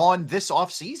 like gone this off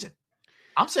season.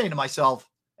 I'm saying to myself,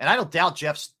 and I don't doubt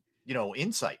Jeff's,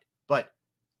 insight, but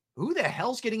who the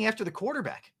hell's getting after the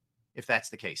quarterback if that's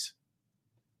the case?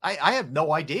 I have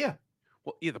no idea.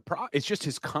 Well, yeah, it's just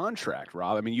his contract,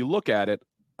 Rob. I mean, you look at it.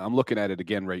 I'm looking at it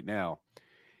again right now.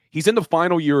 He's in the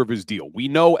final year of his deal. We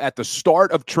know at the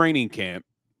start of training camp,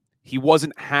 he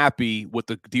wasn't happy with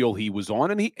the deal he was on,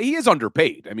 and he is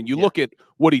underpaid. I mean, you look at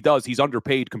what he does, he's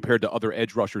underpaid compared to other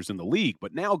edge rushers in the league.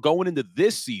 But now going into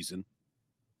this season,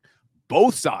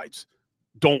 both sides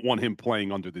don't want him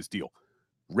playing under this deal.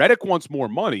 Reddick wants more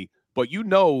money, but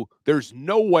there's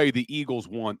no way the Eagles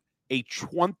want a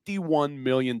 $21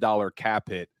 million cap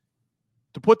hit.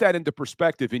 To put that into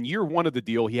perspective, in year 1 of the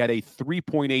deal, he had a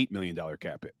 $3.8 million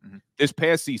cap hit. Mm-hmm. This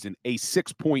past season, a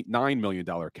 $6.9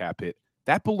 million cap hit.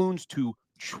 That balloons to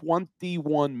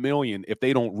 $21 million if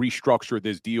they don't restructure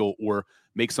this deal or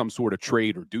make some sort of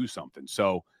trade or do something.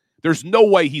 So there's no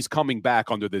way he's coming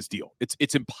back under this deal.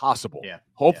 It's impossible. Yeah.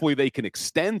 Hopefully they can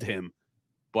extend him.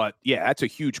 But, yeah, that's a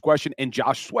huge question. And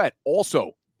Josh Sweat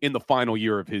also in the final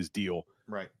year of his deal.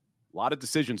 Right. A lot of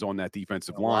decisions on that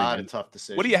defensive line. A lot of tough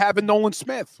decisions. What do you have in Nolan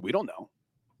Smith? We don't know.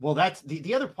 Well, that's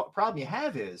the other problem you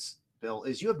have is, Bill,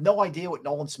 is you have no idea what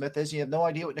Nolan Smith is. You have no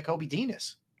idea what Nakobe Dean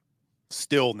is.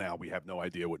 Still now we have no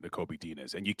idea what Nakobe Dean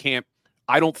is. And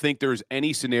I don't think there's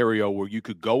any scenario where you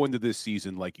could go into this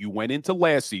season like you went into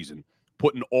last season,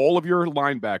 putting all of your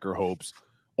linebacker hopes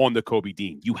on Nakobe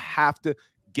Dean. You have to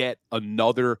get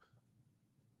another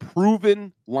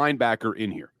proven linebacker in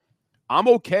here. I'm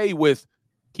okay with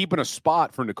keeping a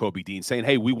spot for Nakobe Dean, saying,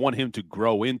 hey, we want him to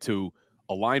grow into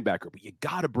a linebacker, but you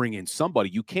got to bring in somebody.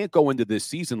 You can't go into this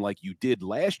season like you did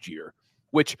last year,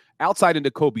 which outside of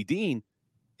Nakobe Dean,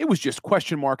 it was just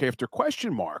question mark after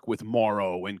question mark with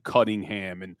Morrow and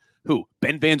Cunningham and who?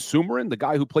 Ben Van Sumeren, the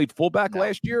guy who played fullback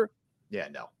last year? Yeah,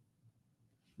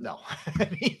 no. I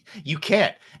mean, you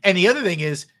can't. And the other thing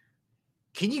is,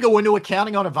 can you go into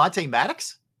accounting on Avonte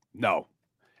Maddox? No.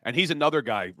 And he's another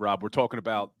guy, Rob. We're talking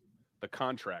about the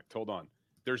contract. Hold on.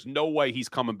 There's no way he's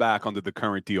coming back under the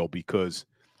current deal because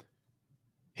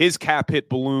his cap hit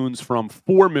balloons from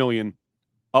 $4 million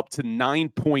up to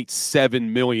 $9.7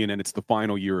 million, and it's the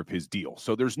final year of his deal.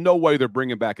 So there's no way they're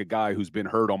bringing back a guy who's been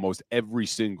hurt almost every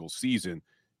single season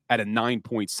at a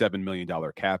 $9.7 million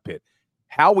cap hit.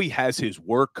 Howie has his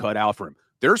work cut out for him.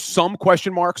 There's some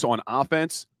question marks on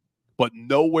offense, but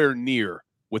nowhere near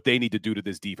what they need to do to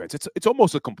this defense. It's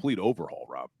almost a complete overhaul,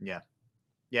 Rob. Yeah.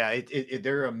 Yeah,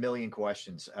 there are a million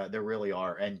questions. There really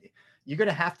are. And you're going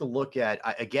to have to look at,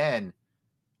 again,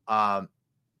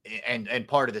 and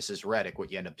part of this is Reddick,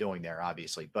 what you end up doing there,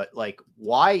 obviously. But, like,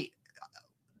 why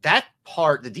that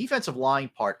part, the defensive line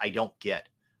part, I don't get.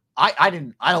 I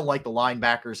don't like the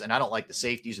linebackers, and I don't like the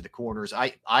safeties or the corners.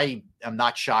 I am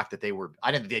not shocked that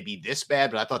I didn't think they'd be this bad,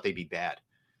 but I thought they'd be bad.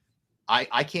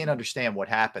 I can't understand what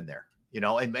happened there,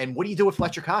 and what do you do with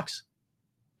Fletcher Cox?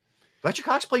 Fletcher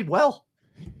Cox played well.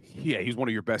 Yeah, he's one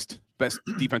of your best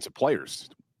defensive players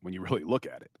when you really look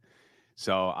at it.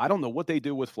 So I don't know what they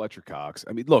do with Fletcher Cox.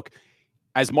 I mean, look,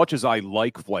 as much as I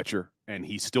like Fletcher and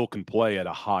he still can play at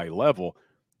a high level,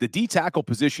 the D tackle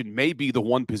position may be the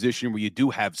one position where you do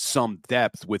have some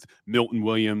depth with Milton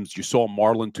Williams. You saw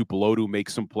Marlon Tupelodu make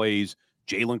some plays,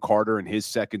 Jalen Carter in his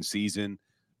second season,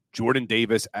 Jordan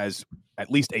Davis as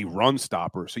at least a run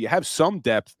stopper. So you have some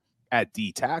depth at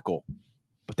D tackle,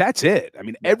 but that's it. I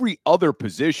mean, every other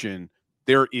position,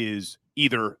 there is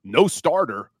either no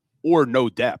starter or no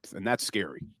depth, and that's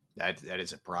scary. That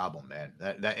is a problem, man.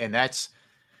 And that's,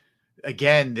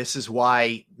 again, this is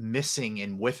why missing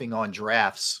and whiffing on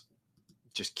drafts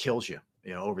just kills you,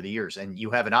 over the years. And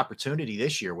you have an opportunity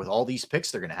this year with all these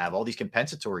picks they're going to have, all these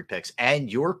compensatory picks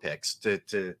and your picks to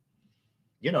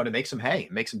make some hay,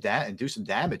 and do some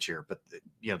damage here. But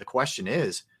the question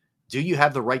is, do you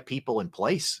have the right people in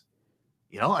place?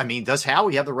 Does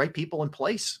Howie have the right people in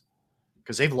place?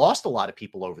 Because they've lost a lot of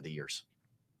people over the years.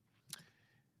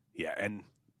 Yeah, and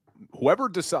whoever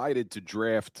decided to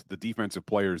draft the defensive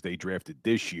players they drafted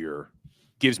this year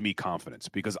gives me confidence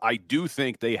because I do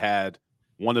think they had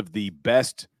one of the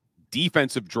best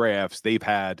defensive drafts they've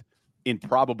had in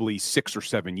probably 6 or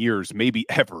 7 years, maybe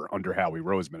ever under Howie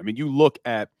Roseman. I mean, you look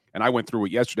at, and I went through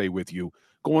it yesterday with you,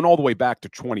 going all the way back to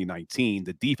 2019,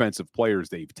 the defensive players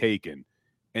they've taken,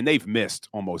 and they've missed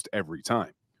almost every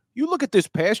time. You look at this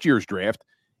past year's draft,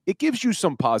 it gives you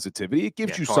some positivity. It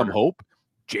gives you some hope.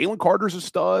 Jalen Carter's a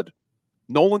stud.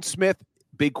 Nolan Smith,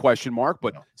 big question mark,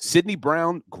 but Sidney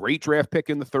Brown, great draft pick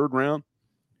in the 3rd round.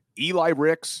 Eli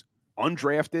Ricks,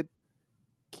 undrafted.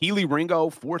 Keely Ringo,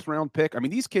 4th round pick. I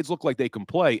mean, these kids look like they can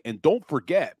play. And don't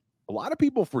forget, a lot of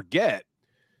people forget,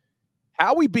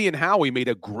 Howie being Howie made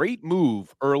a great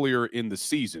move earlier in the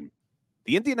season.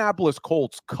 The Indianapolis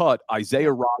Colts cut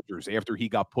Isaiah Rodgers after he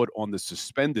got put on the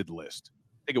suspended list.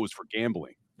 I think it was for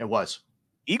gambling. It was.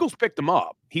 Eagles picked him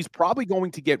up. He's probably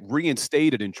going to get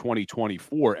reinstated in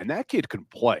 2024, and that kid can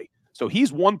play. So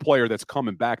he's one player that's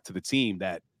coming back to the team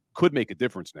that could make a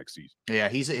difference next season. Yeah,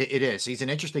 He's an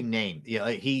interesting name.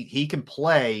 He can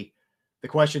play. The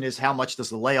question is, how much does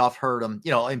the layoff hurt him?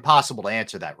 Impossible to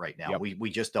answer that right now. Yep.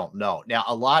 We just don't know. Now,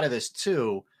 a lot of this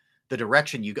too, the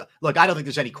direction you go. Look, I don't think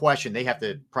there's any question they have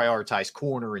to prioritize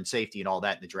corner and safety and all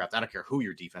that in the draft. I don't care who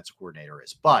your defensive coordinator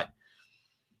is, but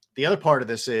the other part of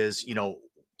this is,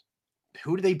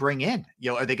 who do they bring in?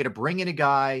 Are they going to bring in a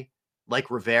guy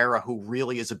like Rivera, who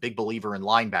really is a big believer in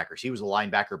linebackers? He was a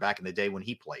linebacker back in the day when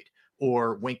he played,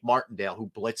 or Wink Martindale, who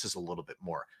blitzes a little bit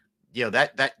more.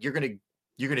 That you're going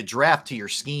to draft to your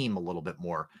scheme a little bit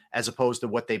more, as opposed to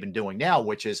what they've been doing now,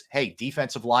 which is, hey,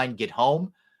 defensive line, get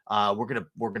home. We're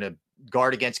going to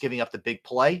guard against giving up the big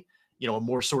play. A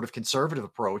more sort of conservative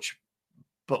approach,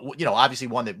 but obviously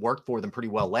one that worked for them pretty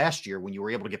well last year when you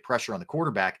were able to get pressure on the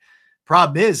quarterback.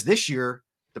 Problem is, this year,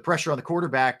 the pressure on the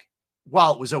quarterback,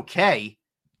 while it was okay,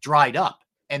 dried up.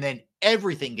 And then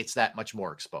everything gets that much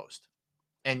more exposed.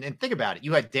 And think about it.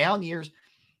 You had down years,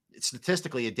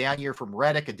 statistically, a down year from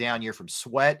Reddick, a down year from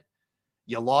Sweat.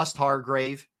 You lost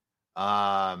Hargrave.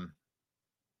 Brandon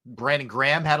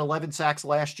Graham had 11 sacks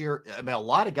last year. I mean, a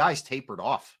lot of guys tapered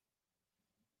off.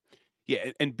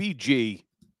 Yeah, and BG,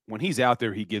 when he's out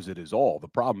there, he gives it his all. The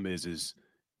problem is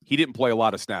he didn't play a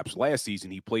lot of snaps last season.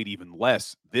 He played even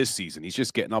less this season. He's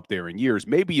just getting up there in years.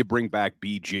 Maybe you bring back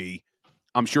BG.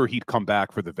 I'm sure he'd come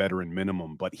back for the veteran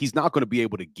minimum, but he's not going to be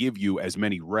able to give you as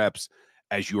many reps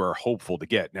as you are hopeful to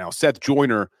get. Now, Seth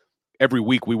Joyner, every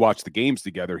week we watch the games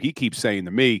together, he keeps saying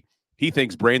to me, he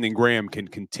thinks Brandon Graham can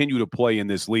continue to play in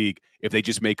this league if they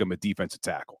just make him a defensive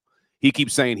tackle. He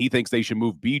keeps saying he thinks they should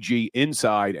move BG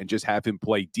inside and just have him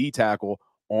play D tackle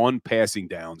on passing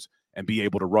downs and be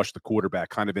able to rush the quarterback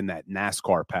kind of in that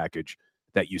NASCAR package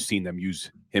that you've seen them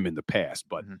use him in the past.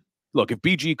 But look, if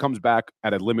BG comes back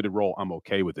at a limited role, I'm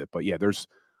okay with it. But yeah, there's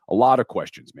a lot of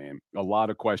questions, man. A lot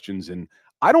of questions. And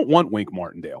I don't want Wink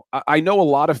Martindale. I know a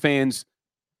lot of fans,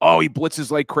 oh, he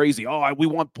blitzes like crazy. Oh, we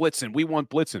want blitzing. We want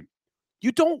blitzing.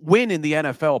 You don't win in the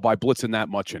NFL by blitzing that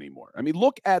much anymore. I mean,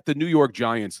 look at the New York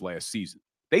Giants last season.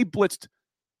 They blitzed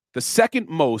the second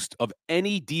most of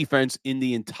any defense in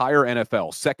the entire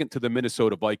NFL, second to the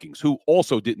Minnesota Vikings, who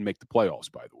also didn't make the playoffs,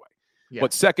 by the way,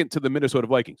 but second to the Minnesota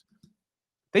Vikings.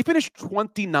 They finished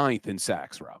 29th in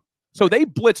sacks, Rob. So they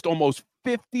blitzed almost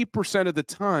 50% of the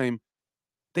time.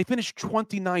 They finished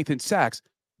 29th in sacks.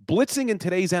 Blitzing in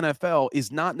today's NFL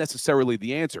is not necessarily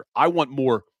the answer. I want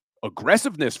more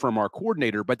aggressiveness from our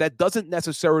coordinator, but that doesn't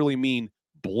necessarily mean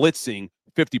blitzing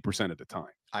 50% of the time.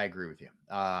 I agree with you.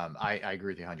 I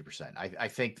agree with you 100%. I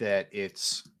think that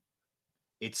it's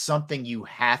something you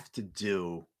have to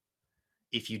do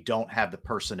if you don't have the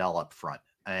personnel up front.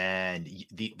 And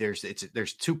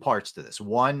there's two parts to this.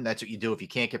 One, that's what you do if you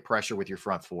can't get pressure with your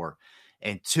front four.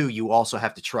 And two, you also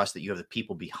have to trust that you have the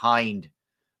people behind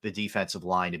the defensive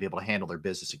line to be able to handle their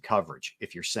business and coverage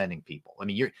if you're sending people. I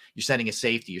mean, you're sending a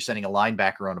safety, you're sending a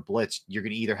linebacker on a blitz. You're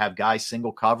going to either have guys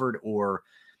single covered or,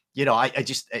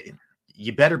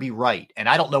 you better be right. And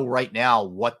I don't know right now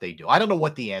what they do. I don't know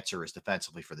what the answer is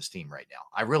defensively for this team right now.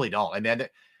 I really don't. I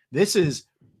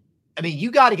mean,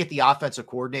 you got to get the offensive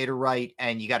coordinator right,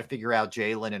 and you got to figure out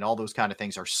Jalen, and all those kind of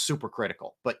things are super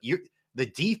critical. But the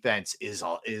defense is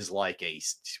like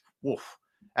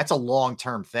that's a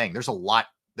long-term thing. There's a lot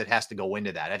that has to go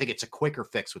into that. I think it's a quicker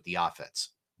fix with the offense.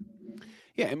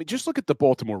 Yeah, I mean, just look at the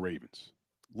Baltimore Ravens.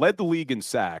 Led the league in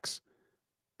sacks.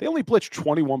 They only blitzed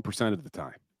 21% of the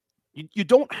time. You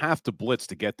don't have to blitz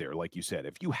to get there, like you said.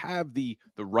 If you have the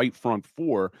right front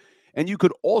four, and you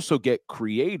could also get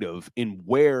creative in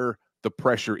where the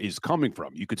pressure is coming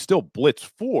from. You could still blitz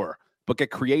 4, but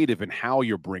get creative in how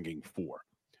you're bringing 4.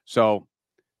 So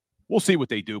we'll see what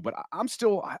they do, but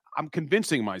I'm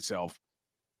convincing myself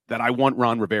that I want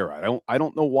Ron Rivera. I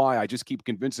don't know why. I just keep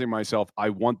convincing myself I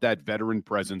want that veteran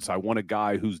presence. I want a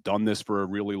guy who's done this for a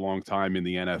really long time in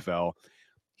the NFL.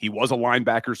 He was a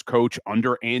linebackers coach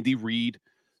under Andy Reid,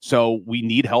 so we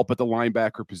need help at the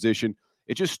linebacker position.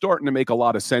 It's just starting to make a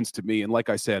lot of sense to me. And like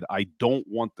I said, I don't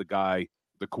want the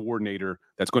coordinator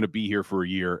that's going to be here for a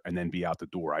year and then be out the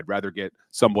door. I'd rather get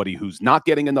somebody who's not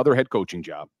getting another head coaching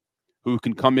job, who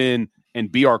can come in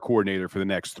and be our coordinator for the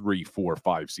next 3, 4,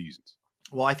 5 seasons.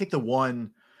 Well, I think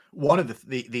one of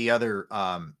the other,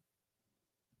 I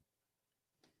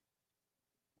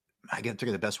can't think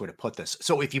of the best way to put this.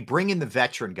 So if you bring in the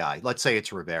veteran guy, let's say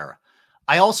it's Rivera,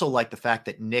 I also like the fact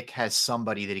that Nick has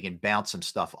somebody that he can bounce some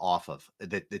stuff off of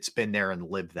that's been there and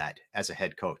lived that as a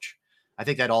head coach. I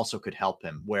think that also could help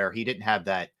him, where he didn't have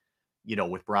that,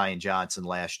 with Brian Johnson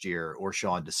last year or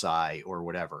Sean Desai or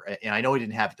whatever. And I know he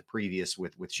didn't have the previous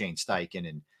with Shane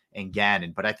Steichen and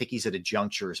Gannon, but I think he's at a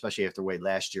juncture, especially after the way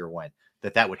last year went,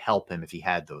 that would help him if he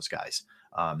had those guys.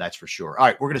 That's for sure. All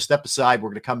right, we're going to step aside. We're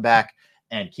going to come back,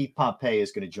 and Keith Pompey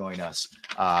is going to join us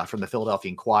from the Philadelphia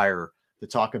Inquirer to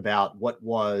talk about what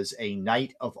was a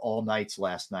night of all nights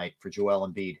last night for Joel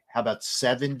Embiid. How about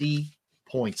 70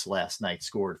 points last night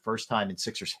scored? First time in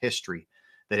Sixers history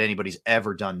that anybody's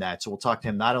ever done that. So we'll talk to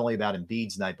him not only about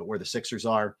Embiid's night, but where the Sixers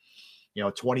are,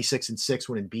 26-6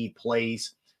 when Embiid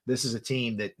plays. This is a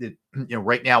team that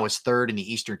right now is third in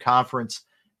the Eastern Conference,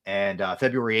 and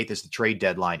February 8th is the trade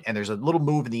deadline. And there's a little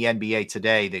move in the NBA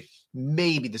today that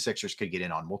maybe the Sixers could get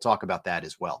in on. We'll talk about that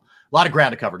as well. A lot of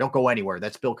ground to cover. Don't go anywhere.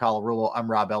 That's Bill Colarulo. I'm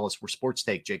Rob Ellis. We're Sports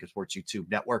Take, Jacob Sports YouTube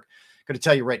Network. Going to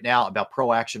tell you right now about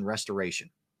Pro Action Restoration.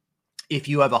 If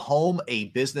you have a home, a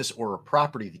business, or a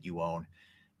property that you own,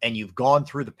 and you've gone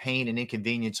through the pain and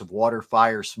inconvenience of water,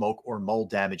 fire, smoke, or mold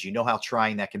damage, you know how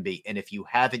trying that can be. And if you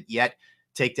haven't yet,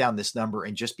 take down this number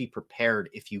and just be prepared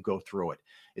if you go through it.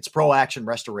 It's Pro Action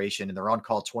Restoration, and they're on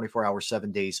call 24 hours,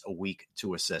 7 days a week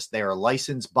to assist. They are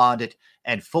licensed, bonded,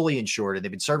 and fully insured, and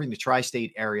they've been serving the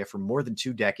tri-state area for more than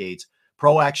 2 decades.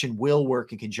 Pro Action will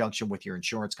work in conjunction with your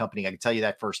insurance company. I can tell you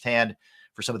that firsthand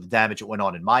for some of the damage that went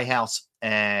on in my house,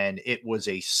 and it was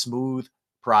a smooth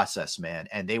process, man,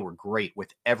 and they were great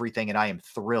with everything, and I am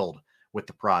thrilled with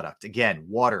the product. Again,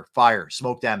 water, fire,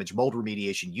 smoke damage, mold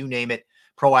remediation, you name it,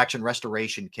 Pro Action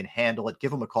Restoration can handle it.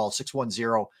 Give them a call,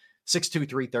 610-623-3760,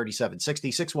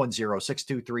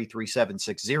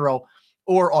 610-623-3760,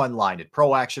 or online at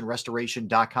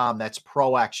proactionrestoration.com. That's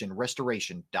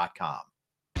proactionrestoration.com.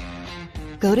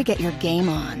 Go to get your game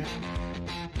on.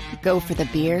 Go for the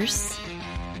beers.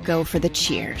 Go for the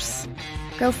cheers.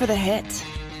 Go for the hit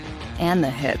and the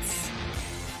hits.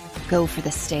 Go for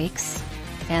the stakes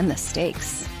and the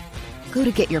stakes. Go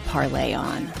to get your parlay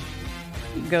on.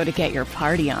 Go to get your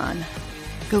party on.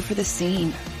 Go for the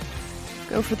scene.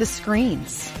 Go for the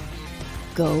screens.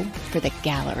 Go for the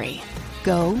gallery.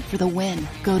 Go for the win.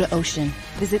 Go to Ocean.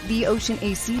 Visit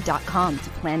theoceanac.com to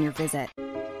plan your visit.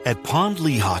 At Pond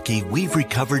Lehocky, we've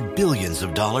recovered billions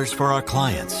of dollars for our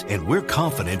clients, and we're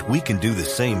confident we can do the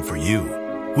same for you.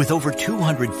 With over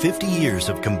 250 years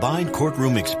of combined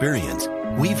courtroom experience,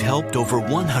 we've helped over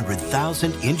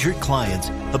 100,000 injured clients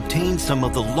obtain some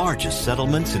of the largest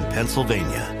settlements in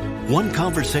Pennsylvania. One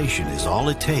conversation is all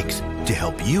it takes to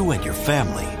help you and your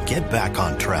family get back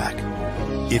on track.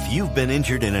 If you've been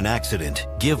injured in an accident,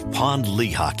 give Pond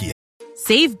Lehocky.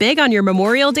 Save big on your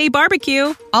Memorial Day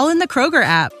barbecue, all in the Kroger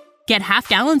app. Get half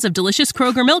gallons of delicious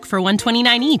Kroger milk for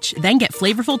 $1.29 each. Then get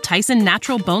flavorful Tyson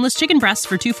natural boneless chicken breasts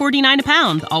for $2.49 a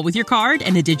pound, all with your card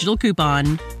and a digital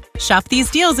coupon. Shop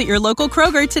these deals at your local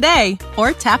Kroger today,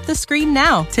 or tap the screen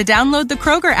now to download the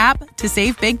Kroger app to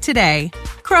save big today.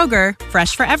 Kroger,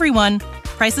 fresh for everyone.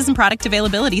 Prices and product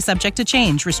availability subject to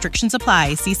change. Restrictions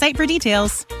apply. See site for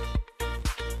details.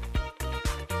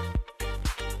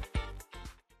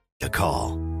 A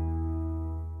call.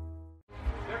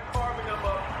 They're carving them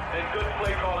up and good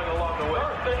play calling along the way.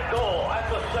 First and goal at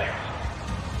the 6.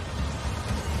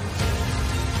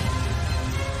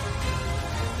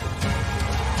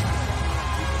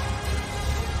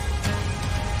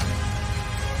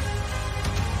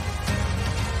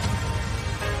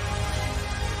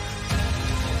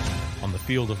 On the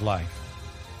field of life,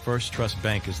 First Trust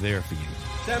Bank is there for you.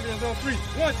 Champions on 3.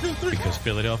 1, 2, 3. Because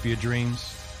Philadelphia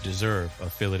dreams deserve a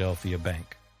Philadelphia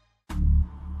bank.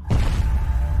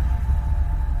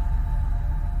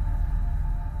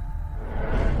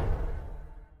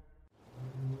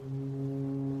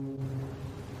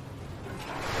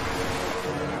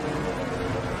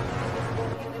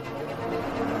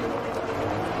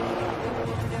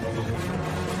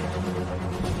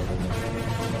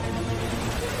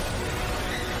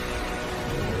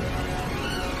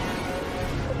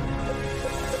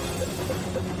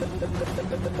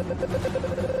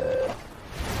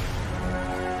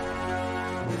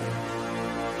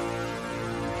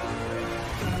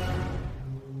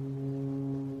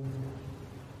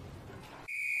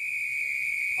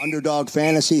 Underdog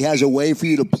Fantasy has a way for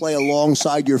you to play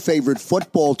alongside your favorite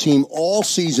football team all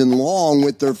season long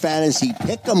with their fantasy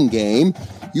pick'em game.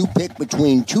 You pick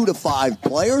between 2 to 5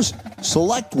 players,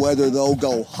 select whether they'll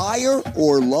go higher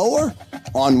or lower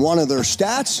on one of their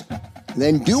stats,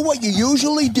 then do what you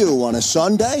usually do on a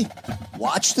Sunday.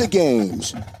 Watch the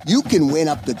games. You can win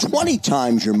up to 20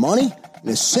 times your money in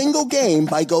a single game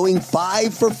by going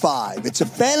 5 for 5. It's a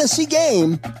fantasy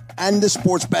game, and the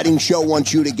Sports Betting Show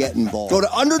wants you to get involved. Go to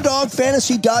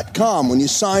UnderdogFantasy.com. When you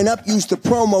sign up, use the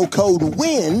promo code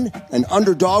WIN, and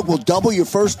Underdog will double your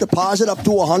first deposit up to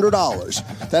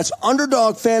 $100. That's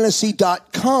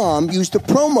UnderdogFantasy.com. Use the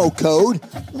promo code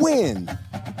WIN.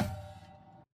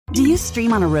 Do you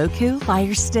stream on a Roku,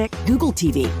 Fire Stick, Google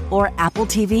TV, or Apple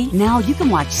TV? Now you can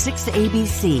watch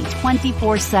 6ABC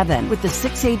 24/7 with the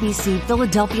 6ABC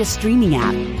Philadelphia streaming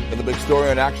app. For the big story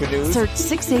on Action News, search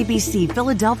 6ABC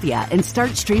Philadelphia and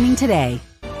start streaming today.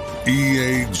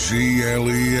 EAGLES.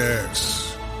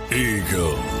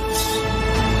 Eagles.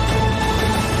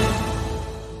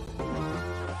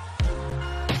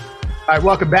 All right,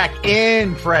 welcome back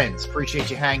in, friends. Appreciate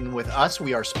you hanging with us.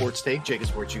 We are Sports Take, Jacob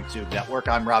Sports YouTube Network.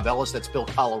 I'm Rob Ellis. That's Bill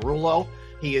Colarulo.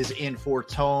 He is in for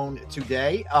Tone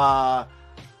today.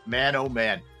 Man, oh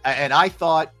man. And I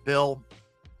thought, Bill,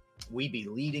 we'd be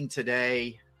leading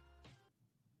today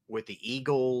with the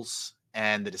Eagles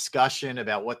and the discussion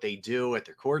about what they do at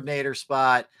their coordinator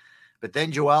spot. But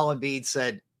then Joel Embiid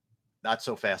said, not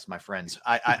so fast, my friends.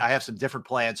 I have some different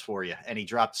plans for you. And he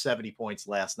dropped 70 points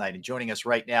last night. And joining us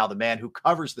right now, the man who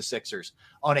covers the Sixers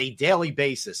on a daily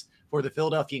basis for the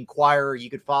Philadelphia Inquirer.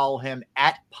 You could follow him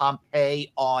at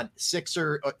Pompey on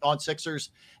Sixers,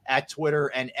 at Twitter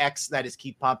and X. That is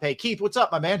Keith Pompey. Keith, what's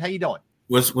up, my man? How you doing?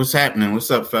 What's happening? What's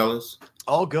up, fellas?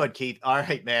 All good, Keith. All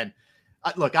right, man.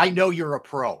 Look, I know you're a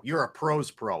pro. You're a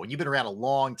pro's pro, and you've been around a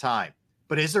long time.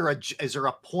 But is there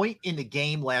a point in the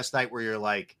game last night where you're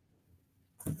like,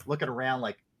 looking around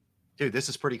like, dude, this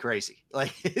is pretty crazy.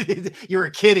 Like you're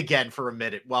a kid again for a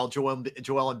minute while Joel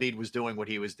Embiid was doing what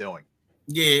he was doing.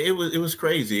 Yeah, it was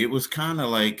crazy. It was kind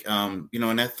of like, in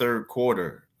that third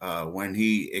quarter when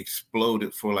he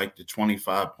exploded for like the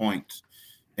 25 points.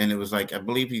 And it was like, I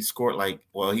believe he scored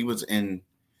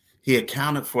he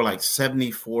accounted for like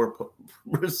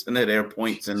 74% of their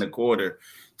points in the quarter.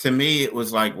 To me, it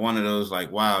was like one of those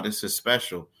like, wow, this is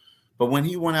special. But when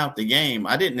he went out the game,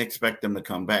 I didn't expect them to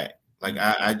come back. Like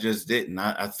I just didn't.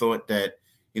 I thought that,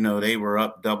 they were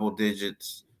up double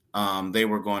digits. They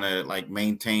were going to like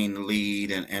maintain the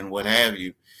lead and what have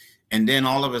you. And then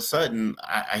all of a sudden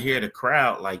I hear the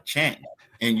crowd like chanting,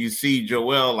 and you see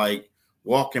Joel like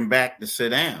walking back to sit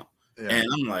down. Yeah. And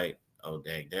I'm like, oh,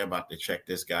 dang, they're about to check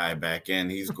this guy back in.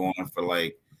 He's going for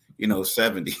like,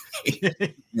 70.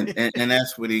 and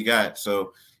that's what he got.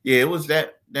 So, yeah, it was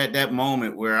that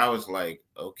moment where I was like,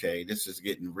 okay, this is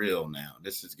getting real now.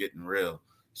 This is getting real.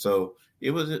 So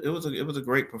it was a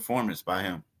great performance by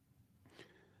him.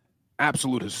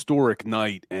 Absolute historic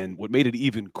night. And what made it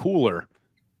even cooler,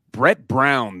 Brett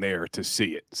Brown there to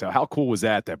see it. So how cool was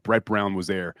that Brett Brown was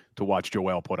there to watch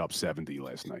Joel put up 70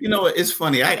 last night? It's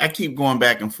funny. I keep going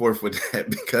back and forth with that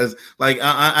because, like,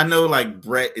 I know, like,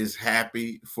 Brett is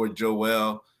happy for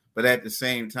Joel, but at the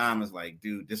same time, it's like,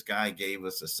 dude, this guy gave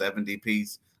us a 70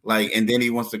 piece. Like, and then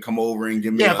he wants to come over and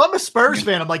give me if I'm a Spurs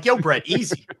fan, I'm like, yo, Brett,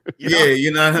 easy. Yeah,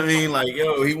 you know what I mean? Like,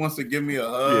 yo, he wants to give me a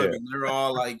hug, and they're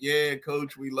all like, yeah,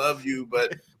 coach, we love you,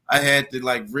 but I had to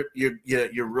like rip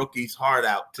your rookie's heart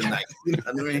out tonight. You know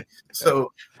what I mean?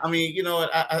 So, I mean, you know what?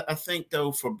 I think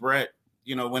though for Brett,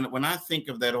 when I think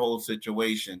of that whole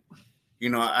situation,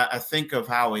 I think of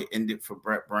how it ended for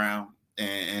Brett Brown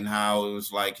and how it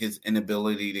was like his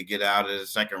inability to get out of the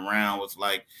second round was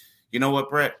like, you know what,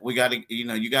 Brett, we got to,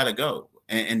 you got to go.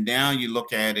 And now you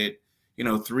look at it,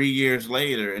 3 years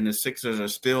later, and the Sixers are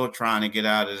still trying to get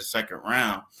out of the second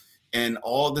round. And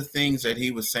all the things that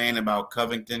he was saying about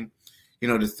Covington,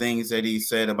 the things that he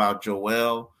said about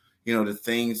Joel, the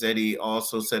things that he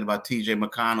also said about TJ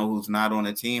McConnell, who's not on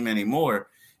the team anymore,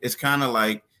 it's kind of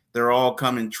like they're all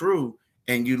coming true.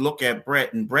 And you look at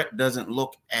Brett, and Brett doesn't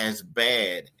look as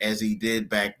bad as he did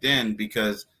back then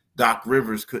because Doc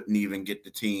Rivers couldn't even get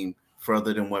the team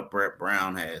further than what Brett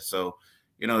Brown has. So,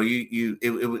 it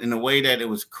in a way that it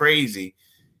was crazy.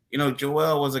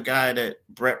 Joel was a guy that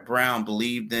Brett Brown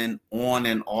believed in on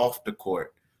and off the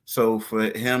court. So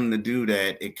for him to do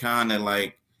that, it kind of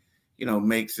like,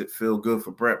 makes it feel good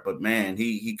for Brett. But man,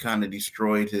 he kind of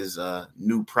destroyed his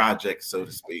new project, so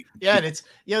to speak. Yeah, and it's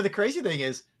the crazy thing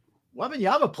is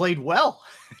Wembanyama played well,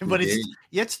 but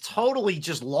it's totally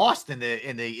just lost in the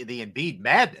Embiid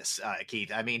madness,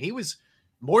 Keith. I mean, he was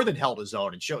more than held his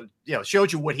own and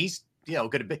showed you what he's going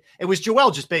to be. It was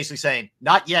Joel just basically saying,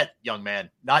 "Not yet, young man,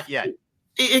 not yet."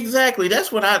 Exactly. That's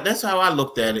how I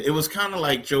looked at it. It was kind of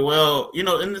like Joel,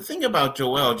 and the thing about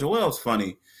Joel's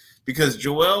funny because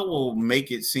Joel will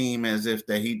make it seem as if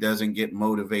that he doesn't get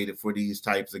motivated for these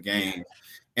types of games.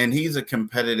 And he's a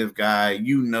competitive guy,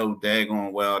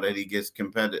 daggone well that he gets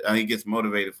competitive. He gets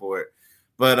motivated for it.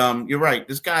 But you're right.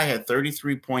 This guy had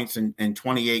 33 points in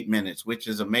 28 minutes, which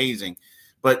is amazing.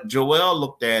 But Joel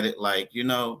looked at it like,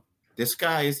 this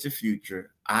guy is the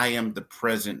future. I am the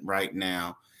present right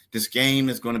now. This game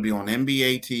is going to be on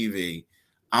NBA TV.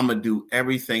 I'm going to do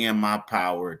everything in my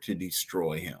power to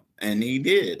destroy him. And he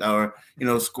did, or,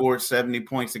 scored 70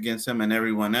 points against him and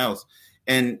everyone else.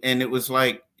 And it was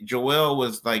like Joel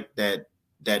was like that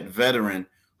veteran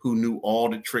who knew all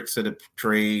the tricks of the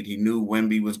trade. He knew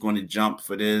Wemby was going to jump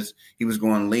for this. He was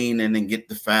going to lean in and get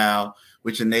the foul,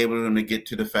 which enabled him to get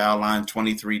to the foul line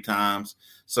 23 times.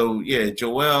 So, yeah,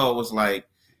 Joel was like,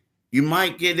 you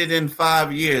might get it in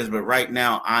 5 years, but right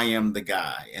now I am the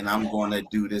guy, and I'm going to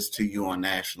do this to you on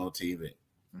national TV.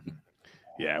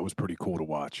 Yeah, it was pretty cool to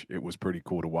watch.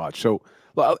 So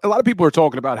a lot of people are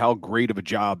talking about how great of a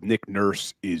job Nick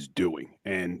Nurse is doing,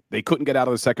 and they couldn't get out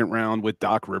of the second round with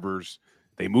Doc Rivers.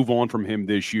 They move on from him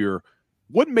this year.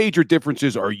 What major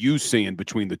differences are you seeing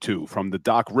between the two, from the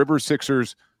Doc Rivers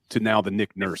Sixers to now the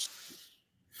Nick Nurse?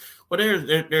 Well,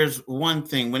 there's one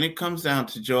thing. When it comes down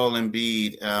to Joel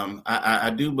Embiid, I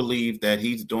do believe that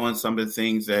he's doing some of the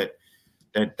things that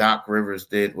Doc Rivers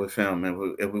did with him.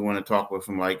 And if we want to talk with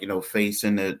him, like,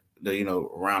 facing the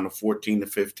around the 14 to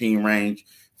 15 range,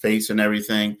 facing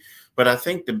everything. But I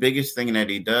think the biggest thing that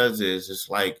he does is it's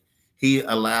like he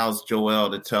allows Joel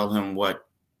to tell him what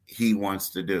he wants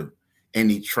to do. And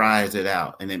he tries it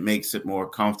out, and it makes it more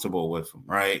comfortable with him,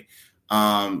 right?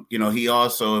 He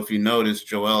also, if you notice,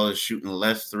 Joel is shooting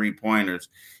less 3-pointers.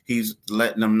 He's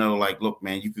letting them know, like, look,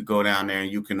 man, you could go down there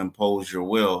and you can impose your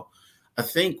will. I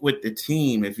think with the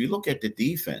team, if you look at the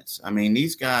defense, I mean,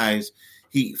 these guys,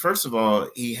 first of all,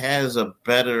 he has a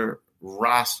better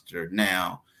roster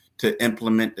now to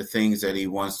implement the things that he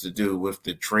wants to do with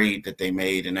the trade that they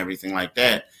made and everything like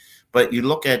that. But you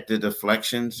look at the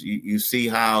deflections, you see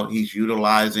how he's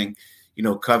utilizing,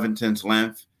 Covington's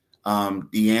length,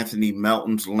 DeAnthony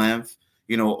Melton's length,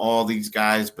 all these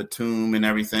guys, Batum and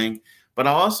everything. But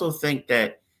I also think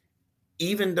that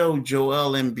even though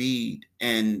Joel Embiid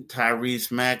and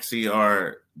Tyrese Maxey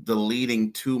are the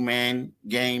leading two-man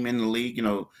game in the league,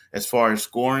 as far as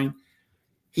scoring,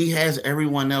 he has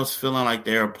everyone else feeling like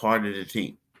they're a part of the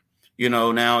team.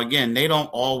 Now, again, they don't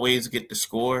always get to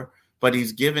score, but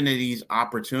he's given it these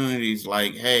opportunities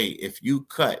like, hey, if you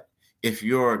cut, if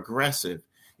you're aggressive,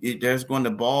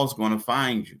 the ball's going to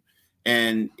find you.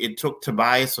 And it took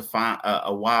Tobias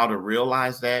a while to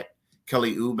realize that.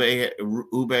 Kelly Oubre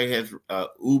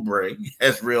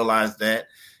has realized that.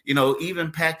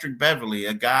 Even Patrick Beverly,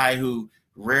 a guy who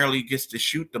rarely gets to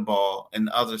shoot the ball and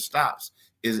other stops,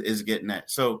 is getting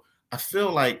that. So I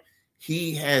feel like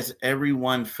he has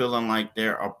everyone feeling like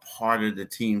they're a part of the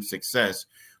team's success.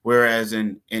 Whereas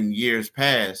in years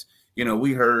past,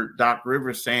 we heard Doc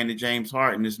Rivers saying to James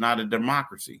Harden, it's not a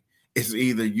democracy. It's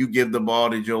either you give the ball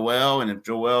to Joel, and if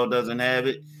Joel doesn't have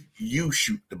it, you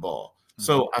shoot the ball.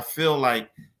 So I feel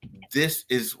like this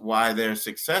is why they're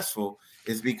successful,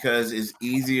 is because it's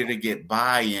easier to get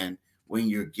buy-in when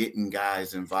you're getting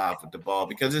guys involved with the ball,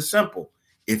 because it's simple.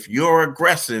 If you're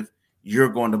aggressive,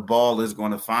 the ball is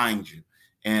going to find you.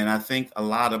 And I think a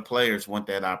lot of players want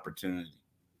that opportunity.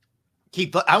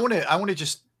 Keith, I want to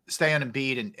just stay on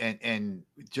Embiid and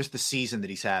just the season that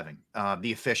he's having,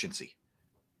 the efficiency.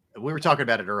 We were talking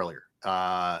about it earlier.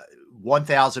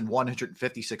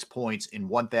 1,156 points in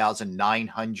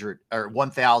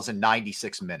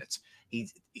 1,096 minutes.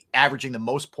 He's averaging the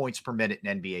most points per minute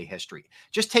in NBA history.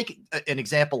 Just take an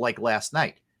example like last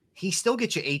night. He still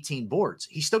gets you 18 boards.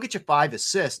 He still gets you 5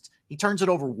 assists. He turns it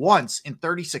over once in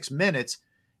 36 minutes,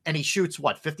 and he shoots,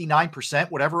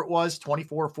 59%, whatever it was,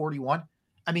 24 or 41.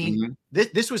 I mean,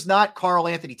 this was not Karl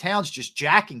Anthony Towns just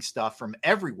jacking stuff from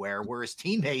everywhere, where his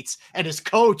teammates and his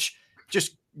coach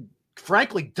just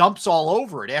frankly dumps all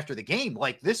over it after the game.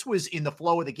 Like, this was in the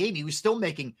flow of the game. He was still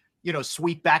making,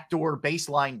 sweet backdoor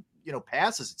baseline,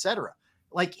 passes, etc.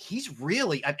 Like, he's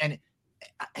really, and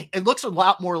it looks a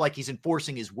lot more like he's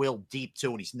enforcing his will deep too.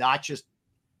 And he's not just,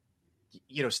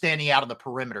 standing out on the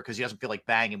perimeter because he doesn't feel like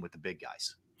banging with the big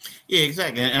guys. Yeah,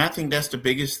 exactly. And I think that's the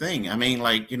biggest thing. I mean,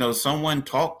 someone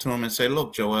talked to him and said,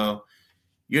 look, Joel,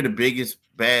 you're the biggest,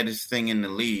 baddest thing in the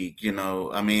league.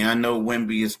 I mean, I know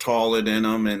Wemby is taller than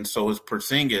him, and so is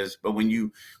Porzingis. But when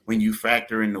you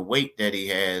factor in the weight that he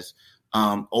has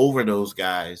over those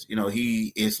guys,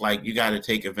 he is like, you got to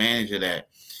take advantage of that.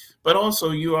 But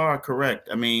also, you are correct.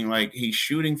 I mean, he's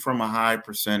shooting from a high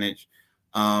percentage.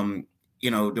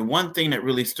 The one thing that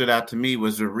really stood out to me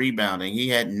was the rebounding. He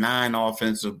had 9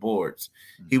 offensive boards.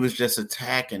 He was just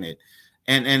attacking it.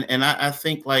 And I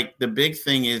think the big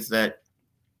thing is that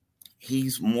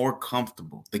he's more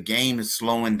comfortable. The game is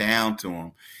slowing down to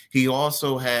him. He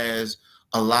also has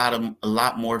a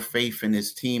lot more faith in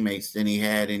his teammates than he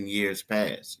had in years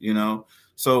past,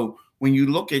 So when you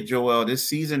look at Joel, this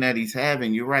season that he's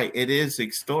having, you're right, it is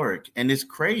historic and it's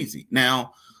crazy.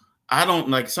 Now, I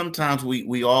don't sometimes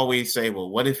we always say, well,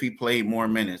 what if he played more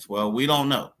minutes? Well, we don't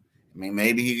know. I mean,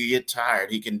 maybe he could get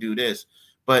tired. He can do this.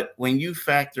 But when you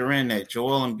factor in that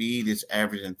Joel Embiid is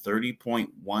averaging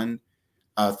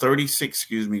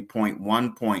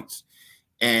 36.1 points,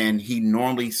 and he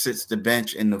normally sits the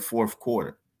bench in the fourth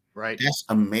quarter. Right. That's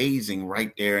amazing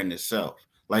right there in itself.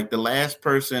 The last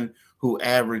person who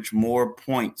averaged more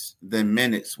points than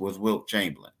minutes was Wilt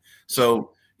Chamberlain.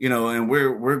 So, and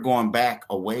we're going back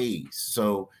a ways.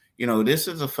 So, this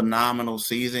is a phenomenal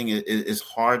season. It's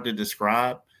hard to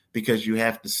describe because you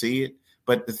have to see it.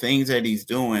 But the things that he's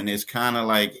doing is kind of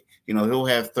he'll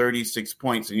have 36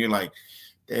 points and you're like,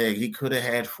 dang, he could have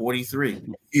had 43.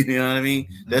 You know what I mean?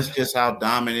 That's just how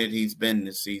dominant he's been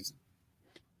this season.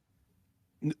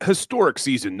 Historic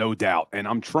season, no doubt. And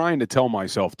I'm trying to tell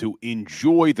myself to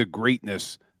enjoy the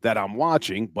greatness that I'm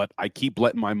watching, but I keep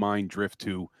letting my mind drift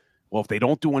to, well, if they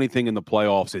don't do anything in the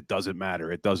playoffs, it doesn't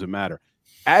matter. It doesn't matter.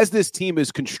 As this team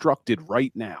is constructed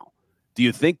right now, do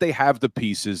you think they have the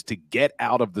pieces to get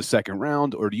out of the second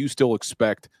round, or do you still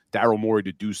expect Daryl Morey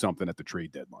to do something at the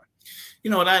trade deadline?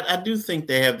 I do think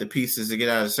they have the pieces to get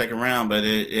out of the second round, but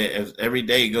as every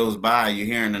day goes by, you're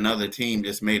hearing another team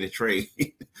just made a trade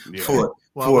for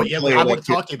I want to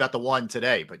talk to you about the one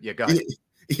today, but yeah, go ahead.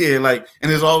 Yeah,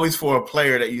 and there's always for a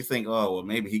player that you think, oh, well,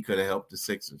 maybe he could have helped the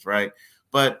Sixers, right?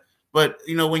 But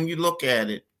when you look at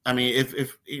it, I mean,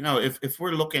 if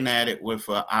we're looking at it with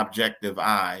an objective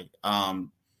eye,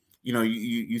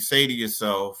 you say to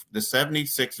yourself, the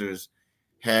 76ers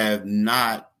have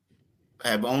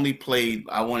only played,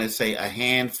 I want to say, a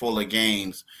handful of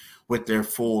games with their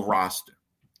full roster,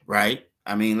 right?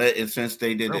 I mean, since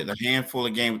they did it, a handful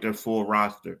of games with their full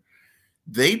roster.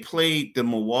 They played the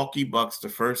Milwaukee Bucks the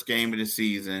first game of the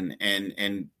season,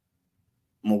 and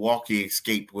Milwaukee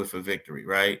escaped with a victory,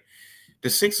 right? The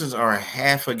Sixers are a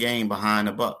half a game behind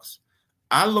the Bucks.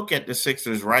 I look at the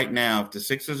Sixers right now. If the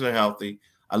Sixers are healthy,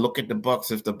 I look at the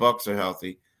Bucks. If the Bucks are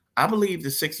healthy, I believe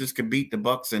the Sixers could beat the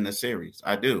Bucks in the series.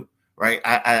 I do, right?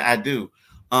 I do.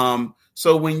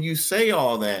 So when you say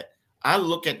all that, I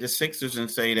look at the Sixers and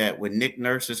say that with Nick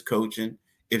Nurse is coaching,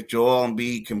 if Joel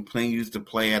Embiid continues to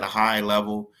play at a high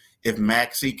level, if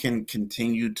Maxey can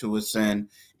continue to ascend,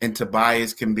 and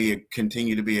Tobias can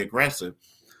continue to be aggressive,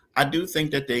 I do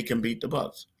think that they can beat the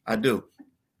Bucks. I do.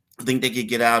 I think they could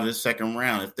get out of the second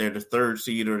round if they're the third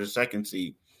seed or the second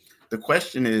seed. The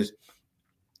question is,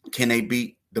 can they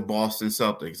beat the Boston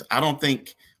Celtics? I don't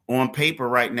think on paper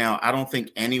right now, I don't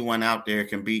think anyone out there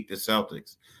can beat the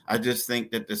Celtics. I just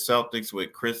think that the Celtics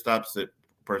with Kristaps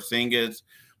Porzingis,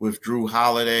 with Drew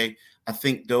Holiday, I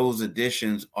think those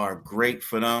additions are great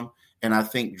for them. And I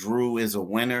think Drew is a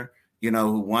winner,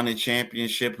 who won a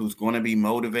championship, who's going to be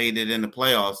motivated in the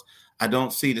playoffs. I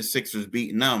don't see the Sixers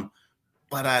beating them,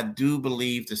 but I do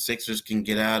believe the Sixers can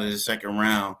get out of the second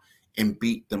round and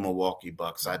beat the Milwaukee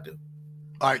Bucks. I do.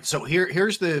 All right, so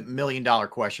here's the $1 million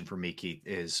question for me, Keith,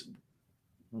 is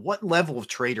what level of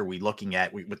trade are we looking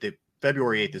at with the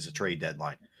February 8th as a trade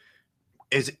deadline?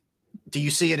 Do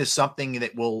you see it as something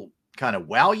that will kind of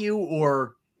wow you,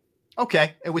 or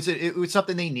okay, it was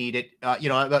something they needed?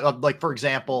 Like for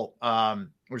example,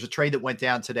 there's a trade that went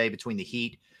down today between the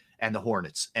Heat and the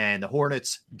Hornets, and the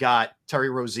Hornets got Terry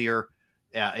Rozier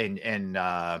and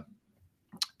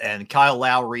Kyle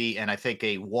Lowry, and I think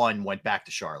one went back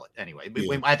to Charlotte. Anyway,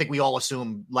 I think we all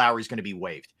assume Lowry's going to be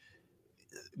waived.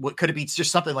 What could it be?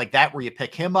 Just something like that where you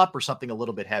pick him up, or something a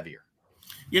little bit heavier?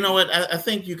 You know what? I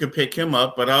think you could pick him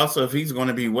up, but also if he's going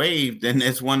to be waived, then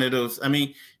it's one of those. I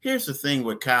mean, here's the thing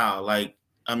with Kyle. The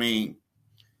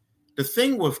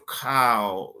thing with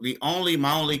Kyle,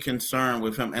 my only concern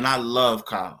with him, and I love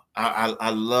Kyle. I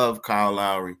love Kyle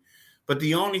Lowry. But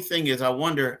the only thing is, I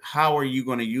wonder, how are you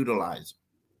going to utilize him,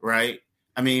 right?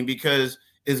 I mean, because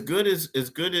as good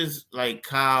as like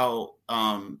Kyle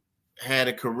had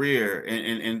a career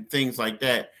and things like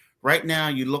that, right now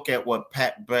you look at what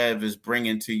Pat Bev is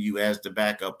bringing to you as the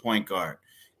backup point guard.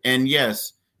 And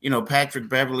yes, Patrick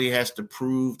Beverley has to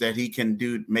prove that he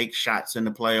can make shots in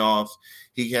the playoffs.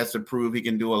 He has to prove he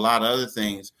can do a lot of other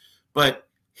things. But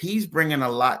he's bringing a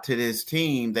lot to this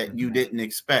team that you didn't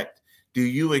expect. Do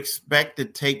you expect to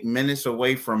take minutes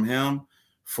away from him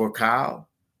for Kyle,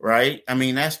 right? I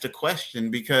mean, that's the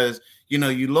question, because,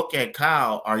 you look at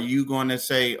Kyle. Are you going to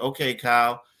say, okay,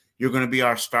 Kyle, you're going to be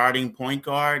our starting point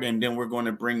guard, and then we're going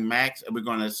to bring we're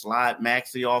going to slide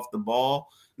Maxey off the ball?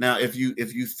 Now, if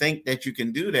you think that you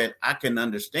can do that, I can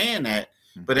understand that.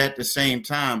 But at the same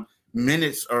time,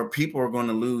 people are going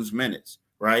to lose minutes,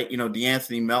 right?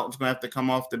 DeAnthony Melton's going to have to come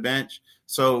off the bench.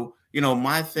 So,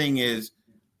 my thing is,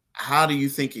 how do you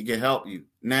think it can help you?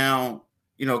 Now,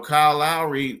 Kyle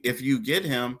Lowry, if you get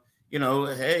him,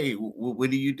 hey, what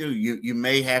do? You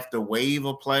may have to waive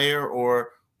a player, or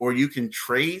you can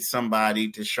trade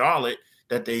somebody to Charlotte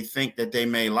that they think that they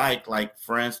may like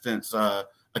for instance, a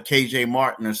KJ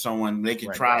Martin or someone. They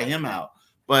could try him out.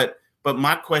 But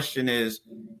my question is,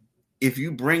 if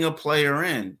you bring a player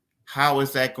in, how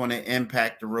is that going to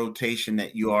impact the rotation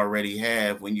that you already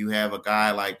have when you have a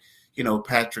guy like,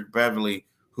 Patrick Beverley,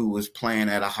 who was playing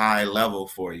at a high level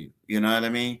for you? You know what I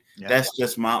mean? Yeah. That's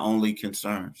just my only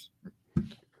concerns.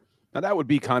 Now, that would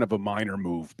be kind of a minor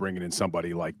move, bringing in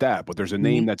somebody like that. But there's a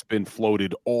name that's been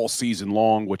floated all season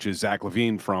long, which is Zach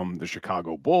LaVine from the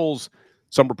Chicago Bulls.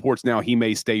 Some reports now he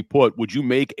may stay put. Would you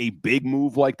make a big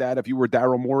move like that if you were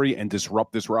Daryl Morey and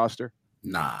disrupt this roster?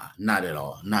 Nah, not at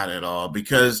all. Not at all.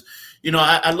 Because,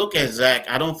 I look at Zach.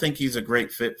 I don't think he's a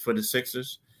great fit for the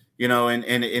Sixers, and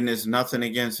there's nothing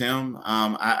against him.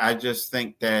 I just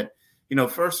think that,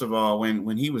 first of all,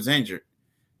 when he was injured,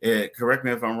 correct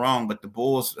me if I'm wrong, but the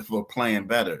Bulls were playing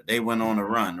better. They went on a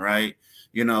run, right?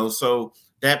 So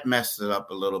that messed it up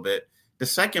a little bit. The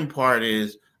second part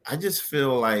is, I just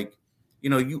feel like,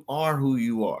 you are who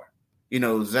you are.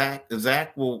 Zach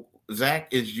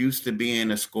is used to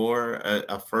being a scorer,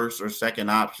 a first or second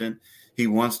option. He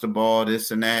wants the ball,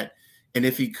 this and that. And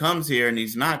if he comes here and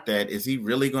he's not that, is he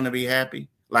really going to be happy?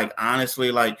 Like,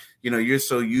 honestly, you're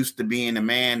so used to being a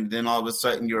man, then all of a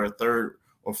sudden you're a third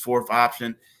or fourth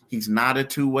option. He's not a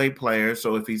two-way player.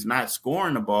 So if he's not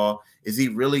scoring the ball, is he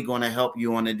really going to help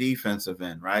you on the defensive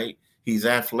end, right? He's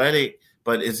athletic,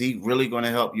 but is he really going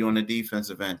to help you on the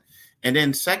defensive end? And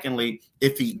then secondly,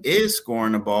 if he is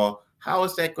scoring the ball, how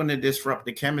is that going to disrupt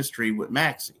the chemistry with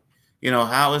Maxey?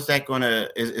 How is that going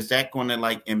to, is that going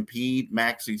to impede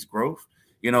Maxey's growth?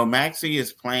 Maxey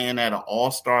is playing at an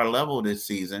all-star level this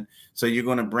season. So you're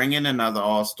going to bring in another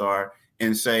all-star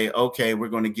and say, okay, we're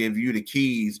going to give you the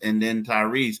keys. And then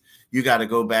Tyrese, you got to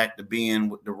go back to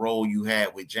being the role you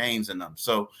had with James and them.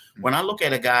 So when I look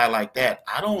at a guy like that,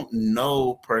 I don't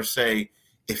know per se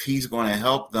if he's going to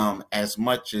help them as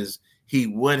much as he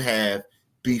would have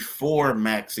before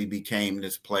Maxey became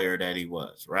this player that he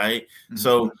was, right? Mm-hmm.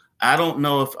 So I don't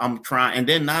know if I'm trying. And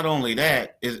then not only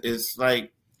that, it's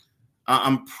like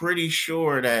I'm pretty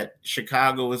sure that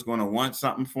Chicago is going to want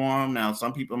something for him. Now,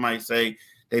 some people might say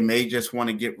they may just want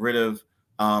to get rid of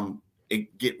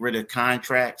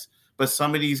contracts, but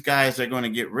some of these guys they're going to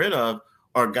get rid of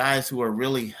are guys who are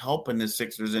really helping the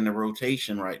Sixers in the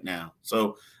rotation right now.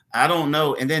 So I don't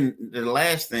know. And then the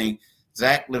last thing,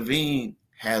 Zach LaVine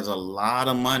has a lot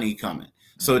of money coming.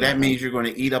 So that means you're going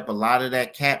to eat up a lot of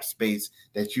that cap space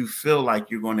that you feel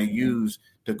like you're going to use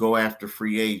to go after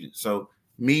free agents. So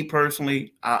me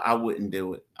personally, I wouldn't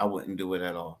do it. I wouldn't do it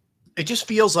at all. It just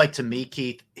feels like to me,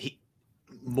 Keith,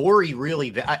 Morey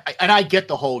really, and I get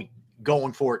the whole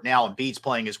going for it now, and Embiid's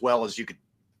playing as well as you could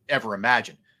ever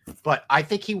imagine. But I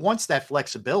think he wants that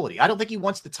flexibility. I don't think he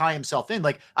wants to tie himself in.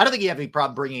 Like, I don't think he have any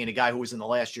problem bringing in a guy who was in the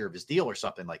last year of his deal or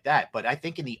something like that. But I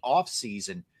think in the off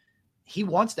season, he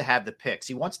wants to have the picks.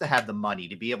 He wants to have the money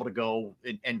to be able to go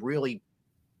and really,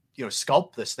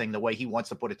 sculpt this thing the way he wants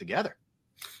to put it together.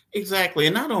 Exactly.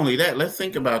 And not only that, let's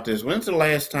think about this. When's the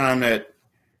last time that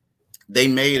they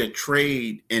made a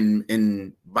trade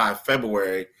in by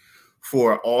February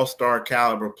for an all-star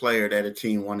caliber player that a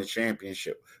team won a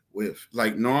championship with?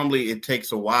 Like, normally it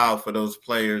takes a while for those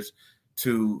players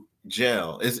to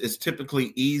gel. It's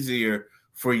typically easier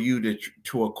for you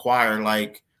to acquire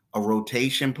like a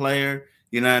rotation player,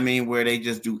 you know what I mean, where they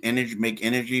just do make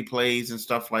energy plays and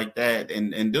stuff like that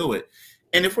and do it.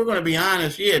 And if we're going to be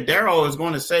honest, Daryl is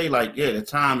going to say like, the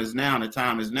time is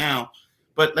now.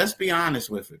 But let's be honest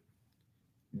with it.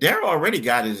 Daryl already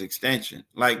got his extension.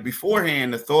 Like,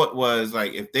 beforehand, the thought was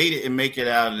like, if they didn't make it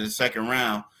out of the second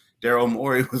round, Daryl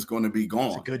Morey was going to be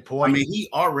gone. That's a good point. I mean, he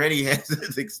already has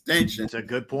his extension. That's a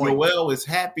good point. Joel is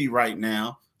happy right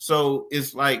now. So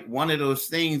it's like one of those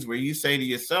things where you say to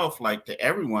yourself, like to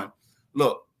everyone,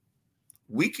 look,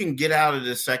 we can get out of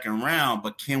the second round,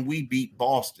 but can we beat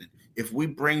Boston? If we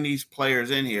bring these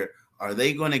players in here, are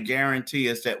they going to guarantee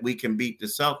us that we can beat the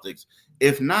Celtics?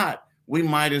 If not, we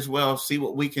might as well see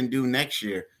what we can do next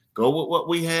year. Go with what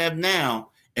we have now,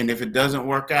 and if it doesn't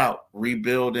work out,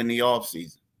 rebuild in the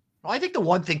offseason. Well, I think the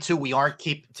one thing, too, we aren't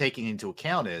taking into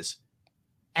account is,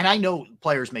 and I know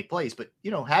players make plays, but,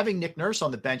 having Nick Nurse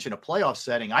on the bench in a playoff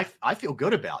setting, I feel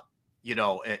good about,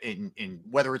 in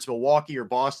whether it's Milwaukee or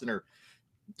Boston or,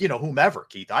 whomever,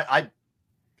 Keith.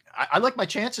 I like my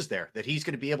chances there that he's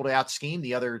going to be able to out-scheme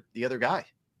the other guy.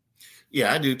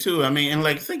 Yeah, I do too. I mean, and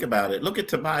like, think about it. Look at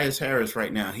Tobias Harris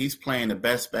right now. He's playing the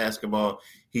best basketball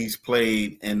he's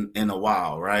played in a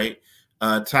while, right?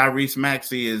 Tyrese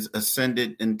Maxey is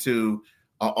ascended into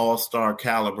an all-star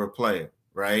caliber player,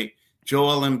 right?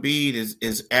 Joel Embiid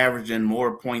is averaging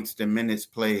more points than minutes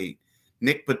played.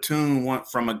 Nick Batum went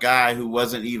from a guy who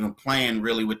wasn't even playing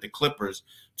really with the Clippers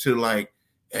to like,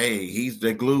 hey, he's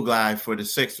the glue guy for the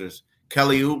Sixers.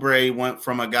 Kelly Oubre went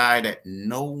from a guy that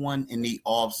no one in the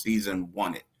offseason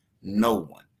wanted. No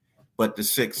one but the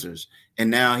Sixers. And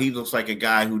now he looks like a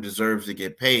guy who deserves to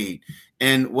get paid.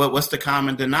 And what's the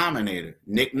common denominator?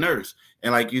 Nick Nurse.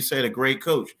 And like you said, a great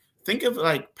coach. Think of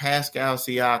like Pascal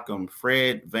Siakam,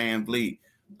 Fred VanVleet,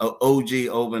 OG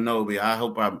Obanobi. I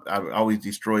hope I always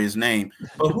destroy his name.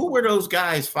 But who were those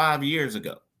guys 5 years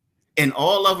ago? And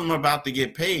all of them are about to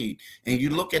get paid. And you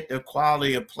look at the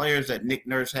quality of players that Nick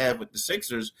Nurse had with the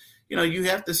Sixers, you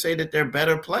have to say that they're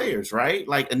better players, right?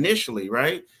 Like initially,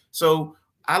 right? So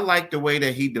I like the way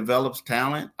that he develops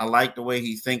talent. I like the way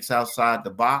he thinks outside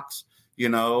the box,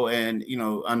 and,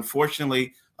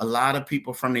 unfortunately, a lot of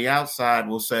people from the outside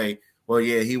will say, well,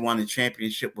 yeah, he won a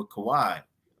championship with Kawhi.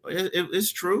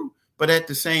 It's true. But at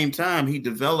the same time, he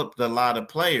developed a lot of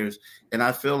players. And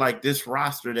I feel like this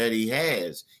roster that he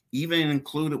has, even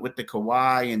included with the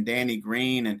Kawhi and Danny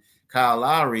Green and Kyle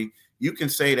Lowry, you can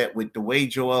say that with the way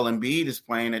Joel Embiid is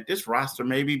playing, that this roster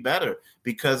may be better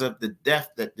because of the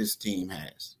depth that this team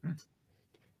has.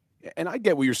 And I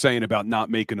get what you're saying about not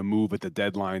making a move at the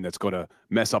deadline that's going to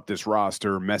mess up this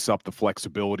roster, mess up the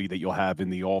flexibility that you'll have in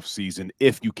the offseason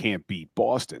if you can't beat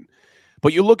Boston.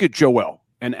 But you look at Joel,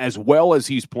 and as well as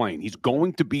he's playing, he's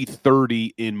going to be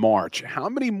 30 in March. How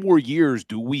many more years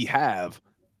do we have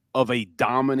of a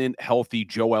dominant, healthy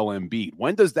Joel Embiid?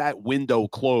 When does that window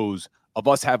close of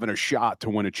us having a shot to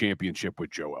win a championship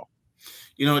with Joel?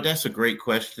 You know, that's a great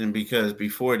question because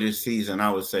before this season,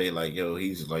 I would say like, yo,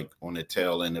 he's like on the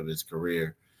tail end of his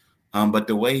career. But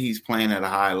the way he's playing at a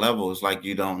high level is like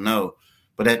you don't know.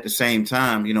 But at the same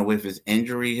time, you know, with his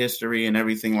injury history and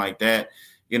everything like that,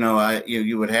 you know,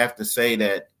 you would have to say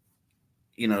that,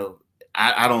 you know,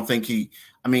 I don't think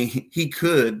he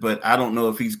could, but I don't know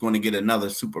if he's going to get another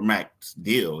Supermax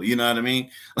deal. You know what I mean?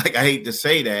 Like, I hate to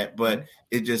say that, but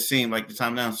it just seemed like the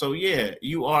time down. So, yeah,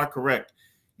 you are correct.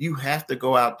 You have to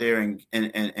go out there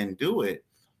and do it.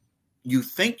 You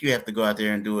think you have to go out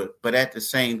there and do it, but at the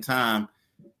same time,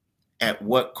 at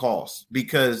what cost?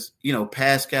 Because, you know,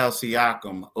 Pascal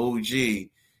Siakam, OG,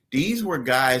 these were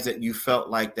guys that you felt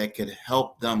like that could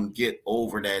help them get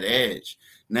over that edge.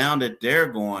 Now that they're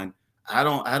going, I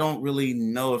don't really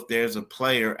know if there's a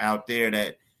player out there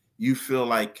that you feel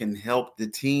like can help the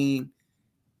team.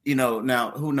 You know,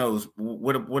 now who knows?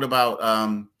 What about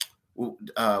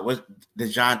what's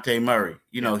DeJounte Murray?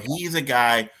 You know, he's a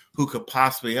guy who could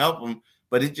possibly help him,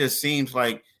 but it just seems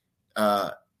like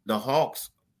the Hawks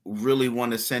really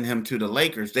want to send him to the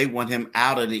Lakers. They want him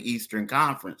out of the Eastern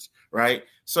Conference, right?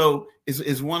 So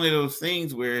it's one of those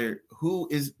things where who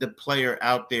is the player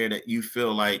out there that you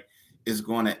feel like is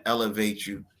going to elevate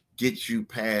you, get you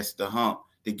past the hump,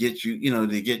 to get you,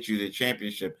 to get you the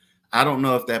championship? I don't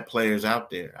know if that player's out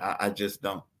there. I just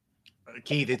don't.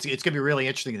 Keith, it's going to be really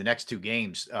interesting in the next two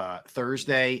games.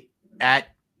 Thursday at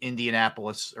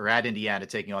Indianapolis, or at Indiana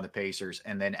taking on the Pacers,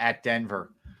 and then at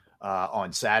Denver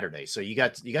on Saturday. So you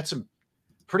got some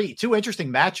two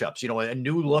interesting matchups. You know, a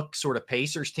new look sort of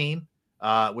Pacers team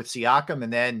with Siakam,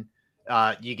 and then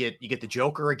you get the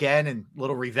Joker again, and a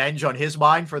little revenge on his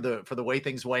mind for the way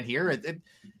things went here.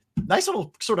 Nice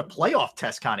little sort of playoff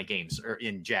test kind of games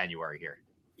in January here.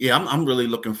 Yeah, I'm really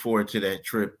looking forward to that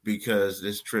trip because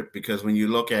when you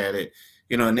look at it,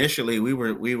 you know, initially we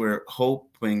were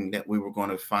hoping that we were going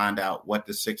to find out what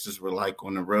the Sixers were like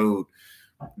on the road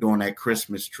during that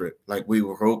Christmas trip. Like, we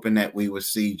were hoping that we would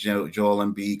see Joel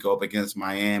Embiid go up against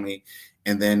Miami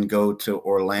and then go to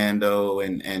Orlando.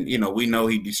 And you know, we know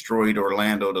he destroyed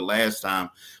Orlando the last time,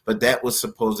 but that was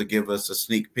supposed to give us a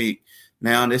sneak peek.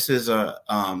 Now, this is a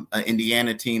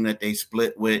Indiana team that they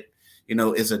split with. You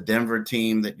know, it's a Denver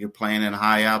team that you're playing in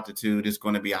high altitude. It's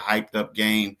going to be a hyped up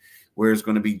game where it's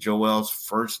going to be Joel's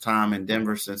first time in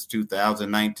Denver since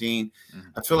 2019.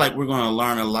 I feel like we're going to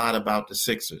learn a lot about the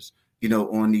Sixers, you know,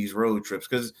 on these road trips,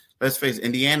 because let's face it,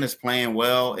 Indiana's playing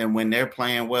well. And when they're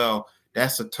playing well,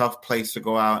 that's a tough place to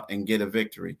go out and get a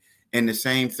victory. And the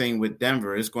same thing with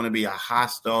Denver. It's going to be a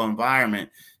hostile environment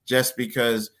just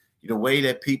because the way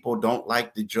that people don't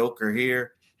like the Joker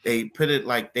here, they put it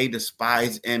like they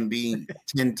despise Embiid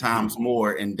 10 times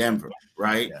more in Denver,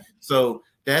 right? Yeah. So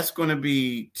that's going to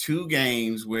be two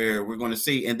games where we're going to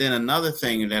see. And then another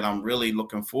thing that I'm really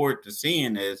looking forward to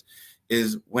seeing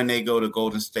is when they go to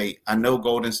Golden State. I know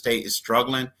Golden State is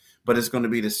struggling, but it's going to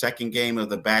be the second game of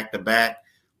the back-to-back.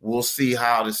 We'll see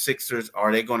how the Sixers,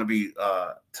 are they going to be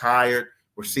tired?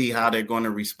 We'll see how they're going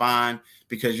to respond,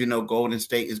 because, you know, Golden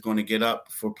State is going to get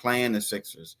up for playing the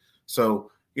Sixers.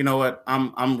 So, you know what?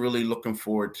 I'm really looking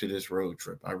forward to this road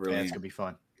trip. I really am. It's going to be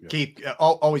fun. Yeah. Keith,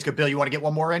 always good. Bill, you want to get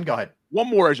one more in? Go ahead. One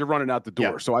more as you're running out the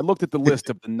door. Yeah. So I looked at the list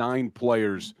of the 9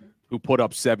 players who put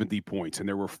up 70 points, and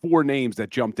there were 4 names that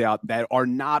jumped out that are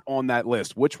not on that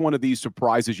list. Which one of these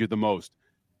surprises you the most?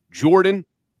 Jordan,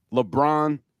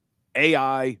 LeBron,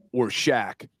 AI, or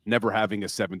Shaq never having a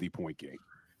 70-point game?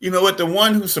 You know what? The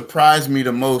one who surprised me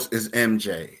the most is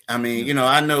MJ. I mean, you know,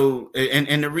 I know,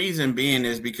 and the reason being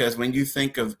is because when you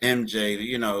think of MJ,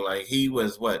 you know, like, he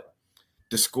was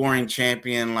the scoring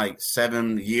champion like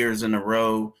 7 years in a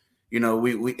row. You know,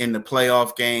 we in the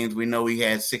playoff games, we know he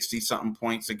had 60-something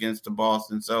points against the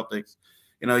Boston Celtics.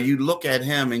 You know, you look at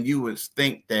him and you would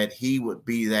think that he would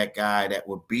be that guy that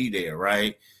would be there,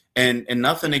 right? And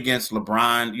nothing against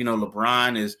LeBron. You know,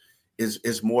 LeBron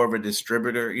is more of a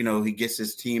distributor. You know, he gets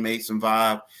his teammates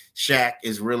involved. Shaq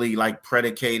is really like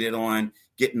predicated on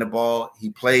getting the ball.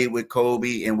 He played with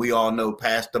Kobe, and we all know,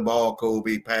 pass the ball,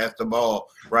 Kobe, pass the ball,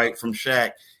 right, from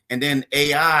Shaq. And then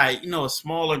AI, you know, a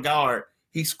smaller guard.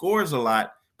 He scores a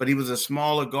lot, but he was a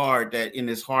smaller guard and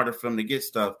it's harder for him to get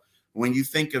stuff. When you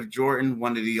think of Jordan,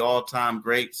 one of the all-time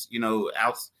greats, you know,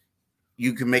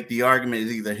 you can make the argument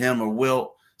is either him or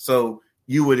Wilt. So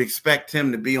you would expect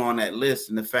him to be on that list,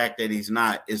 and the fact that he's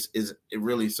not is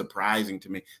really surprising to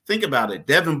me. Think about it.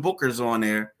 Devin Booker's on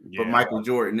there, but Michael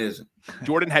Jordan isn't.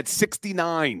 Jordan had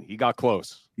 69. He got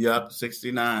close. Yep,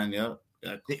 69, yep.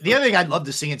 The other thing I'd love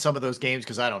to see in some of those games,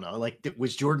 because I don't know, like,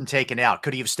 was Jordan taken out?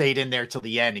 Could he have stayed in there till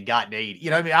the end and gotten 80? You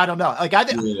know what I mean? I don't know. Like,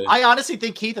 I honestly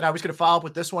think, Keith, and I was going to follow up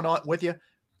with this one with you,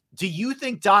 Do you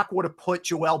think Doc would have put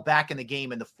Joel back in the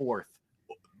game in the fourth,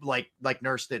 like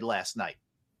Nurse did last night,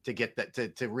 to get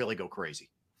that to really go crazy?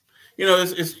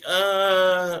 It's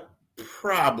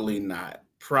probably not.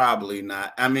 Probably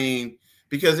not. I mean,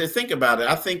 because think about it.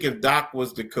 I think if Doc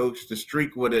was the coach, the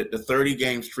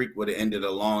 30-game streak would have ended a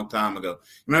long time ago.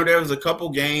 Remember, there was a couple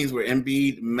games where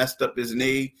Embiid messed up his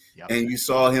knee, and you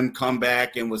saw him come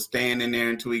back and was standing there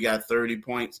until he got 30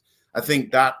 points. I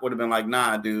think Doc would have been like,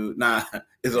 "Nah, dude,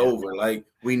 it's over. Like,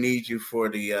 we need you for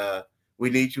the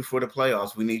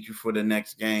playoffs. We need you for the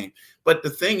next game." But the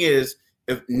thing is,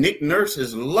 if Nick Nurse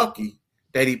is lucky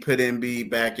that he put Embiid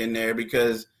back in there,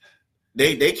 because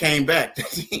they came back. The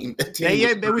team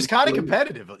it was kind of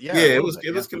competitive. It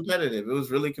was competitive. It was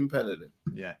really competitive.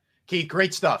 Yeah. Keith,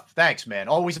 great stuff. Thanks, man.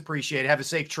 Always appreciate it. Have a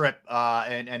safe trip,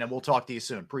 and we'll talk to you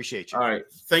soon. Appreciate you. All right.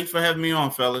 Thanks for having me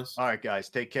on, fellas. All right, guys.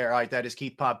 Take care. All right, that is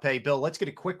Keith Pompey. Bill, let's get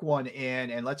a quick one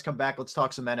in, and let's come back. Let's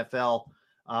talk some NFL.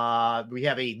 We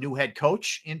have a new head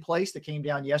coach in place that came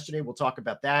down yesterday. We'll talk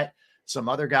about that. Some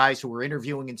other guys who were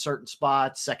interviewing in certain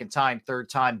spots, second time, third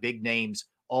time, big names,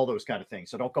 all those kind of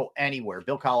things. So don't go anywhere.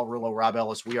 Bill Colarulo, Rob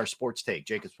Ellis, we are Sports Take,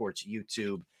 Jacob Sports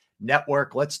YouTube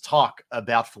Network. Let's talk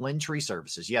about Flynn Tree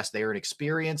Services. Yes, they are an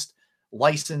experienced,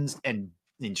 licensed, and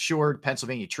insured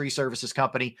Pennsylvania tree services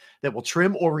company that will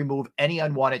trim or remove any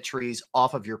unwanted trees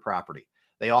off of your property.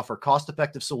 They offer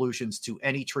cost-effective solutions to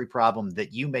any tree problem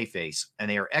that you may face,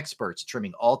 and they are experts at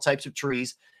trimming all types of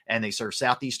trees, and they serve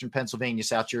southeastern Pennsylvania,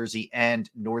 South Jersey, and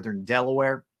northern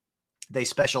Delaware. They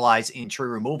specialize in tree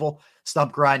removal,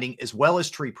 stump grinding, as well as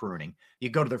tree pruning. You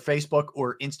go to their Facebook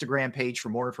or Instagram page for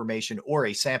more information or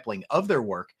a sampling of their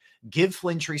work. Give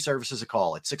Flynn Tree Services a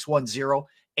call at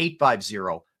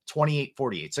 610-850-2848,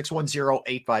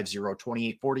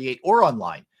 610-850-2848, or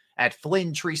online at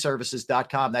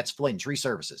flynntreeservices.com. That's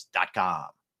flynntreeservices.com.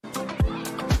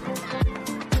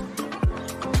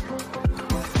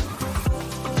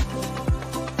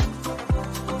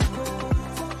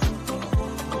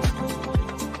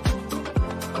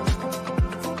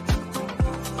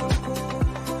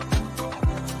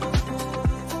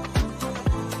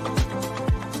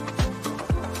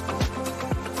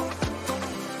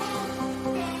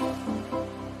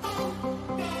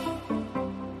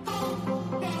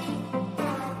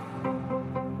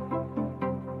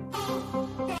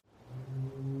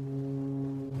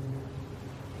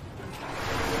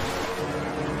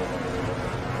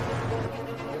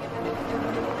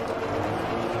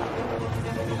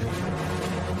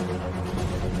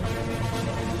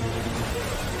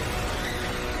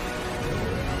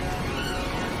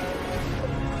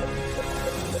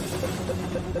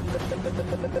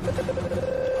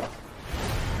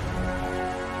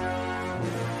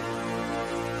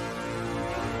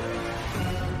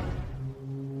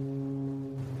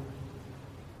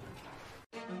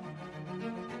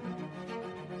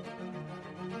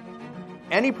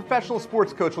 Any professional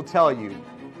sports coach will tell you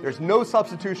there's no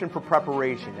substitution for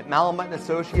preparation. At Malamut &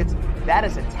 Associates, that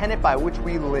is a tenet by which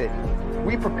we live.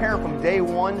 We prepare from day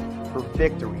one for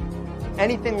victory.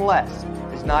 Anything less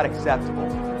is not acceptable.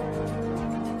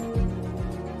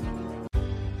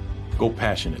 Go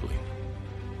passionately.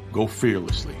 Go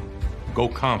fearlessly. Go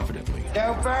confidently.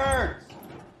 Go Birds!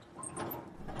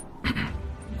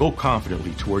 Go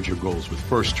confidently towards your goals with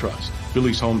First Trust,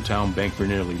 Philly's hometown bank for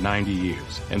nearly 90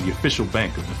 years, and the official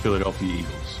bank of the Philadelphia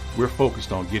Eagles. We're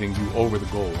focused on getting you over the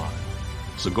goal line.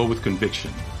 So go with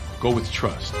conviction, go with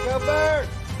trust, Go Birds!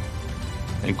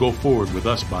 and go forward with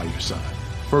us by your side.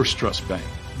 First Trust Bank,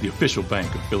 the official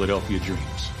bank of Philadelphia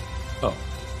dreams. Oh,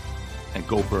 and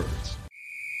go Birds.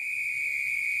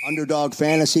 Underdog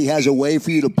Fantasy has a way for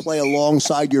you to play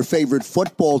alongside your favorite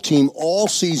football team all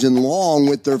season long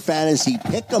with their Fantasy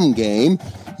Pick'em game.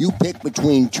 You pick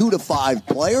between 2 to 5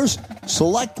 players,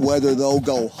 select whether they'll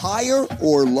go higher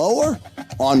or lower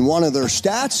on one of their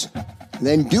stats,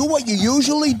 then do what you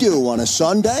usually do on a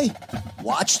Sunday,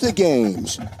 watch the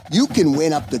games. You can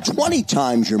win up to 20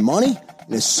 times your money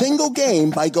in a single game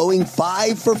by going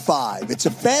 5 for 5. It's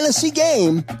a fantasy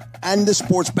game, and the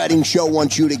Sports Betting Show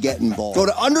wants you to get involved. Go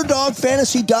to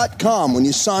UnderdogFantasy.com. When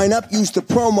you sign up, use the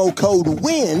promo code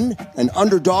WIN, and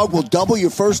Underdog will double your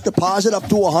first deposit up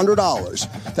to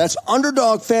 $100. That's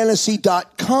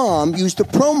UnderdogFantasy.com. Use the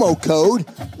promo code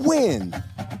WIN.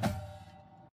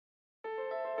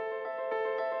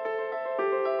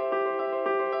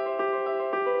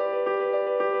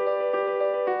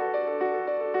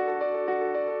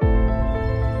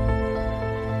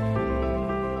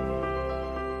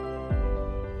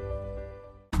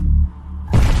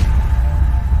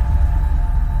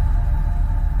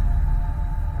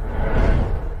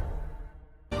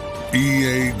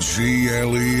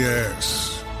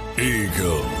 EAGLES.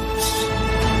 Eagles.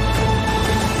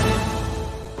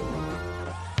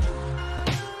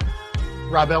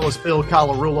 Rob Ellis, Bill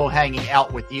Colarulo hanging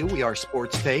out with you. We are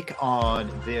Sports Take on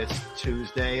this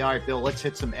Tuesday. All right, Bill, let's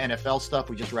hit some NFL stuff.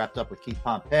 We just wrapped up with Keith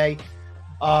Pompey.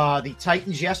 The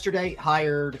Titans yesterday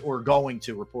hired, or going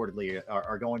to reportedly,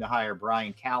 are going to hire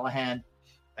Brian Callahan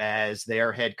as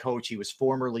their head coach. He was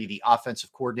formerly the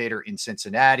offensive coordinator in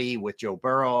Cincinnati with Joe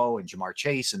Burrow and Jamar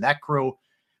Chase and that crew,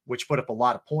 which put up a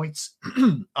lot of points.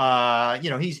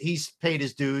 He's paid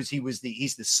his dues.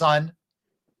 He's the son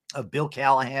of Bill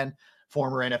Callahan,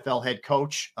 former NFL head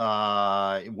coach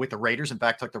with the Raiders. In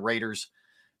fact, took the Raiders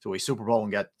to a Super Bowl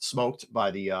and got smoked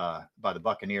by the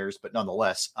Buccaneers. But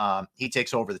nonetheless, he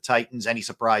takes over the Titans. Any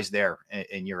surprise there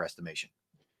in your estimation?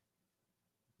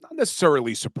 Not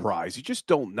necessarily surprised. You just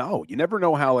don't know. You never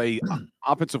know how a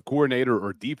offensive coordinator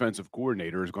or defensive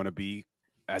coordinator is going to be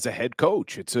as a head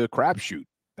coach. It's a crapshoot.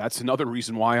 That's another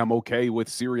reason why I'm okay with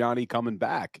Sirianni coming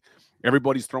back.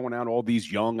 Everybody's throwing out all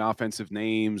these young offensive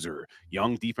names or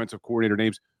young defensive coordinator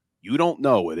names. You don't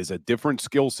know. It is a different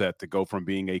skill set to go from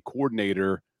being a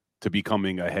coordinator to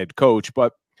becoming a head coach,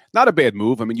 but not a bad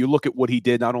move. I mean, you look at what he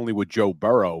did not only with Joe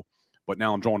Burrow, but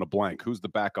now I'm drawing a blank. Who's the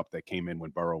backup that came in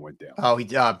when Burrow went down? Oh,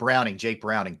 Jake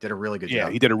Browning did a really good job. Yeah,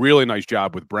 he did a really nice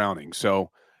job with Browning. So,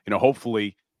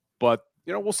 hopefully, but,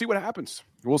 we'll see what happens.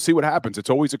 We'll see what happens. It's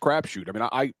always a crapshoot.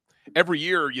 I mean, every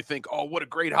year you think, oh, what a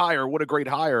great hire. What a great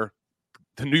hire.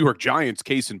 The New York Giants,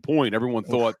 case in point, everyone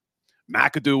thought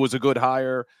McAdoo was a good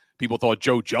hire. People thought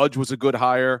Joe Judge was a good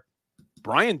hire.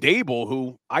 Brian Dable,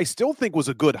 who I still think was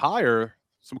a good hire,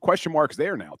 some question marks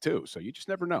there now too. So you just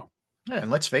never know. Yeah, and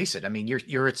let's face it. I mean,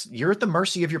 you're at the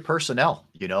mercy of your personnel,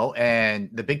 and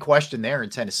the big question there in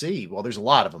Tennessee, well, there's a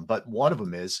lot of them, but one of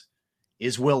them is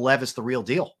Will Levis the real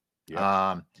deal?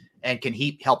 Yeah. And can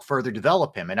he help further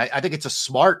develop him? And I think it's a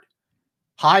smart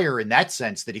hire in that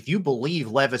sense that if you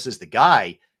believe Levis is the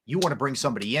guy, you want to bring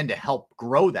somebody in to help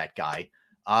grow that guy.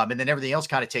 And then everything else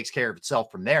kind of takes care of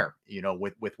itself from there,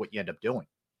 with what you end up doing.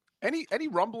 Any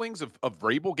rumblings of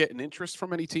Vrabel getting interest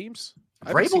from any teams?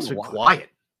 Vrabel's been quiet.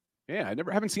 Yeah,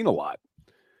 I haven't seen a lot.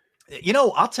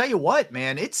 I'll tell you what,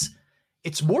 man, it's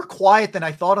more quiet than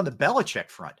I thought on the Belichick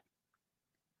front.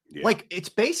 Yeah. Like, it's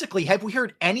basically, have we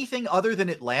heard anything other than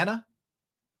Atlanta?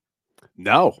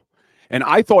 No. And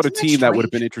I thought a team that would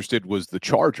have been interested was the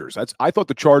Chargers. I thought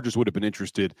the Chargers would have been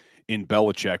interested in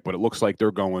Belichick, but it looks like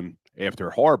they're going after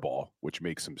Harbaugh, which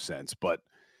makes some sense. But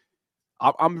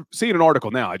I'm seeing an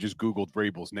article now. I just Googled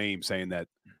Vrabel's name saying that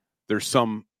there's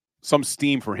some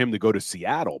steam for him to go to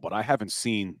Seattle, but I haven't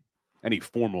seen any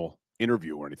formal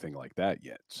interview or anything like that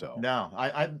yet. So no,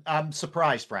 I'm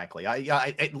surprised, frankly.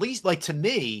 I at least, like, to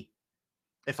me,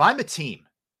 if I'm a team,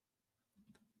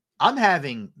 I'm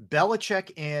having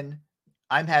Belichick in.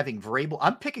 I'm having Vrabel.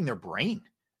 I'm picking their brain,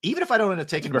 even if I don't end up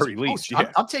taking very least.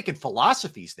 Yeah. I'm taking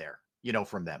philosophies there,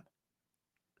 from them.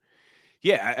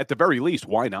 Yeah, at the very least,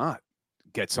 why not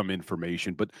get some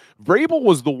information? But Vrabel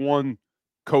was the one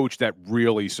coach that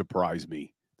really surprised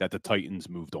me that the Titans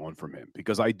moved on from him,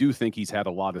 because I do think he's had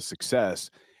a lot of success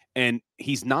and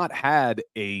he's not had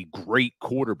a great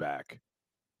quarterback.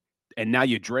 And now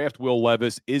you draft Will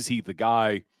Levis. Is he the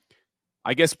guy?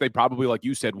 I guess they probably, like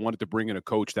you said, wanted to bring in a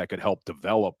coach that could help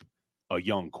develop a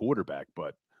young quarterback.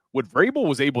 But what Vrabel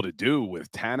was able to do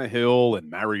with Tannehill and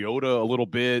Mariota a little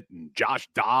bit and Josh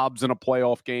Dobbs in a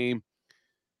playoff game,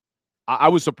 I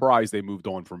was surprised they moved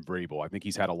on from Vrabel. I think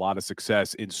he's had a lot of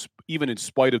success, even in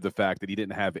spite of the fact that he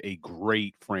didn't have a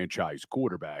great franchise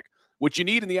quarterback, which you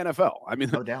need in the NFL. I mean,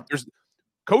 no doubt.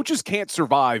 Coaches can't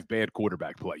survive bad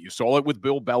quarterback play. You saw it with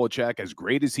Bill Belichick, as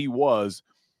great as he was.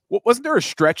 Wasn't there a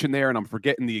stretch in there, and I'm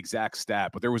forgetting the exact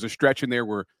stat, but there was a stretch in there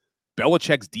where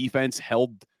Belichick's defense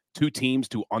held two teams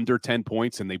to under 10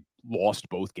 points and they lost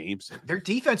both games? Their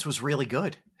defense was really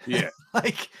good. Yeah.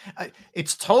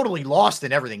 It's totally lost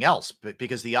in everything else, but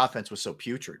because the offense was so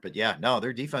putrid. But yeah, no,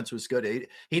 their defense was good.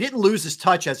 He didn't lose his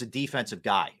touch as a defensive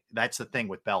guy. That's the thing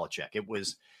with Belichick.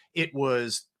 It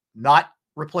was not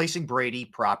replacing Brady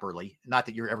properly. Not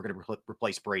that you're ever going to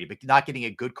replace Brady, but not getting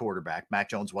a good quarterback. Mac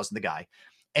Jones wasn't the guy.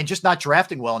 And just not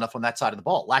drafting well enough on that side of the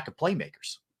ball. Lack of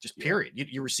playmakers. Just period.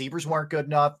 Your receivers weren't good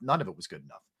enough. None of it was good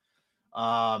enough.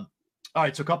 All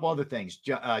right, so a couple other things.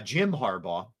 Jim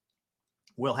Harbaugh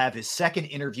will have his second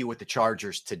interview with the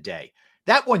Chargers today.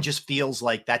 That one just feels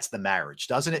like that's the marriage,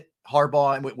 doesn't it?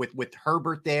 Harbaugh with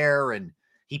Herbert there, and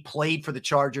he played for the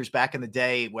Chargers back in the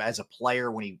day as a player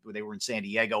when they were in San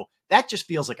Diego. That just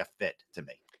feels like a fit to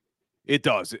me. It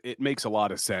does. It makes a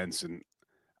lot of sense, and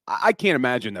I can't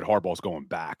imagine that Harbaugh's going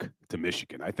back to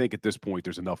Michigan. I think at this point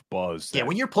there's enough buzz. Yeah,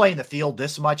 when you're playing the field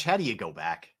this much, how do you go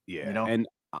back? Yeah, and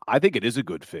I think it is a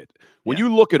good fit. When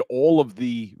you look at all of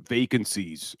the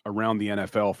vacancies around the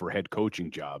NFL for head coaching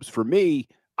jobs, for me,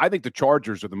 I think the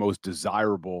Chargers are the most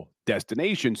desirable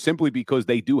destination simply because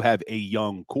they do have a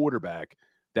young quarterback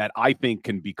that I think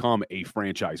can become a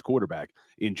franchise quarterback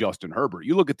in Justin Herbert.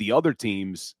 You look at the other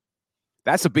teams,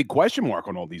 that's a big question mark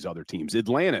on all these other teams.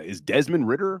 Atlanta, is Desmond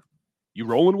Ridder, you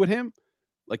rolling with him?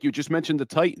 Like you just mentioned, the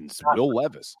Titans, Will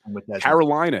Levis.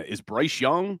 Carolina, is Bryce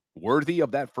Young worthy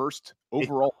of that first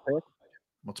overall pick?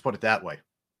 Let's put it that way.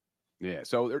 Yeah,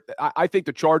 so I think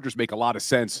the Chargers make a lot of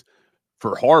sense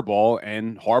for Harbaugh,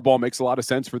 and Harbaugh makes a lot of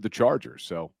sense for the Chargers.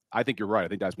 So I think you're right. I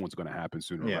think that's what's going to happen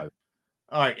sooner or later.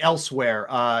 All right, elsewhere,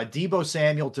 Deebo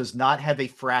Samuel does not have a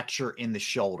fracture in the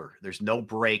shoulder. There's no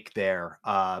break there,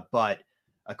 but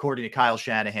according to Kyle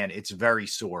Shanahan, it's very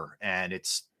sore, and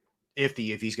it's iffy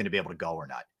if he's going to be able to go or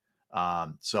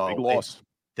not. So big loss.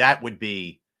 That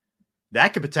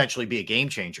could potentially be a game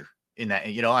changer in that.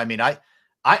 I mean, I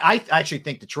actually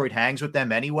think Detroit hangs with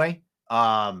them anyway.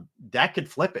 That could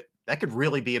flip it. That could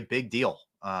really be a big deal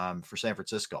for San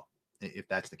Francisco if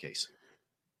that's the case.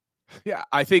 Yeah,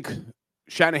 I think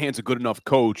Shanahan's a good enough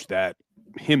coach that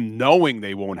him knowing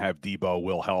they won't have Deebo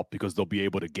will help because they'll be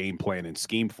able to game plan and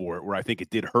scheme for it, where I think it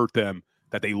did hurt them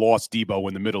that they lost Deebo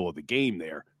in the middle of the game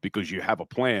there because you have a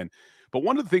plan. But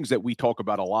one of the things that we talk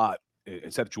about a lot,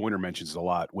 and Seth Joyner mentions a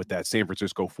lot with that San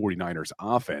Francisco 49ers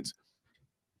offense,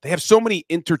 they have so many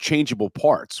interchangeable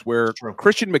parts where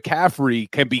Christian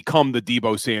McCaffrey can become the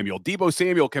Deebo Samuel. Deebo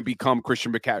Samuel can become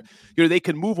Christian McCaffrey. They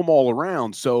can move them all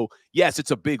around. So, yes,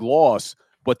 it's a big loss,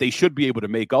 but they should be able to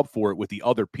make up for it with the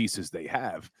other pieces they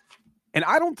have. And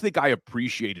I don't think I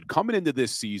appreciated coming into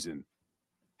this season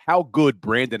how good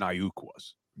Brandon Ayuk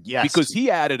was. Yes. Because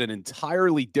he added an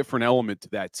entirely different element to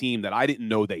that team that I didn't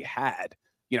know they had.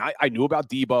 I knew about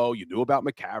Deebo, you knew about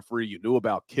McCaffrey, you knew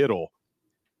about Kittle.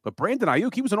 But Brandon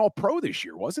Ayuk, he was an all-pro this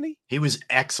year, wasn't he? He was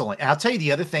excellent. And I'll tell you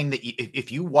the other thing that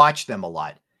if you watch them a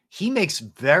lot, he makes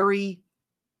very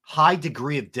high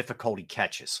degree of difficulty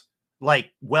catches.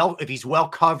 Like, if he's well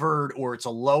covered or it's a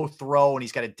low throw and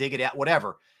he's got to dig it out,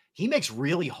 whatever, he makes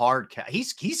really hard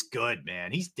he's good,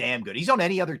 man. He's damn good. He's on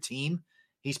any other team,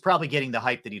 he's probably getting the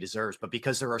hype that he deserves. But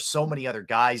because there are so many other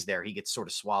guys there, he gets sort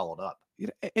of swallowed up.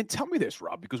 And tell me this,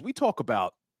 Rob, because we talk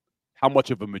about how much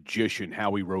of a magician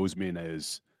Howie Roseman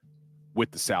is with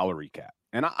the salary cap.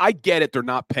 And I get it. They're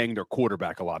not paying their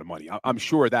quarterback a lot of money. I'm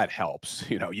sure that helps.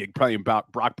 You probably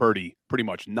about Brock Purdy, pretty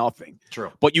much nothing.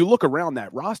 True. But you look around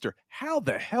that roster, how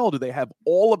the hell do they have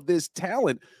all of this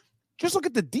talent? Just look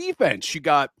at the defense. You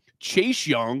got Chase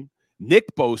Young, Nick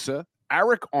Bosa,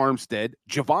 Eric Armstead,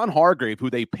 Javon Hargrave, who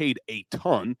they paid a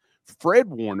ton, Fred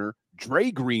Warner, Dre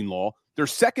Greenlaw. Their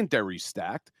secondary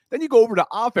stacked. Then you go over to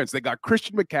offense. They got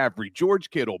Christian McCaffrey, George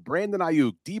Kittle, Brandon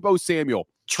Ayuk, Deebo Samuel,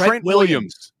 Trent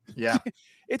Williams. Yeah.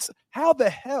 It's how the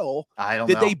hell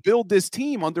did they build this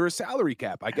team under a salary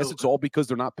cap? I guess it's all because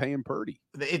they're not paying Purdy.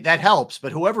 That helps.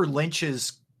 But whoever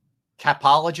Lynch's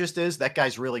capologist is, that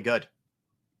guy's really good.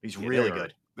 He's really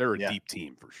good. They're a deep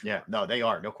team for sure. Yeah, no, they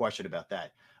are. No question about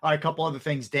that. All right, a couple other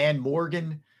things. Dan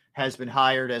Morgan has been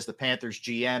hired as the Panthers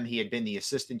GM. He had been the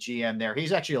assistant GM there.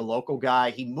 He's actually a local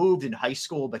guy. He moved in high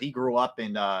school, but he grew up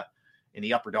in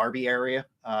the Upper Darby area.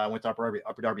 Went to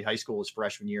Upper Darby High School his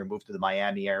freshman year, moved to the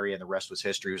Miami area, and the rest was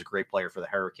history. He was a great player for the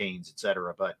Hurricanes, et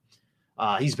cetera. But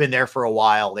he's been there for a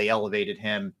while. They elevated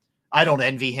him. I don't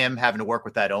envy him having to work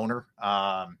with that owner.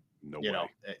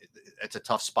 It's a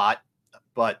tough spot.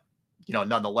 But,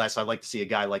 nonetheless, I'd like to see a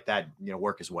guy like that,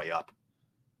 work his way up.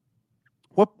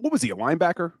 What was he, a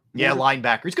linebacker? Yeah,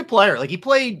 linebacker. He's a good player. Like, he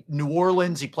played New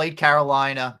Orleans. He played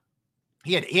Carolina.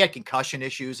 He had concussion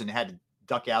issues and had to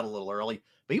duck out a little early.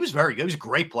 But he was very good. He was a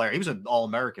great player. He was an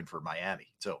All-American for Miami.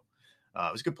 So,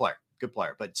 it was a good player. Good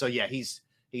player. But, so, yeah, he's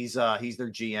their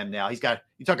GM now. You talk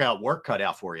about work cut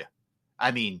out for you.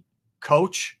 I mean,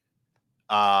 coach,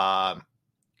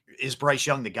 is Bryce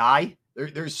Young the guy?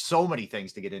 There's so many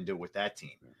things to get into with that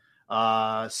team.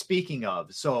 Speaking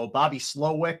of, so Bobby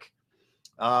Slowick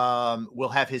will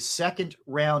have his second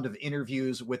round of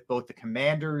interviews with both the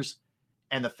Commanders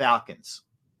and the Falcons.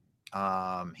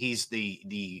 He's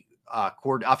the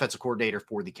offensive coordinator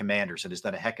for the Commanders and has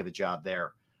done a heck of a job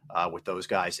there with those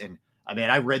guys. And I mean,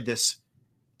 I read this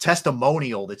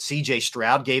testimonial that CJ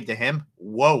Stroud gave to him.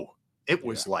 Whoa. It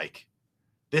was like,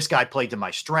 this guy played to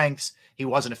my strengths. He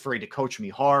wasn't afraid to coach me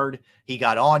hard. He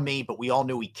got on me, but we all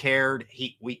knew he cared.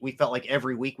 We felt like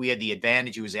every week we had the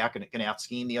advantage. He was going to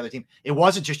out-scheme the other team. It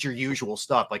wasn't just your usual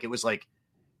stuff. Like, it was like,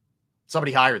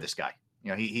 somebody hire this guy.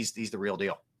 He's the real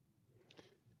deal.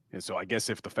 And so I guess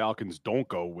if the Falcons don't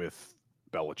go with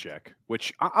Belichick,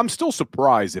 which I'm still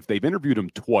surprised if they've interviewed him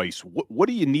twice. What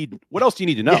do you need? What else do you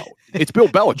need to know? It's Bill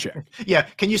Belichick. Yeah.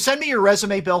 Can you send me your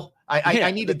resume, Bill?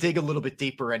 I need to dig a little bit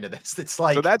deeper into this. It's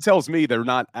like, so that tells me they're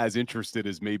not as interested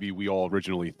as maybe we all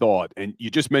originally thought. And you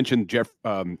just mentioned Jim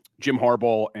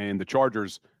Harbaugh and the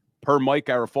Chargers. Per Mike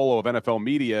Garafolo of NFL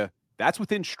Media, that's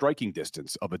within striking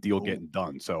distance of a deal getting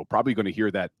done. So probably going to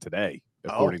hear that today,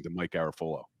 according to Mike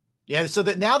Garafolo. Yeah, so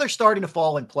that now they're starting to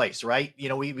fall in place, right? You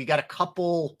know, we got a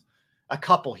couple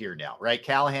here now, right?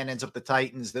 Callahan ends up the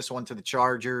Titans, this one to the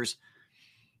Chargers.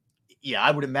 Yeah,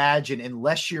 I would imagine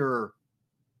unless you're,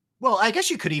 well, I guess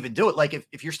you could even do it. Like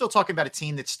if you're still talking about a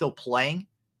team that's still playing.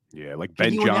 Yeah, like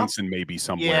Ben Johnson maybe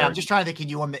somewhere. Yeah, I'm just trying to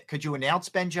think. Could you announce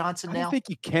Ben Johnson now? I don't think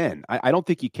you can. I don't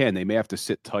think you can. They may have to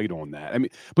sit tight on that. I mean,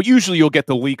 but usually you'll get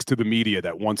the leaks to the media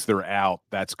that once they're out,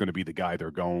 that's going to be the guy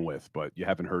they're going with. But you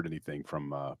haven't heard anything from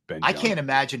Ben Johnson. I can't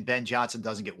imagine Ben Johnson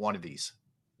doesn't get one of these,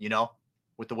 you know,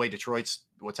 with the way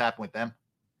what's happened with them.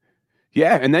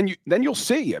 Yeah, and then you'll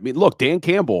see. I mean, look, Dan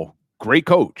Campbell, great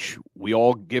coach. We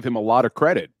all give him a lot of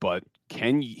credit, but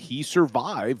can he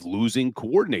survive losing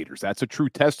coordinators? That's a true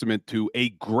testament to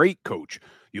a great coach.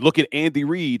 You look at Andy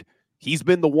Reid, he's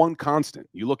been the one constant.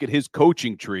 You look at his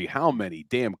coaching tree, how many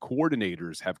damn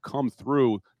coordinators have come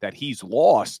through that he's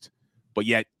lost, but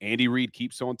yet Andy Reid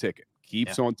keeps on ticking.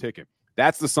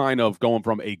 That's the sign of going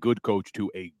from a good coach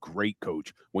to a great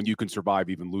coach when you can survive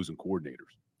even losing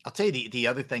coordinators. I'll tell you the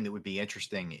other thing that would be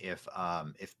interesting if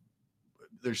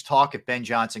there's talk if Ben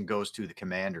Johnson goes to the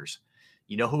Commanders.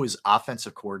 You know who his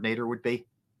offensive coordinator would be?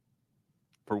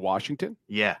 For Washington?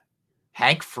 Yeah.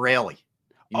 Hank Fraley.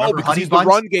 Because he's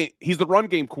the run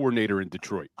game coordinator in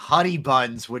Detroit. Honey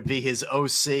Buns would be his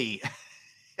OC.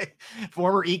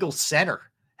 Former Eagles center,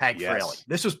 Hank Fraley.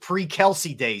 This was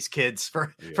pre-Kelsey days, kids,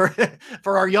 for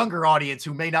our younger audience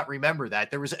who may not remember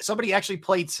that. There was somebody actually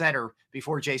played center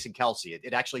before Jason Kelsey.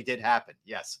 It actually did happen.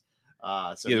 Yes.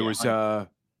 There was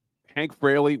Hank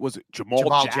Fraley. Was it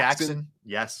Jamal Jackson?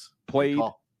 Yes. Played.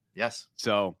 Yes.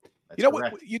 So, you know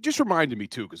what? You just reminded me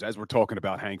too, because as we're talking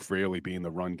about Hank Fraley being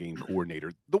the run game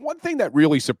coordinator, the one thing that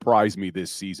really surprised me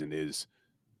this season is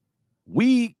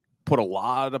we put a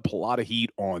lot of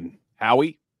heat on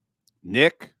Howie,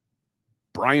 Nick,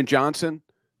 Brian Johnson,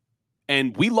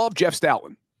 and we love Jeff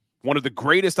Stoutland, one of the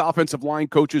greatest offensive line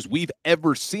coaches we've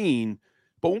ever seen.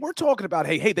 But when we're talking about,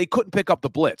 hey, they couldn't pick up the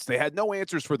blitz, they had no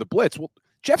answers for the blitz. Well,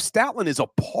 Jeff Stoutland is a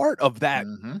part of that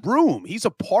room. He's a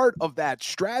part of that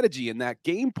strategy and that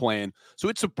game plan. So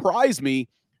it surprised me.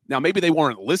 Now, maybe they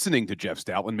weren't listening to Jeff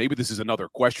Stoutland. Maybe this is another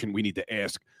question we need to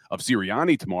ask of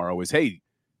Sirianni tomorrow is, hey,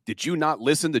 did you not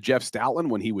listen to Jeff Stoutland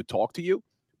when he would talk to you?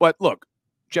 But look,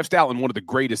 Jeff Stoutland, one of the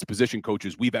greatest position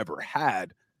coaches we've ever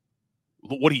had.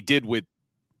 What he did with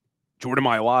Jordan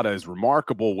Mailata is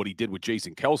remarkable. What he did with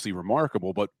Jason Kelsey,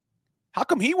 remarkable. But how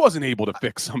come he wasn't able to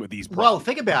fix some of these problems? Well,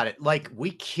 think about it. Like,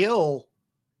 we kill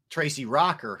Tracy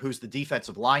Rocker, who's the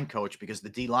defensive line coach, because the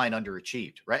D-line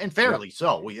underachieved, right? And fairly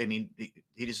so. I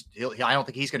don't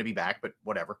think he's going to be back, but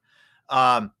whatever.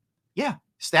 Stoutland,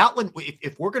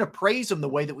 if we're going to praise him the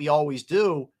way that we always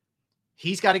do,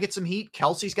 he's got to get some heat.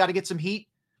 Kelsey's got to get some heat.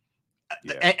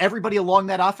 Yeah. Everybody along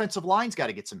that offensive line's got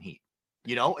to get some heat.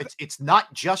 You know, it's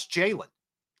not just Jalen.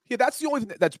 Yeah, that's the only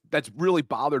thing that's really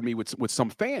bothered me with some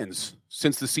fans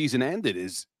since the season ended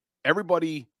is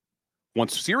everybody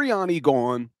wants Sirianni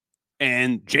gone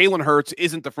and Jalen Hurts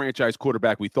isn't the franchise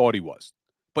quarterback we thought he was.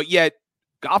 But yet,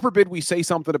 God forbid we say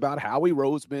something about Howie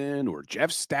Roseman or Jeff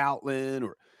Stoutland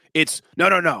or it's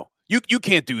no. You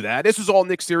can't do that. This is all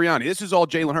Nick Sirianni. This is all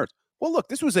Jalen Hurts. Well, look,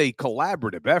 this was a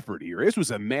collaborative effort here. This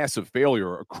was a massive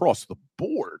failure across the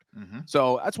board. Mm-hmm.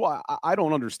 So that's why I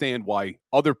don't understand why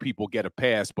other people get a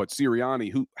pass, but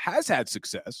Sirianni, who has had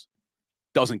success,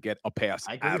 doesn't get a pass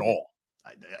at all.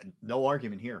 No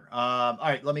argument here. All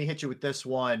right, let me hit you with this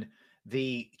one.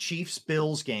 The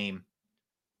Chiefs-Bills game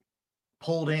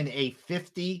pulled in a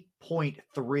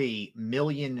 50.3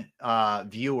 million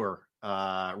viewer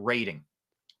rating,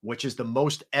 which is the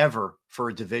most ever for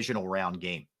a divisional round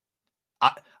game.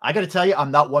 I got to tell you,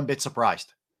 I'm not one bit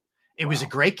surprised. It was a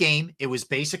great game. It was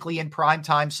basically in prime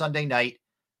time Sunday night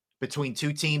between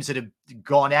two teams that have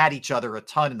gone at each other a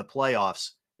ton in the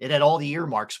playoffs. It had all the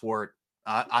earmarks for it.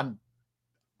 I'm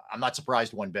not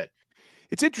surprised one bit.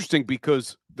 It's interesting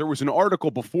because there was an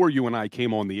article before you and I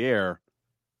came on the air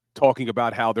talking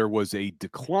about how there was a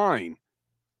decline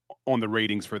on the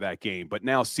ratings for that game, but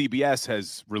now CBS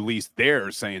has released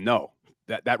theirs saying no.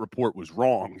 That report was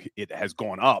wrong. It has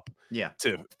gone up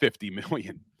to 50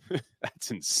 million. That's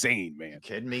insane, man. You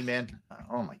kidding me, man?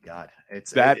 Oh my God.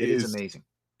 It is amazing.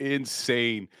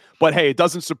 Insane. But hey, it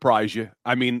doesn't surprise you.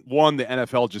 I mean, one, the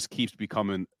NFL just keeps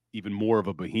becoming even more of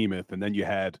a behemoth. And then you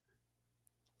had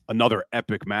another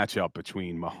epic matchup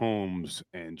between Mahomes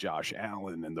and Josh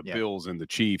Allen and the Bills and the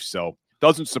Chiefs. So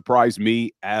doesn't surprise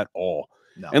me at all.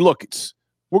 No. And look,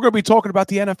 we're going to be talking about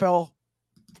the NFL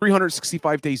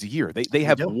 365 days a year. They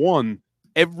have won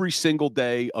every single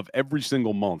day of every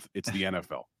single month. It's the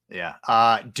NFL.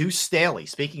 Yeah. Deuce Staley,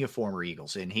 speaking of former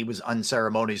Eagles, and he was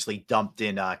unceremoniously dumped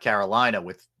in Carolina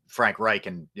with Frank Reich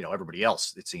and, everybody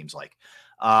else, it seems like.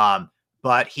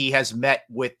 But he has met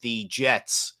with the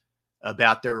Jets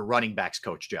about their running backs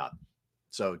coach job.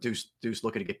 So Deuce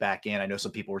looking to get back in. I know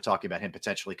some people were talking about him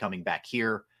potentially coming back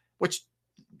here, which,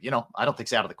 I don't think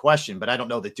it's out of the question, but I don't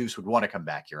know that Deuce would want to come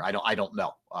back here. I don't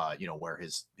know, where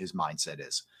his mindset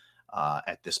is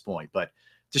at this point, but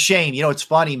it's a shame. It's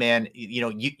funny, man.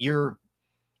 You're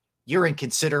in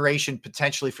consideration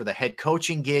potentially for the head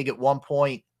coaching gig at one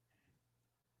point,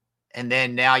 and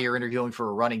then now you're interviewing for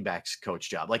a running backs coach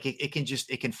job. Like it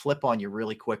can flip on you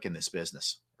really quick in this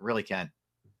business. It really can.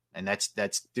 And that's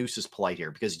Deuce's plight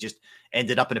here because he just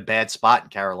ended up in a bad spot in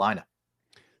Carolina.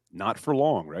 Not for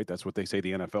long, right? That's what they say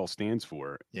the NFL stands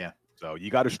for. Yeah. So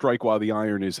you got to strike while the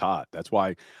iron is hot. That's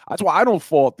why I don't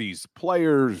fault these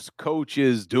players,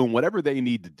 coaches doing whatever they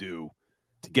need to do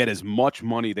to get as much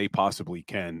money they possibly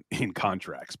can in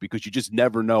contracts, because you just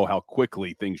never know how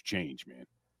quickly things change, man.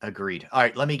 Agreed. All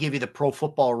right, let me give you the Pro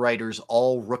Football Writers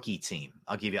all rookie team.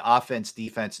 I'll give you offense,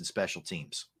 defense, and special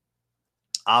teams.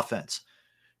 Offense,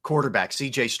 quarterback,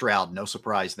 CJ Stroud, no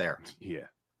surprise there. Yeah.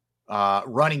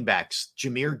 Running backs,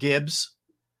 Jahmyr Gibbs,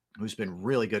 who's been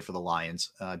really good for the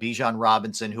Lions. Bijan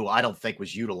Robinson, who I don't think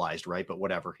was utilized right, but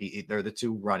whatever. They're the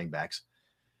two running backs.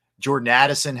 Jordan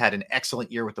Addison had an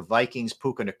excellent year with the Vikings.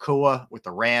 Puka Nacua with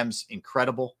the Rams,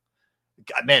 incredible.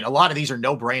 God, man, a lot of these are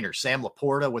no-brainers. Sam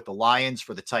Laporta with the Lions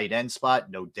for the tight end spot,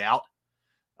 no doubt.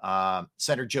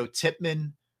 Center Joe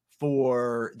Tippmann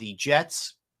for the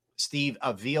Jets. Steve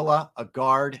Avila, a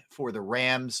guard for the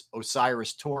Rams.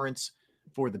 Osiris Torrance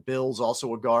for the Bills,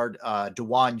 also a guard.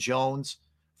 DeJuan Jones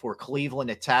for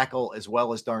Cleveland at tackle, as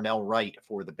well as Darnell Wright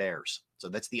for the Bears. So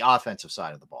that's the offensive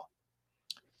side of the ball.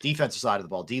 Defensive side of the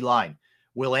ball, D-line.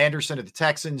 Will Anderson of the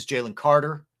Texans, Jalen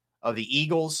Carter of the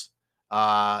Eagles,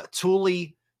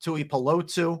 Tuli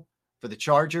Tuipulotu for the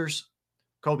Chargers,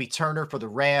 Kobe Turner for the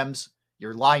Rams,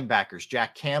 your linebackers,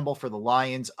 Jack Campbell for the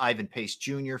Lions, Ivan Pace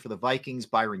Jr. for the Vikings,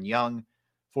 Byron Young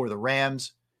for the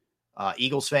Rams.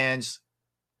 Eagles fans,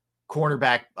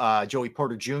 cornerback Joey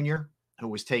Porter Jr., who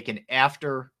was taken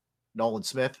after Nolan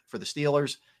Smith for the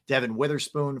Steelers, Devin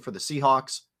Witherspoon for the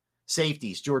Seahawks,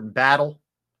 safeties, Jordan Battle,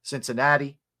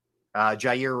 Cincinnati,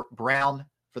 Jair Brown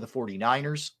for the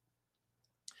 49ers.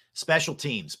 Special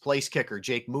teams, place kicker,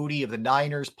 Jake Moody of the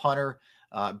Niners, punter,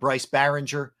 Bryce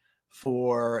Barringer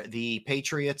for the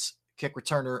Patriots, kick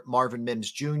returner, Marvin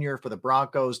Mims Jr. for the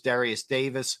Broncos, Darius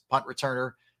Davis, punt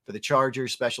returner for the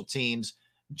Chargers, special teams,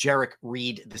 Jarek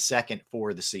Reed II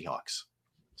for the Seahawks.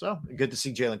 So good to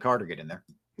see Jalen Carter get in there.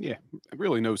 Yeah,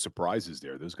 really no surprises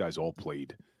there. Those guys all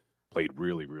played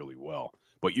really, really well.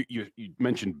 But you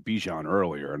mentioned Bijan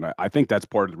earlier, and I think that's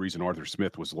part of the reason Arthur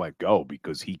Smith was let go,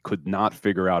 because he could not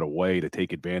figure out a way to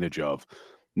take advantage of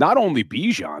not only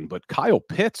Bijan, but Kyle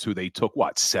Pitts, who they took,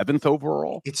 7th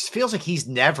overall? It feels like he's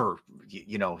never,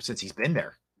 since he's been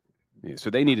there. Yeah,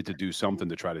 so they needed to do something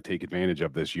to try to take advantage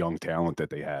of this young talent that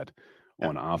they had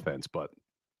on offense. But,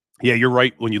 yeah, you're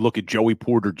right. When you look at Joey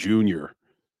Porter Jr.,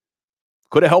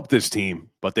 could have helped this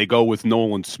team, but they go with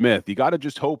Nolan Smith. You got to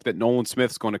just hope that Nolan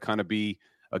Smith's going to kind of be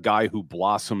a guy who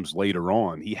blossoms later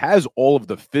on. He has all of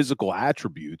the physical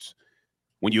attributes.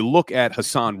 When you look at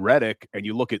Hassan Reddick and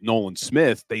you look at Nolan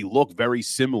Smith, they look very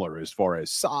similar as far as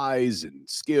size and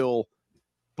skill,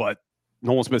 but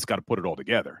Nolan Smith's got to put it all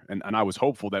together. And I was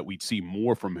hopeful that we'd see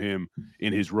more from him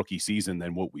in his rookie season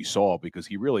than what we saw, because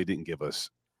he really didn't give us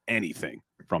anything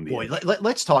from the end.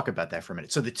 Let's talk about that for a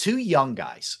minute. So the two young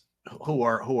guys who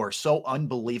are so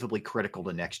unbelievably critical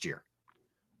to next year,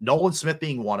 Nolan Smith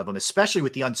being one of them, especially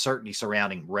with the uncertainty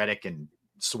surrounding Reddick and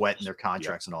Sweat and their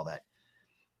contracts and all that.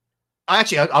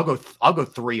 Actually, I'll go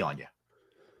three on you.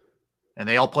 And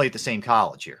they all play at the same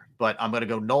college here. But I'm going to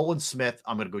go Nolan Smith,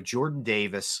 I'm going to go Jordan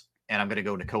Davis, and I'm going to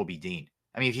go Nakobe Dean.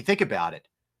 I mean, if you think about it,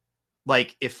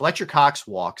 like if Fletcher Cox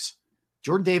walks,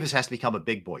 Jordan Davis has to become a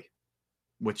big boy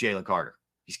with Jalen Carter.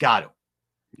 He's got to.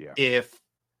 Yeah. If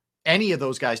any of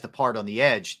those guys depart on the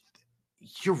edge,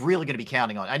 you're really going to be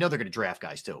counting on, I know they're going to draft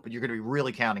guys too, but you're going to be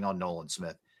really counting on Nolan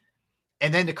Smith.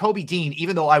 And then Nakobe Dean,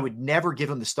 even though I would never give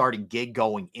him the starting gig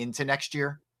going into next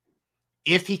year,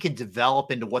 if he can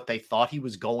develop into what they thought he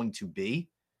was going to be,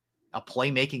 a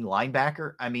playmaking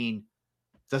linebacker. I mean,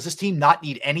 does this team not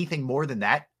need anything more than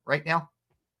that right now?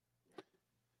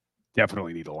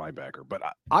 Definitely need a linebacker, but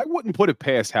I wouldn't put it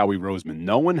past Howie Roseman,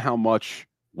 knowing how much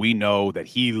we know that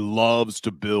he loves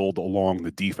to build along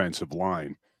the defensive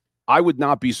line. I would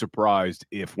not be surprised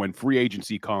if when free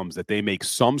agency comes that they make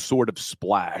some sort of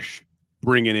splash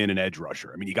bringing in an edge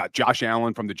rusher. I mean, you got Josh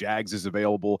Allen from the Jags is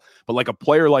available, but like a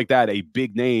player like that, a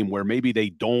big name where maybe they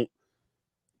don't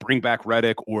bring back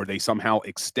Reddick or they somehow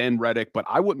extend Reddick, but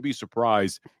I wouldn't be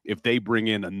surprised if they bring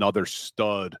in another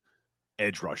stud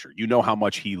edge rusher. You know how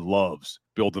much he loves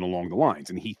building along the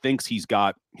lines, and he thinks he's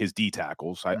got his D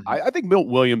tackles. I think Milt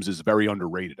Williams is very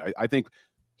underrated. I think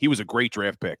he was a great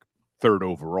draft pick, 3rd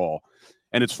overall.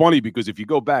 And it's funny because if you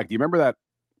go back, do you remember that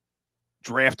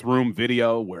draft room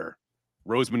video where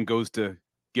Roseman goes to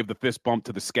give the fist bump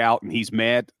to the scout and he's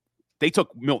mad? They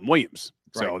took Milton Williams.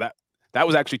 So that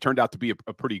was actually turned out to be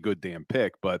a pretty good damn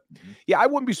pick. But yeah, I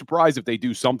wouldn't be surprised if they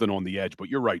do something on the edge. But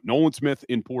you're right. Nolan Smith,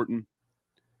 important.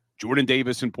 Jordan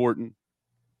Davis, important.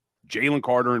 Jalen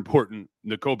Carter, important.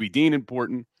 Nakobe Dean,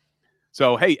 important.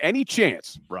 So, hey, any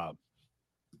chance, Rob,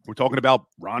 we're talking about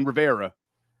Ron Rivera,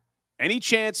 any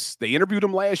chance they interviewed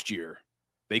him last year,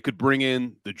 they could bring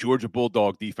in the Georgia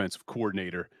Bulldog defensive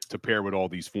coordinator to pair with all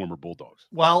these former Bulldogs?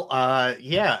 Well,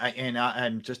 yeah.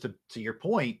 And just to your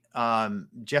point,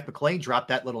 Jeff McClain dropped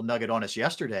that little nugget on us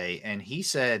yesterday, and he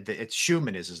said that it's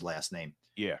Schumann is his last name.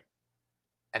 Yeah.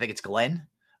 I think it's Glenn.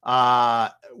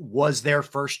 Was their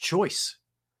first choice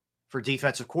for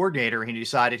defensive coordinator, and he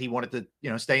decided he wanted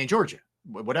to, stay in Georgia,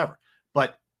 whatever.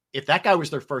 But if that guy was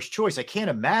their first choice, I can't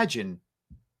imagine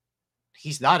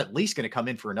he's not at least going to come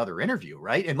in for another interview,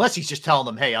 right? Unless he's just telling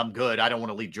them, hey, I'm good. I don't want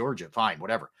to leave Georgia. Fine,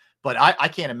 whatever. But I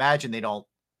can't imagine they don't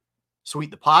sweeten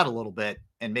the pot a little bit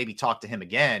and maybe talk to him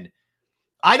again.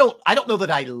 I don't know that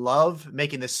I love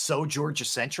making this so Georgia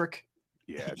centric.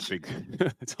 Yeah, it's big.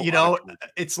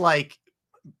 It's like,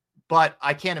 but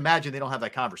I can't imagine they don't have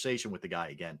that conversation with the guy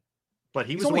again. But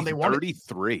he was the one they wanted.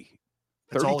 33.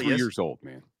 That's 33 years old,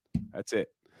 man. That's it.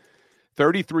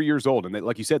 33 years old. And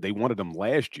like you said, they wanted him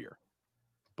last year.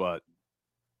 But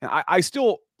I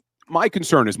still, my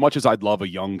concern, as much as I'd love a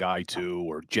young guy too,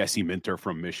 or Jesse Minter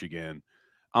from Michigan,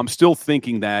 I'm still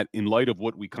thinking that in light of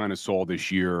what we kind of saw this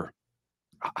year,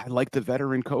 I like the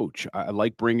veteran coach. I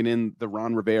like bringing in the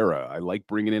Ron Rivera. I like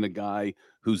bringing in a guy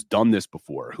who's done this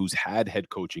before, who's had head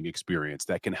coaching experience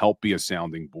that can help be a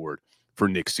sounding board for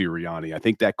Nick Sirianni. I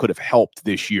think that could have helped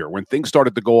this year. When things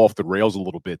started to go off the rails a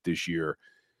little bit this year,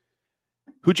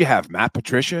 who'd you have? Matt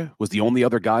Patricia was the only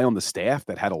other guy on the staff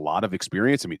that had a lot of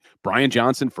experience. I mean, Brian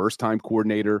Johnson, first-time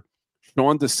coordinator.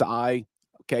 Sean Desai,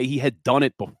 okay, he had done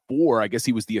it before. I guess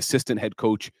he was the assistant head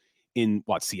coach in,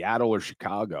 Seattle or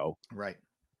Chicago. Right.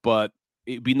 But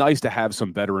it'd be nice to have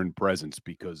some veteran presence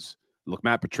because, look,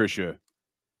 Matt Patricia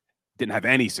didn't have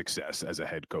any success as a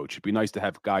head coach. It'd be nice to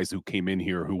have guys who came in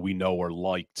here who we know are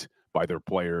liked by their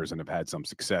players and have had some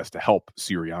success to help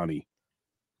Sirianni.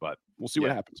 But we'll see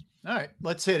what happens. All right,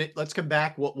 let's hit it. Let's come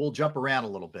back. We'll jump around a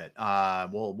little bit.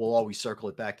 We'll always circle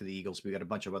it back to the Eagles. We got a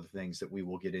bunch of other things that we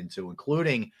will get into,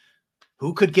 including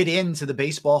who could get into the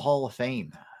Baseball Hall of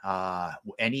Fame.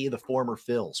 Any of the former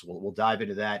Phils. We'll dive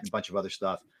into that and a bunch of other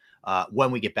stuff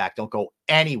when we get back. Don't go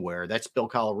anywhere. That's Bill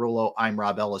Colarulo. I'm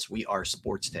Rob Ellis. We are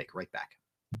Sports Take. Right back.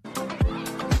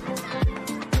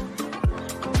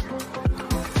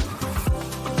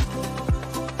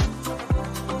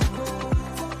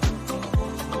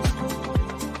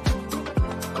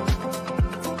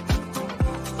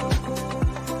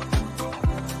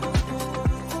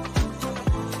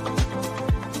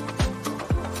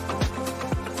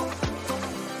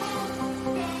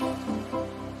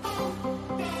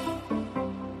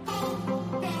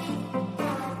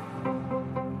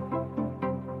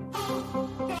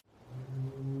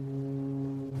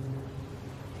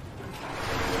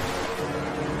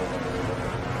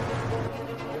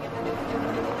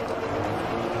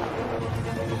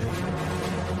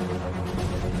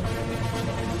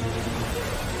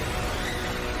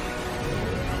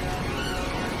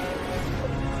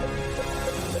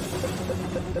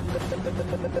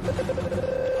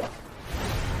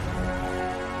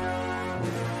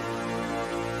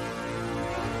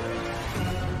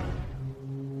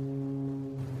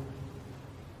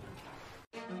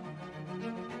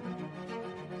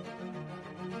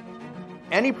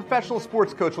 Any professional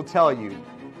sports coach will tell you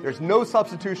there's no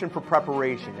substitution for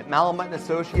preparation. At Malamut &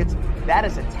 Associates, that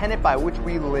is a tenet by which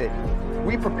we live.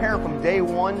 We prepare from day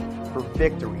one for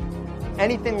victory.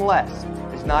 Anything less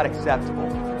is not acceptable.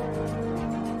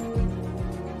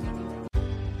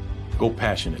 Go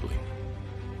passionately.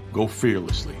 Go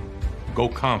fearlessly. Go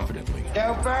confidently.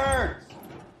 Go Birds!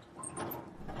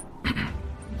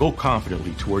 Go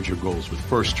confidently towards your goals with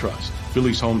First Trust,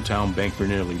 Philly's hometown bank for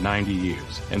nearly 90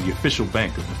 years, and the official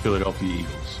bank of the Philadelphia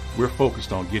Eagles. We're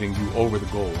focused on getting you over the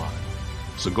goal line.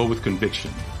 So go with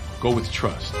conviction, go with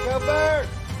trust, Go Birds!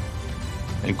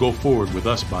 and go forward with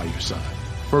us by your side.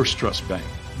 First Trust Bank,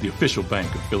 the official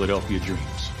bank of Philadelphia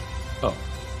dreams. Up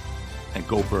and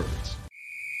go Birds.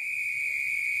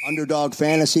 Underdog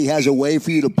Fantasy has a way for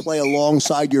you to play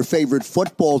alongside your favorite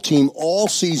football team all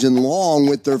season long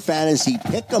with their fantasy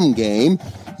pick'em game.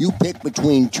 You pick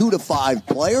between 2 to 5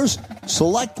 players,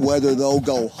 select whether they'll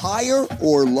go higher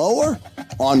or lower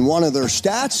on one of their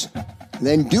stats,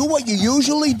 then do what you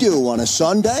usually do on a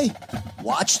Sunday.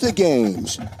 Watch the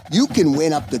games. You can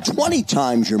win up to 20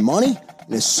 times your money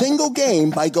in a single game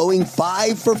by going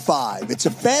 5 for 5. It's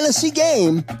a fantasy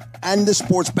game, and the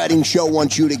Sports Betting Show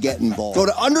wants you to get involved. Go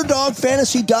to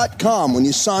UnderdogFantasy.com. When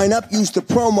you sign up, use the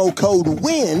promo code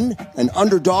WIN, and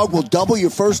Underdog will double your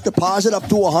first deposit up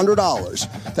to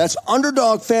 $100. That's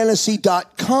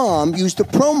UnderdogFantasy.com. Use the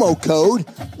promo code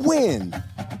WIN.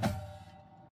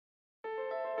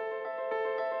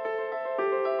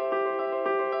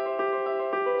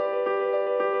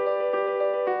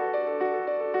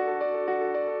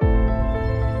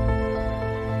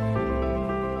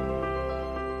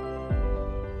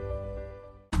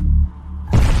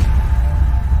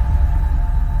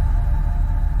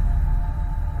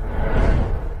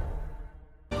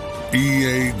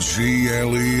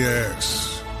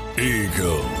 EAGLES,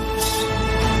 Eagles.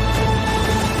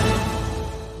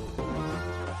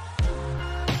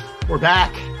 We're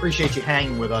back. Appreciate you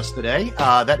hanging with us today.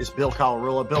 That is Bill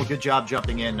Colarulo. Bill, good job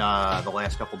jumping in the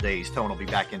last couple days. Tone will be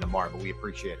back in tomorrow, but we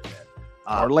appreciate it, man.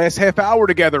 Our last half hour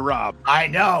together, Rob. I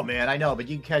know, man. I know, but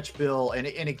you can catch Bill, and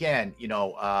again,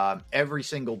 every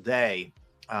single day,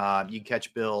 you can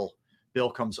catch Bill. Bill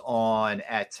comes on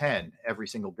at 10 every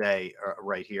single day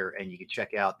right here, and you can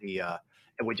check out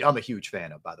which I'm a huge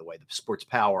fan of, by the way, the Sports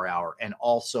Power Hour, and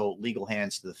also Legal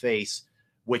Hands to the Face,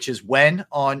 which is when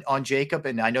on Jacob.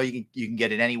 And I know you can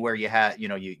get it anywhere you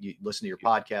listen to your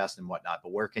podcast and whatnot,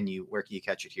 but where can you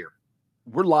catch it here?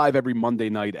 We're live every Monday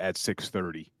night at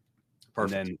 6:30.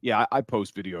 Perfect. And then, I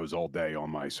post videos all day on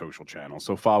my social channel,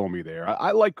 so follow me there.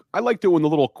 I like doing the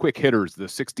little quick hitters, the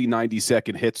 60,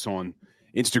 90-second hits on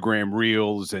Instagram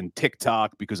Reels and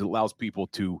TikTok, because it allows people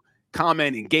to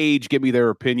comment, engage, give me their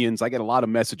opinions. I get a lot of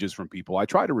messages from people. I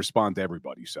try to respond to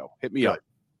everybody, so hit me up.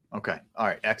 Okay. All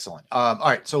right. Excellent. All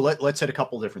right. So let's hit a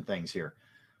couple different things here.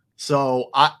 So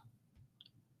I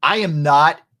had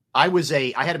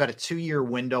about a 2-year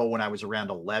window when I was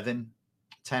around 11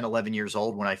 years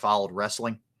old when I followed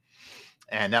wrestling.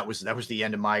 And that was the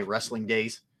end of my wrestling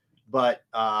days. But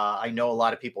I know a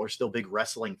lot of people are still big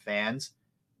wrestling fans.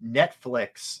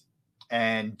 Netflix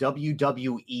and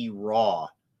WWE Raw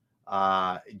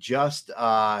just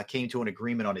came to an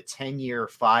agreement on a 10-year,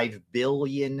 $5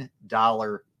 billion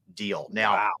deal.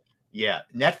 Now, wow. Yeah,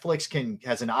 Netflix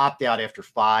has an opt-out after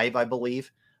 5, I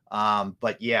believe.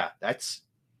 But yeah, that's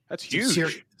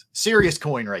huge. Serious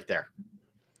coin right there.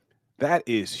 That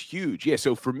is huge. Yeah,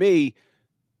 so for me,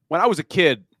 when I was a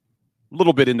kid, a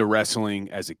little bit into wrestling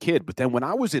as a kid, but then when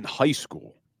I was in high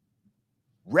school,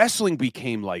 wrestling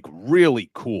became like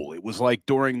really cool. It was like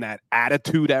during that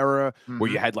Attitude Era where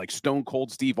you had like Stone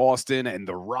Cold Steve Austin and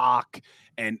The Rock,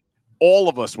 and all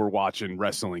of us were watching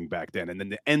wrestling back then. And then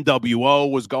the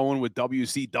NWO was going with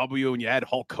WCW, and you had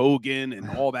Hulk Hogan and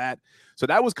all that. So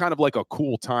that was kind of like a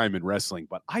cool time in wrestling.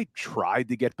 But I tried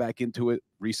to get back into it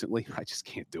recently. I just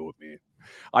can't do it, man.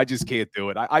 I just can't do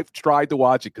it. I've tried to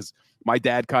watch it because my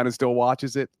dad kind of still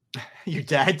watches it. Your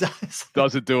dad does?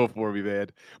 Doesn't do it for me, man.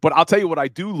 But I'll tell you what I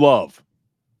do love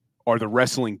are the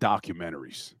wrestling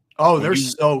documentaries. Oh, they're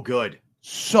so good.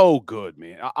 So good,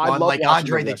 man. I love like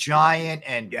Andre the Giant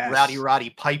and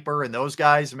Roddy Piper and those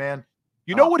guys, man.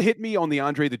 You know what hit me on the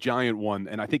Andre the Giant one,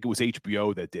 and I think it was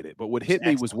HBO that did it, but what hit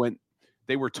me was when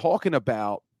they were talking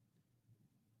about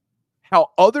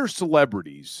how other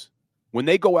celebrities, when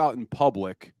they go out in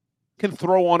public, can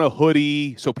throw on a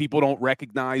hoodie so people don't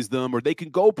recognize them, or they can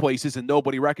go places and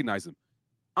nobody recognizes them.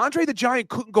 Andre the Giant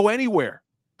couldn't go anywhere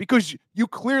because you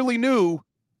clearly knew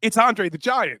it's Andre the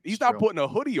Giant. He's not putting a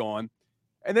hoodie on.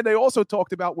 And then they also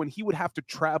talked about when he would have to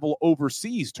travel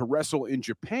overseas to wrestle in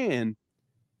Japan,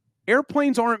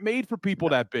 airplanes aren't made for people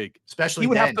that big. Especially he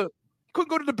would then. Couldn't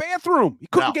go to the bathroom. He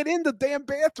couldn't get in the damn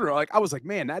bathroom. Like I was like,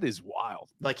 man, that is wild.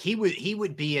 Like he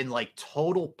would be in like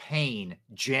total pain,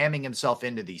 jamming himself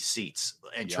into these seats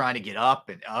and trying to get up,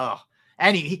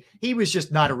 and he was just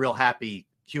not a real happy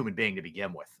human being to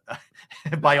begin with,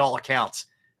 by all accounts.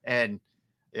 And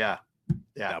yeah,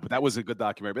 Yeah. But that was a good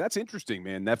documentary. But that's interesting,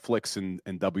 man. Netflix and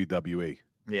WWE.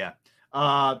 Yeah.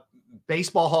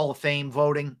 Baseball Hall of Fame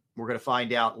voting. We're going to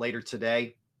find out later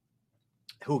today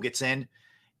who gets in.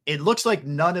 It looks like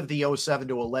none of the 07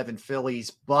 to 11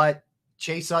 Phillies, but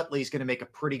Chase Utley is going to make a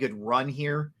pretty good run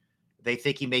here. They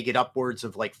think he may get upwards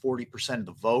of like 40% of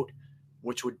the vote,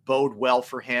 which would bode well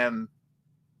for him,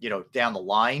 down the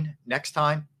line next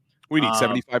time. We need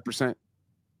 75%.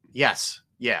 Yes.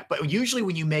 Yeah. But usually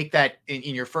when you make that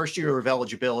in your first year of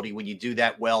eligibility, when you do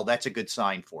that well, that's a good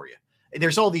sign for you.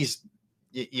 There's all these,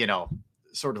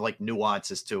 sort of like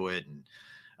nuances to it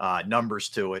and numbers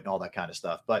to it and all that kind of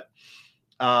stuff. But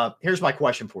here's my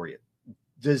question for you.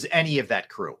 Does any of that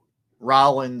crew,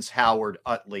 Rollins, Howard,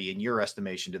 Utley, in your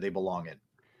estimation, do they belong in?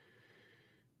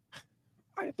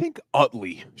 I think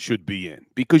Utley should be in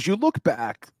because you look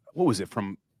back, what was it,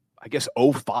 from, I guess,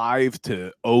 05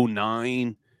 to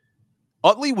 09?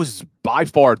 Utley was by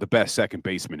far the best second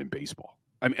baseman in baseball.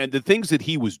 I mean, and the things that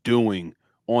he was doing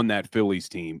on that Phillies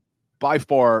team, by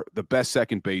far the best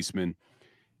second baseman.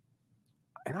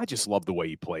 And I just love the way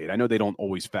he played. I know they don't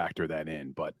always factor that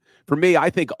in, but for me,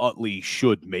 I think Utley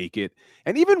should make it.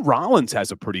 And even Rollins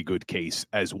has a pretty good case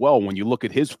as well when you look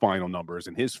at his final numbers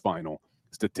and his final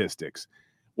statistics.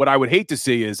 What I would hate to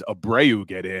see is Abreu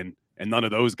get in and none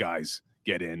of those guys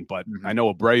get in. But I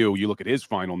know Abreu, you look at his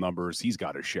final numbers, he's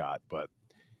got a shot. But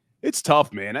it's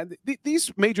tough, man.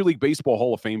 These Major League Baseball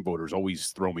Hall of Fame voters always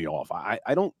throw me off. I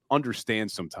don't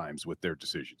understand sometimes with their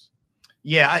decisions.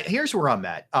 Yeah, here's where I'm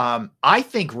at. I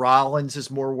think Rollins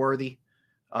is more worthy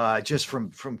just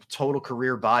from total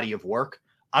career body of work.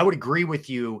 I would agree with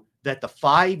you that the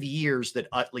 5 years that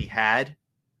Utley had,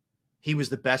 he was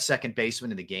the best second baseman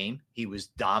in the game. He was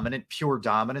dominant, pure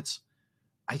dominance.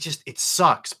 It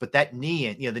sucks. But that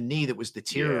knee, the knee that was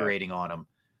deteriorating on him,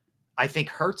 I think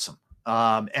hurts him.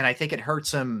 And I think it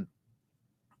hurts him.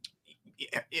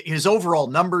 His overall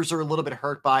numbers are a little bit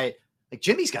hurt by it. Like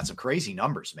Jimmy's got some crazy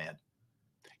numbers, man.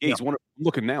 Yeah, he's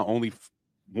looking now,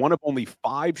 one of only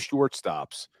 5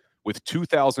 shortstops with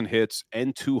 2,000 hits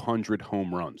and 200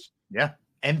 home runs. Yeah.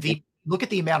 MVP. Look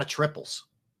at the amount of triples.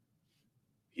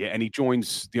 Yeah, and he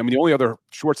joins the only other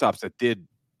shortstops that did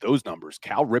those numbers,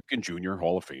 Cal Ripken Jr.,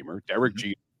 Hall of Famer, Derek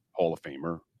Jeter, Hall of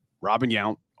Famer, Robin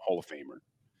Yount, Hall of Famer,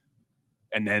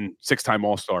 and then 6-time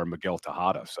All-Star Miguel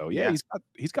Tejada. So, yeah,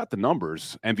 he's got the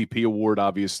numbers. MVP award,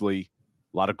 obviously,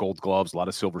 a lot of Gold Gloves, a lot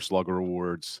of Silver Slugger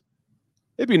awards.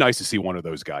 It'd be nice to see one of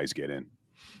those guys get in.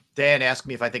 Dan asked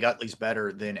me if I think Utley's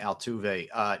better than Altuve.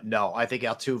 No, I think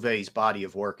Altuve's body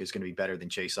of work is going to be better than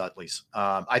Chase Utley's.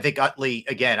 I think Utley,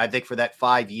 again, for that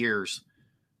 5 years,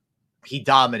 he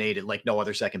dominated like no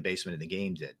other second baseman in the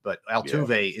game did. But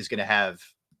Altuve is going to have,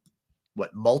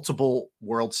 multiple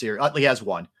World Series. Utley has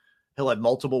one. He'll have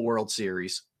multiple World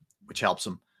Series, which helps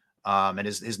him. And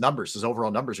his numbers, his overall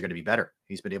numbers are going to be better.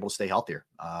 He's been able to stay healthier.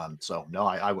 So, no,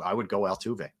 I would go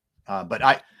Altuve. But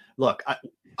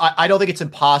I don't think it's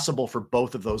impossible for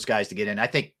both of those guys to get in. I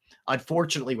think,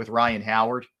 unfortunately, with Ryan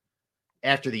Howard,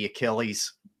 after the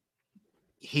Achilles,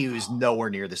 he was nowhere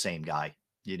near the same guy,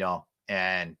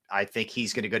 and I think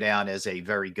he's going to go down as a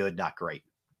very good, not great.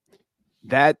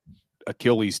 That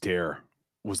Achilles tear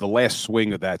was the last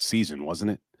swing of that season,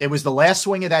 wasn't it? It was the last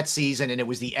swing of that season, and it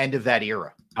was the end of that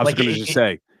era. I was going to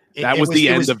say, that was the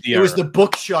end of the era. It was the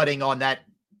book shutting on that,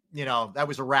 that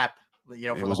was a wrap. For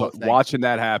it was watching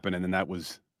that happen, and then that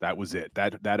was it.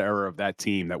 That era of that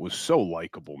team that was so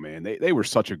likable, man. They were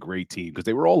such a great team because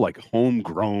they were all like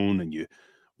homegrown, and you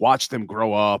watched them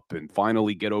grow up and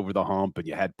finally get over the hump. And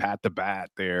you had Pat the Bat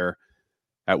there.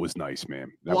 That was nice,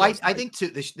 man. I think too.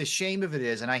 The shame of it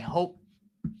is, and I hope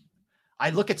I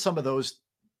look at some of those.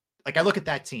 Like I look at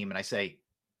that team and I say,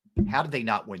 how did they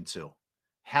not win two?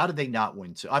 How did they not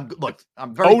win two? I'm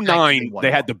very 09. They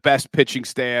had the best pitching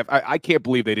staff. I can't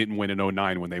believe they didn't win in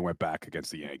 09 when they went back against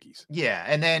the Yankees. Yeah,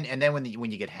 and then when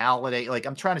you get Halladay, like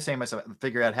I'm trying to say to myself,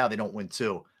 figure out how they don't win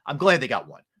two. I'm glad they got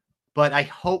one, but I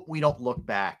hope we don't look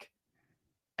back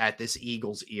at this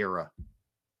Eagles era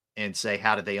and say,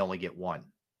 how did they only get one?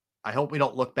 I hope we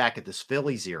don't look back at this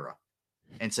Phillies era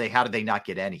and say, how did they not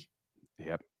get any?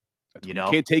 Yep. You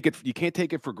can't take it. You can't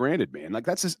take it for granted, man. Like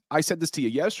I said this to you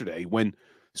yesterday when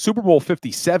Super Bowl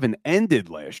 57 ended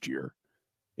last year.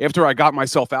 After I got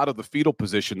myself out of the fetal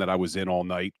position that I was in all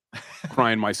night,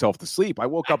 crying myself to sleep, I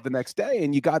woke up the next day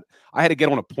and I had to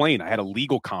get on a plane. I had a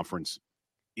legal conference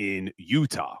in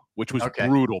Utah, which was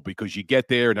brutal because you get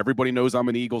there and everybody knows I'm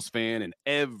an Eagles fan, and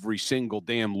every single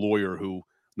damn lawyer who,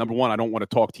 number one, I don't want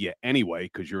to talk to you anyway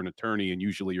because you're an attorney and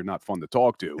usually you're not fun to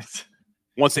talk to.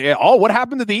 Once they, what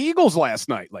happened to the Eagles last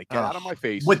night? Like, get out of my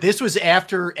face. What, this was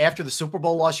after the Super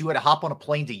Bowl loss? You had to hop on a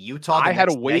plane to Utah. I had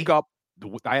to wake up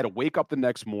the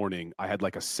next morning. I had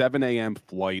like a 7 a.m.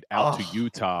 flight out to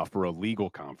Utah for a legal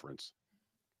conference.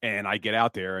 And I get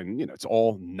out there and, it's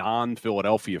all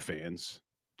non-Philadelphia fans.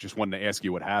 Just wanted to ask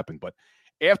you what happened. But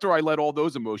after I let all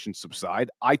those emotions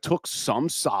subside, I took some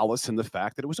solace in the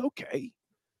fact that it was okay.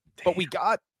 Damn. But we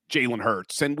got Jalen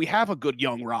Hurts, and we have a good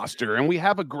young roster, and we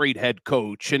have a great head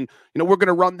coach, and, we're going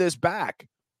to run this back.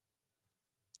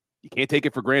 You can't take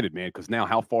it for granted, man, because now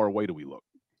how far away do we look?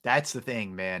 That's the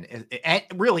thing, man.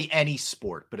 Really any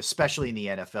sport, but especially in the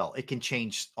NFL, it can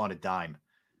change on a dime.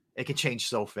 It can change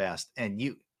so fast. And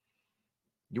you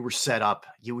were set up.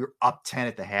 You were up 10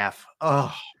 at the half.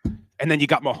 Oh. And then you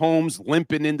got Mahomes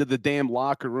limping into the damn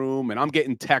locker room, and I'm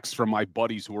getting texts from my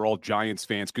buddies who are all Giants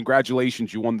fans.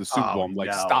 Congratulations, you won the Super Bowl. I'm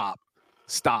like,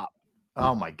 stop.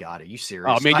 Oh, my God. Are you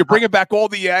serious? Oh, man, you're bringing back all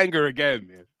the anger again,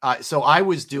 man. So I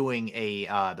was doing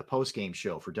the post-game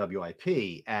show for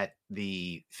WIP at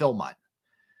the Philmont,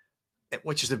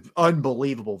 which is an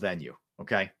unbelievable venue,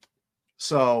 okay?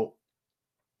 So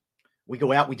we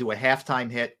go out, we do a halftime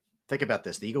hit. Think about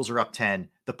this. The Eagles are up 10.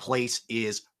 The place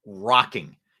is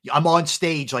rocking. I'm on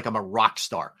stage like I'm a rock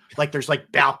star. Like there's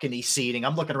like balcony seating.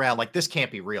 I'm looking around like this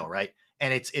can't be real, right?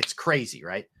 And it's crazy,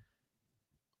 right?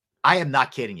 I am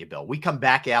not kidding you, Bill. We come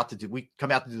out to do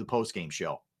the post-game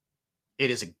show.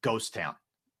 It is a ghost town.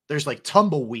 There's like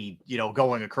tumbleweed,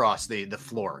 going across the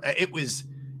floor. It was,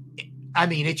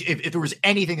 if there was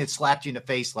anything that slapped you in the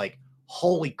face, like,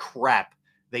 holy crap,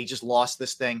 they just lost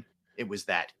this thing, it was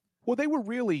that. Well, they were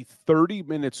really 30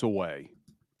 minutes away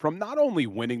from not only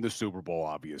winning the Super Bowl,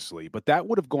 obviously, but that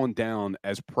would have gone down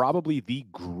as probably the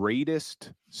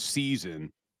greatest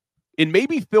season in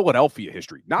maybe Philadelphia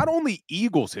history. Not only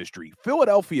Eagles history,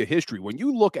 Philadelphia history. When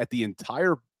you look at the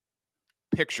entire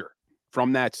picture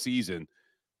from that season,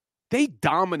 they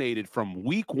dominated from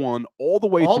week one all the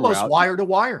way almost throughout. Wire to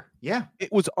wire. Yeah.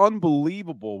 It was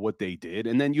unbelievable what they did.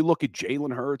 And then you look at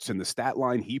Jalen Hurts and the stat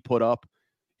line he put up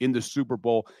in the Super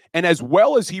Bowl. And as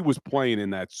well as he was playing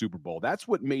in that Super Bowl, that's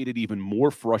what made it even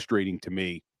more frustrating to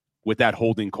me with that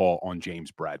holding call on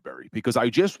James Bradbury, because I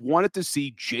just wanted to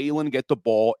see Jalen get the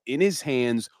ball in his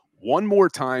hands one more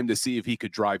time to see if he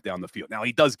could drive down the field. Now,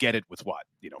 he does get it with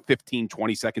 15,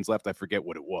 20 seconds left. I forget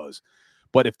what it was.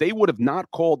 But if they would have not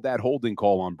called that holding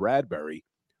call on Bradbury,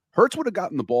 Hurts would have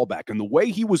gotten the ball back. And the way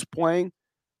he was playing,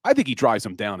 I think he drives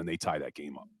him down and they tie that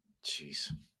game up.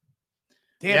 Jeez.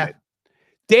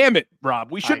 Damn it,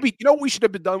 Rob. We should be, we should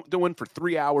have been doing for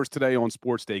 3 hours today on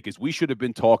Sports Take is we should have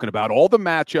been talking about all the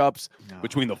matchups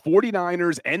between the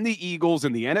 49ers and the Eagles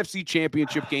in the NFC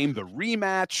Championship game, the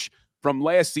rematch from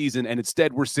last season. And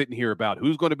instead, we're sitting here about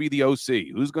who's going to be the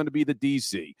OC, who's going to be the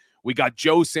DC. We got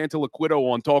Joe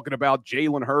Santoliquito on talking about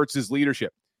Jalen Hurts'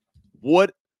 leadership.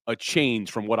 What a change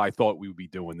from what I thought we would be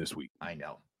doing this week. I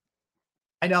know.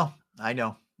 All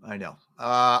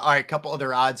right, a couple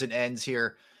other odds and ends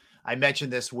here. I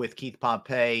mentioned this with Keith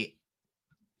Pompey.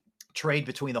 Trade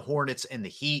between the Hornets and the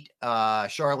Heat.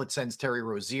 Charlotte sends Terry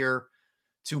Rozier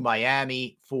to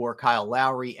Miami for Kyle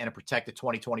Lowry and a protected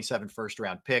 2027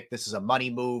 first-round pick. This is a money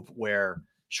move where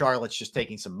Charlotte's just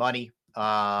taking some money,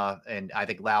 and I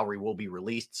think Lowry will be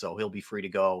released, so he'll be free to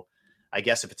go. I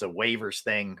guess if it's a waivers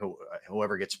thing,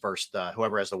 whoever gets first,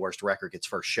 whoever has the worst record gets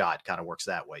first shot. Kind of works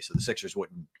that way. So the Sixers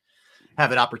wouldn't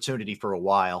have an opportunity for a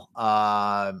while.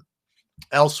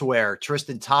 Elsewhere,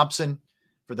 Tristan Thompson,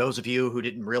 for those of you who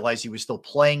didn't realize he was still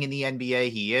playing in the NBA,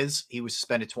 he is. He was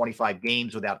suspended 25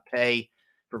 games without pay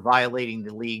for violating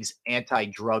the league's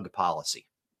anti-drug policy.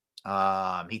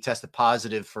 He tested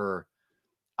positive for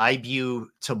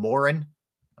ibutamoren.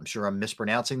 I'm sure I'm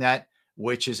mispronouncing that,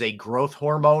 which is a growth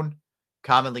hormone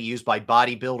commonly used by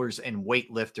bodybuilders and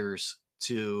weightlifters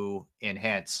to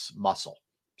enhance muscle.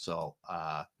 So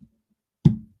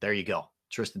there you go.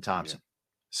 Tristan Thompson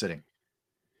sitting.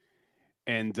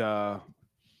 And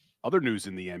other news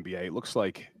in the NBA, it looks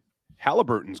like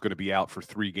Halliburton's going to be out for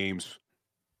 3 games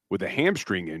with a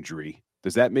hamstring injury.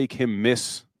 Does that make him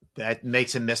miss? That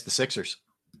makes him miss the Sixers.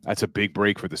 That's a big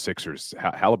break for the Sixers.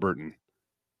 Halliburton,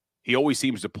 he always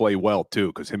seems to play well, too,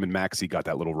 because him and Maxey got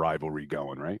that little rivalry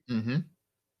going, right? Mm-hmm.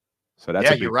 So that's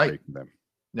a big break for them.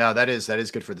 No, that is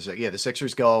good for the Sixers. Yeah, the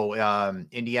Sixers go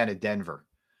Indiana, Denver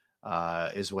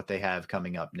is what they have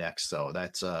coming up next. So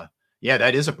that's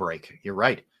that is a break. You're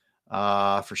right.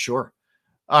 For sure.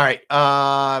 All right.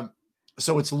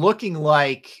 So it's looking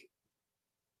like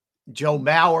Joe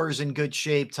Mauer's in good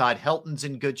shape. Todd Helton's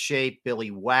in good shape. Billy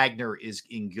Wagner is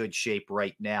in good shape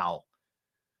right now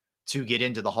to get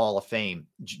into the Hall of Fame.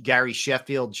 Gary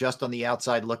Sheffield just on the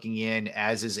outside looking in,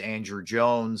 as is Andrew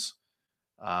Jones,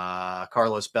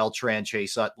 Carlos Beltran,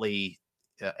 Chase Utley,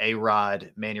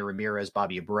 A-Rod, Manny Ramirez,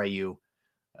 Bobby Abreu,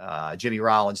 Jimmy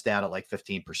Rollins down at like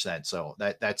 15%. So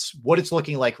that's what it's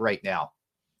looking like right now.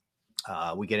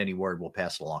 We get any word, we'll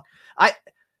pass it along.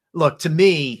 Look, to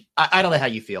me, I don't know how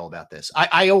you feel about this.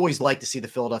 I always like to see the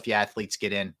Philadelphia athletes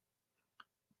get in,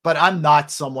 but I'm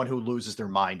not someone who loses their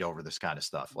mind over this kind of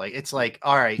stuff. Like, it's like,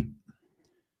 all right,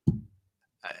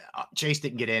 Chase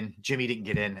didn't get in, Jimmy didn't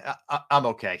get in. I'm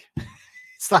okay.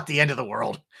 It's not the end of the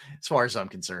world as far as I'm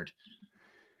concerned.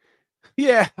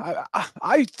 Yeah,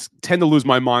 I tend to lose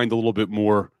my mind a little bit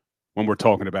more when we're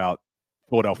talking about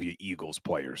Philadelphia Eagles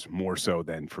players, more so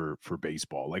than for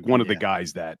baseball. Like one of the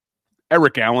guys that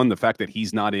Eric Allen, the fact that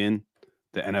he's not in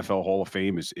the NFL Hall of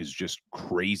Fame is just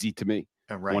crazy to me.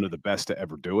 Right. One of the best to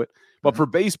ever do it. But for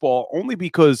baseball, only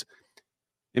because,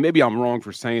 and maybe I'm wrong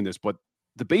for saying this, but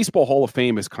the Baseball Hall of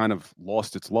Fame has kind of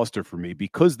lost its luster for me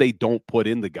because they don't put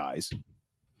in the guys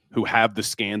who have the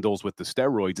scandals with the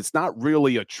steroids. It's not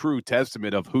really a true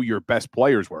testament of who your best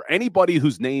players were. Anybody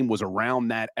whose name was around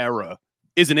that era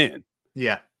isn't in.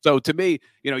 Yeah. So to me,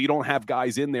 you don't have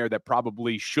guys in there that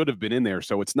probably should have been in there.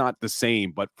 So it's not the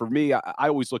same. But for me, I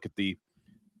always look at the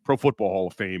Pro Football Hall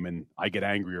of Fame and I get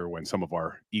angrier when some of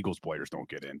our Eagles players don't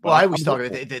get in. But well, I always talk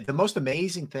about the most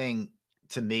amazing thing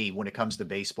to me when it comes to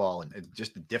baseball and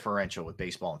just the differential with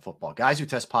baseball and football. Guys who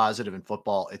test positive in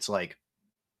football, it's like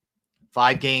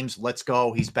 5 games, let's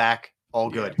go. He's back. All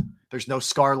good. Yeah. There's no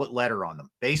scarlet letter on them.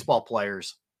 Baseball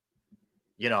players,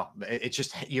 it's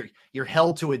just you're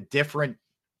held to a different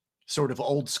sort of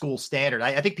old school standard.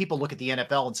 I think people look at the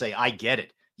NFL and say, I get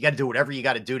it. You got to do whatever you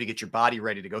got to do to get your body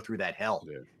ready to go through that hell.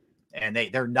 Yeah. And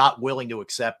they're not willing to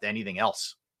accept anything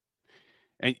else.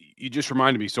 And you just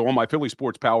reminded me. So on my Philly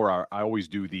Sports Power, I always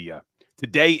do the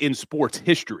today in sports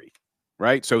history,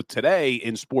 right? So today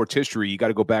in sports history, you got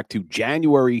to go back to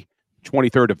January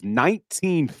 23rd of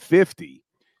 1950.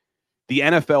 The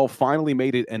NFL finally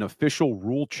made it an official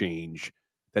rule change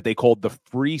that they called the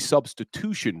free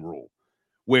substitution rule,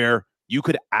 where you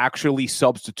could actually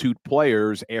substitute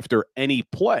players after any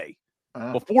play.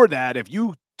 Before that, if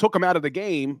you took them out of the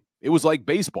game, it was like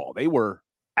baseball. They were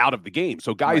out of the game.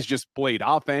 So guys just played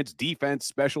offense, defense,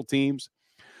 special teams.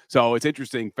 So it's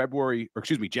interesting. January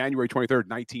 23rd,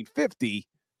 1950,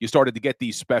 you started to get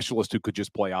these specialists who could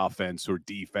just play offense or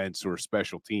defense or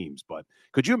special teams. But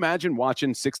could you imagine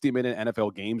watching 60-minute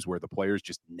NFL games where the players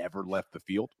just never left the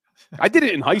field? I did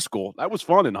it in high school. That was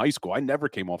fun in high school. I never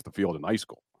came off the field in high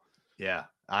school. Yeah,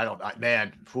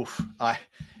 Ben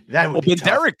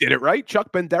Derek did it, right?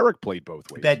 Chuck Benderek played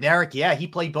both ways. Benderek, yeah, he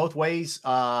played both ways.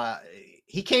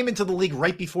 He came into the league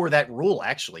right before that rule,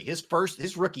 actually. His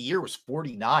rookie year was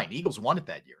 49. Eagles won it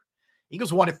that year.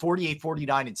 Eagles won it 48,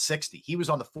 49, and 60. He was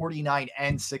on the 49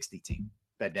 and 60 team,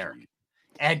 Benderek.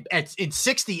 And in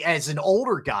 60, as an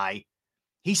older guy,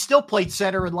 he still played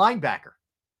center and linebacker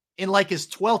in like his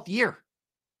 12th year.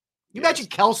 You imagine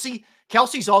Kelsey?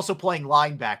 Kelsey's also playing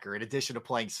linebacker in addition to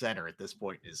playing center at this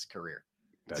point in his career.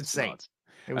 It's insane. Nuts.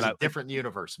 It was a different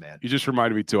universe, man. You just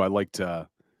reminded me, too. I liked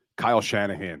Kyle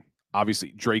Shanahan.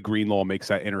 Obviously, Dre Greenlaw makes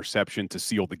that interception to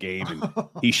seal the game, and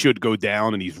he should go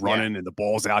down, and he's running, and the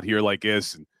ball's out here like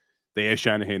this. And they asked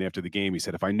Shanahan after the game, he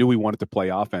said, if I knew he wanted to play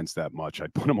offense that much,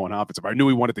 I'd put him on offense. If I knew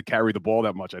he wanted to carry the ball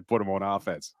that much, I'd put him on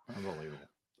offense. Unbelievable.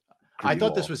 I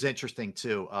thought this was interesting,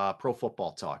 too. Pro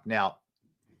Football Talk. Now,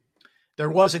 there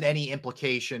wasn't any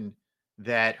implication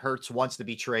that Hurts wants to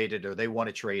be traded or they want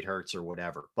to trade Hurts or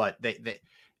whatever. But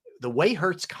the way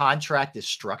Hurts' contract is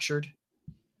structured,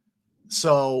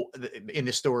 so in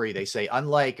the story, they say,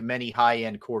 unlike many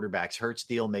high-end quarterbacks, Hurts'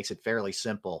 deal makes it fairly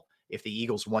simple if the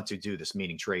Eagles want to do this,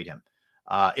 meaning trade him,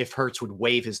 if Hurts would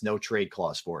waive his no-trade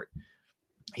clause for it.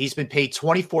 He's been paid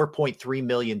 $24.3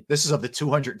 million. This is of the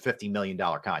 $250 million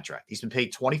contract. He's been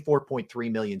paid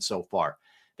 $24.3 million so far.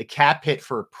 The cap hit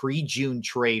for a pre-June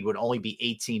trade would only be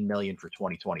 $18 million for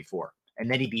 2024,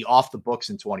 and then he'd be off the books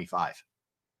in 25.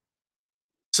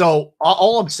 So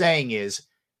all I'm saying is,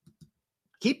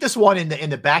 keep this one in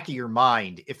the back of your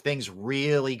mind. If things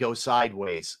really go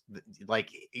sideways, like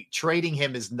trading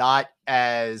him is not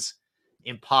as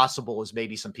impossible as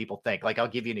maybe some people think. Like, I'll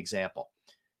give you an example.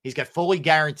 He's got fully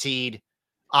guaranteed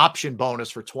option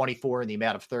bonus for 24 in the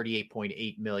amount of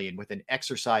 $38.8 million with an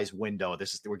exercise window.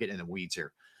 We're getting in the weeds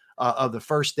here, of the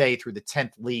first day through the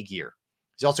 10th league year.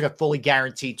 He's also got fully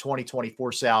guaranteed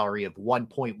 2024 salary of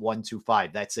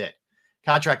 $1.125. That's it.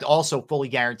 Contract also fully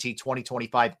guaranteed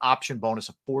 2025 option bonus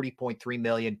of $40.3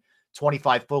 million,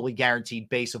 25 fully guaranteed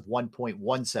base of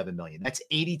 $1.17 million. That's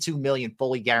 $82 million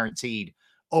fully guaranteed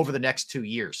over the next 2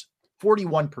 years,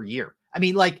 41 per year. I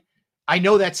mean, like, I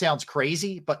know that sounds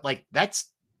crazy, but like, that's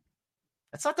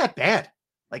not that bad.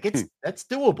 Like, that's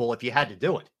doable if you had to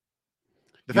do it.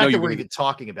 The fact that we're even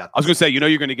talking about this. I was going to say,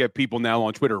 you're going to get people now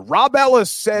on Twitter. Rob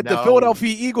Ellis said the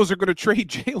Philadelphia Eagles are going to trade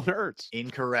Jalen Hurts.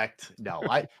 Incorrect. No,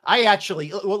 I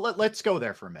actually, well, let's go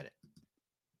there for a minute.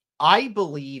 I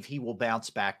believe he will bounce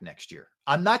back next year.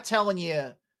 I'm not telling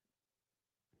you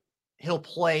he'll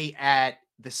play at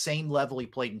the same level he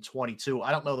played in 22.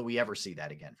 I don't know that we ever see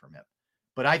that again from him,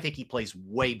 but I think he plays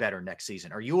way better next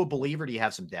season. Are you a believer? Or do you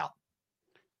have some doubt?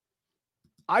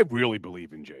 I really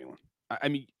believe in Jalen. I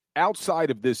mean, outside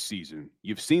of this season,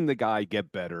 you've seen the guy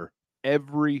get better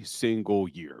every single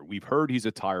year. We've heard he's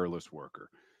a tireless worker.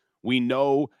 We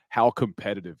know how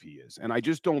competitive he is. And I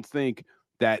just don't think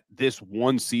that this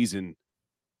one season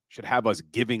should have us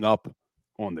giving up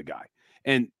on the guy.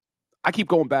 And I keep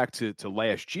going back to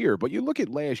last year, but you look at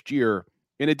last year,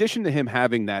 in addition to him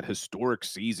having that historic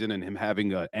season and him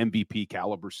having an MVP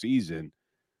caliber season,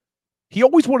 he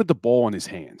always wanted the ball in his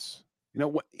hands.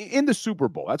 In the Super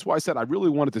Bowl, that's why I said I really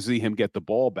wanted to see him get the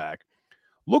ball back.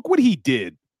 Look what he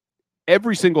did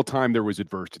every single time there was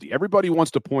adversity. Everybody wants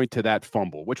to point to that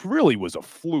fumble, which really was a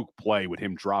fluke play with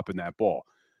him dropping that ball.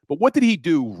 But what did he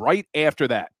do right after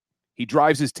that? He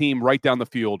drives his team right down the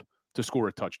field to score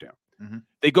a touchdown. Mm-hmm.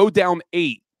 They go down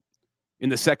 8 in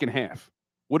the second half.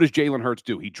 What does Jalen Hurts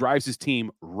do? He drives his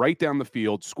team right down the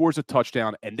field, scores a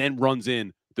touchdown, and then runs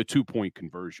in the 2-point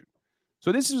conversion.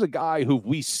 So this is a guy who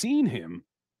we've seen him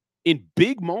in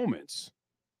big moments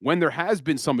when there has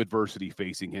been some adversity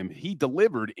facing him. He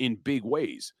delivered in big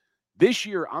ways. This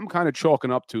year, I'm kind of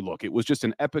chalking up to, look, it was just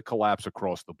an epic collapse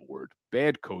across the board.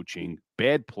 Bad coaching,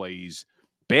 bad plays,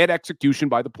 bad execution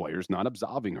by the players, not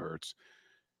absolving Hurts.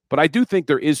 But I do think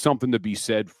there is something to be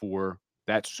said for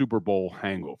that Super Bowl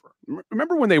hangover.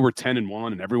 Remember when they were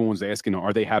 10-1 and everyone was asking,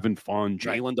 are they having fun?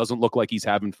 Jalen doesn't look like he's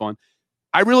having fun.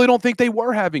 I really don't think they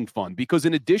were having fun, because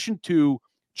in addition to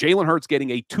Jalen Hurts getting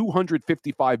a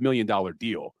 $255 million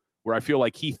deal, where I feel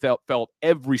like he felt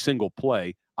every single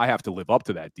play, I have to live up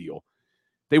to that deal,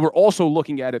 they were also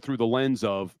looking at it through the lens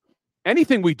of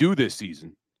anything we do this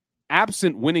season,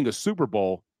 absent winning a Super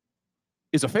Bowl,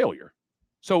 is a failure.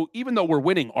 So even though we're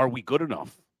winning, are we good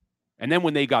enough? And then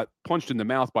when they got punched in the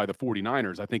mouth by the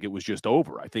 49ers, I think it was just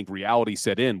over. I think reality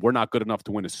set in. We're not good enough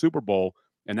to win a Super Bowl.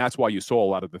 And that's why you saw a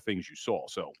lot of the things you saw.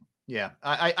 So, yeah,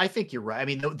 I think you're right. I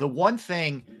mean, the one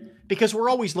thing, because we're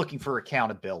always looking for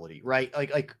accountability, right?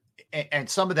 And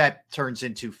some of that turns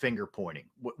into finger pointing,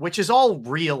 which is all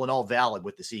real and all valid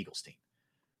with this Eagles team.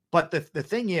 But the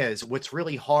thing is, what's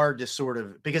really hard to sort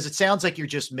of, because it sounds like you're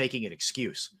just making an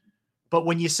excuse. But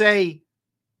when you say,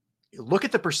 look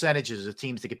at the percentages of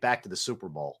teams that get back to the Super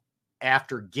Bowl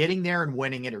after getting there and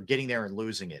winning it or getting there and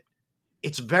losing it,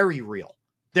 it's very real.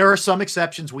 There are some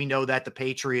exceptions. We know that the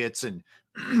Patriots and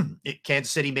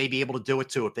Kansas City may be able to do it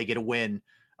too if they get a win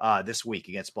this week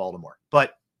against Baltimore.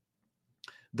 But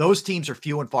those teams are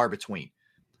few and far between.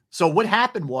 So what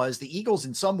happened was the Eagles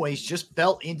in some ways just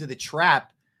fell into the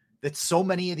trap that so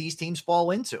many of these teams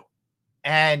fall into.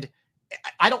 And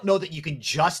I don't know that you can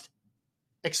just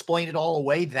explain it all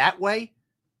away that way,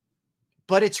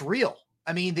 but it's real.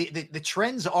 I mean, the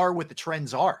trends are what the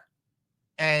trends are.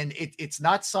 And it's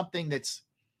not something that's,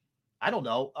 I don't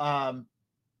know,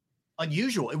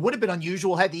 unusual. It would have been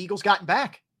unusual had the Eagles gotten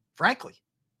back, frankly.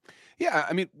 Yeah,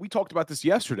 I mean, we talked about this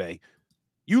yesterday.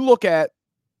 You look at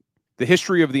the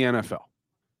history of the NFL.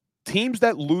 Teams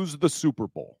that lose the Super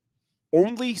Bowl,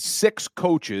 only 6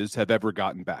 coaches have ever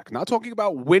gotten back. Not talking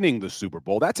about winning the Super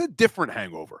Bowl. That's a different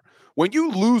hangover. When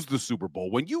you lose the Super Bowl,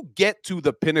 when you get to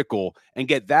the pinnacle and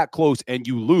get that close and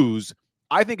you lose,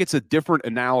 I think it's a different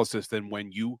analysis than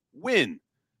when you win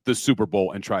the Super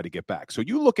Bowl and try to get back. So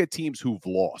you look at teams who've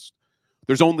lost.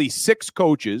 There's only 6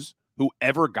 coaches who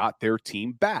ever got their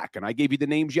team back. And I gave you the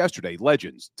names yesterday.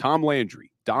 Legends: Tom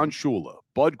Landry, Don Shula,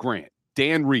 Bud Grant,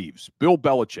 Dan Reeves, Bill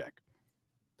Belichick.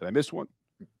 Did I miss one?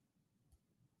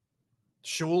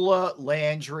 Shula,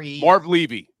 Landry. Marv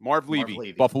Levy,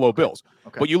 Buffalo Bills.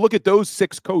 Okay. But you look at those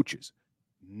 6 coaches.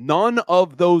 None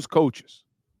of those coaches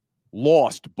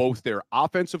lost both their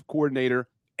offensive coordinator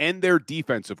and their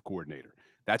defensive coordinator.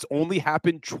 That's only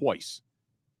happened twice.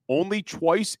 Only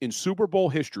twice in Super Bowl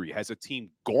history has a team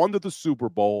gone to the Super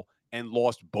Bowl and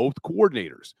lost both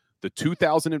coordinators. The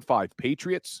 2005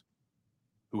 Patriots,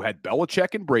 who had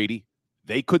Belichick and Brady,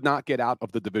 they could not get out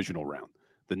of the divisional round.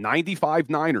 The 95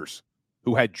 Niners,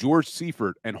 who had George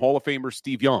Seifert and Hall of Famer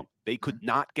Steve Young, they could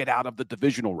not get out of the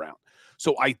divisional round.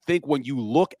 So I think when you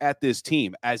look at this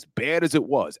team, as bad as it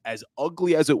was, as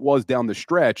ugly as it was down the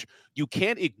stretch, you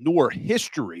can't ignore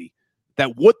history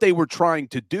that what they were trying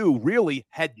to do really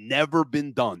had never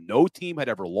been done. No team had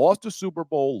ever lost a Super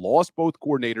Bowl, lost both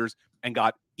coordinators, and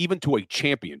got even to a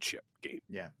championship game.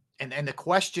 Yeah. And the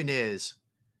question is,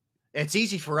 it's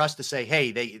easy for us to say, hey,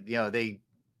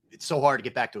 it's so hard to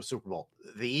get back to a Super Bowl.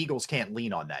 The Eagles can't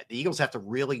lean on that. The Eagles have to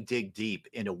really dig deep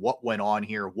into what went on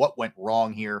here, what went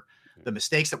wrong here, the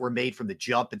mistakes that were made from the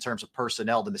jump in terms of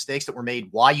personnel, the mistakes that were made,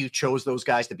 why you chose those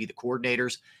guys to be the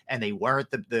coordinators and they weren't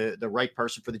the right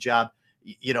person for the job.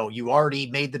 You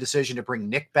already made the decision to bring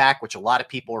Nick back, which a lot of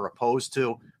people are opposed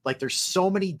to. Like, there's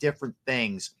so many different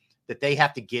things that they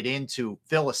have to get into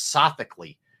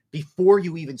philosophically before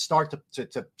you even start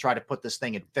to try to put this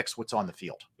thing and fix what's on the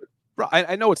field.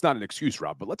 I know it's not an excuse,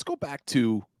 Rob, but let's go back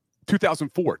to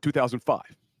 2004, 2005.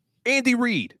 Andy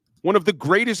Reid, one of the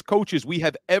greatest coaches we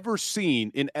have ever seen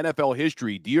in NFL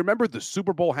history. Do you remember the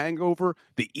Super Bowl hangover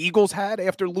the Eagles had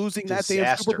after losing that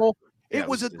damn Super Bowl? It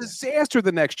was a disaster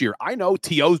the next year. I know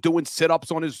T.O.'s doing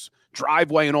sit-ups on his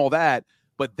driveway and all that,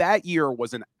 but that year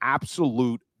was an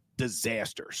absolute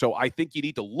disaster. So I think you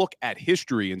need to look at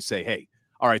history and say, hey,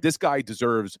 all right, this guy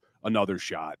deserves another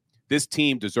shot. This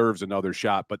team deserves another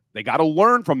shot, but they got to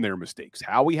learn from their mistakes.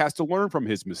 Howie has to learn from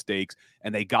his mistakes,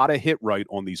 and they got to hit right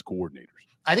on these coordinators.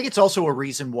 I think it's also a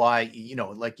reason why,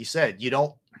 like you said,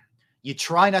 you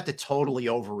try not to totally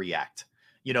overreact.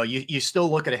 You still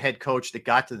look at a head coach that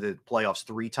got to the playoffs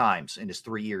 3 times in his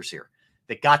 3 years here,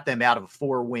 that got them out of a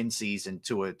 4-win season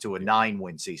to a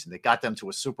 9-win season, that got them to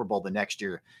a Super Bowl the next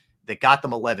year, that got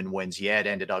them 11 wins. Yeah, it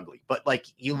ended ugly. But like,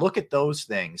 you look at those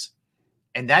things,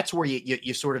 and that's where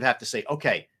you sort of have to say,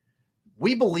 okay,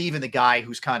 we believe in the guy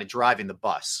who's kind of driving the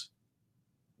bus.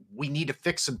 We need to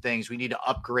fix some things. We need to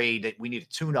upgrade it. We need to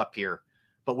tune up here,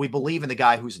 but we believe in the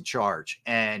guy who's in charge.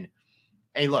 And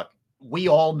hey, look, we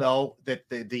all know that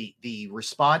the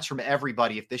response from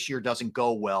everybody, if this year doesn't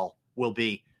go well, will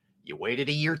be, you waited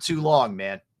a year too long,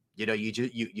 man.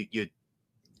 You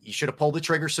should have pulled the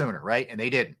trigger sooner. Right. And they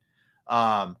didn't.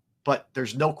 But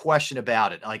there's no question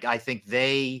about it. Like, I think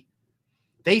they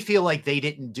feel like they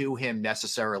didn't do him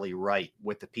necessarily right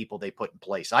with the people they put in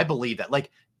place. I believe that. Like,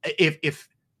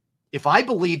 if I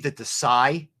believe that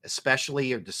Desai,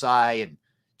 especially, or Desai and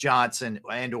Johnson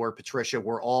and or Patricia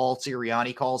were all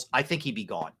Sirianni calls, I think he'd be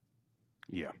gone.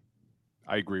 Yeah,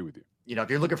 I agree with you. If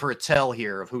you're looking for a tell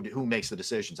here of who makes the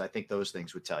decisions, I think those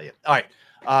things would tell you. All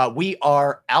right. We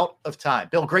are out of time.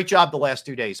 Bill, great job the last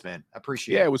 2 days, man. I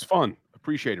appreciate it. Yeah, it was fun.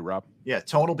 Appreciate it, Rob. Yeah,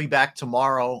 Tone will be back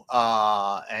tomorrow,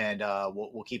 and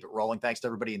we'll keep it rolling. Thanks to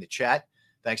everybody in the chat.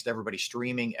 Thanks to everybody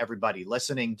streaming, everybody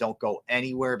listening. Don't go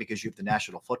anywhere because you have the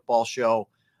National Football Show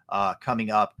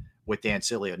coming up with Dan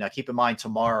Cilio. Now, keep in mind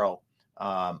tomorrow,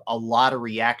 a lot of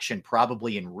reaction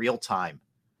probably in real time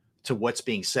to what's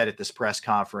being said at this press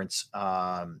conference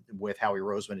with Howie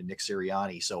Roseman and Nick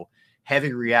Sirianni. So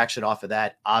heavy reaction off of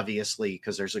that, obviously,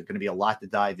 because there's going to be a lot to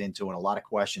dive into and a lot of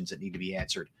questions that need to be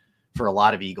answered for a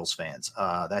lot of Eagles fans.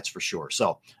 That's for sure.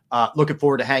 So looking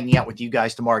forward to hanging out with you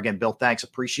guys tomorrow. Again, Bill, thanks.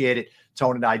 Appreciate it.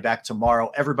 Tone and I back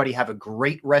tomorrow. Everybody have a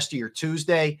great rest of your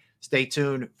Tuesday. Stay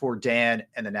tuned for Dan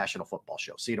and the National Football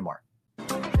Show. See you tomorrow.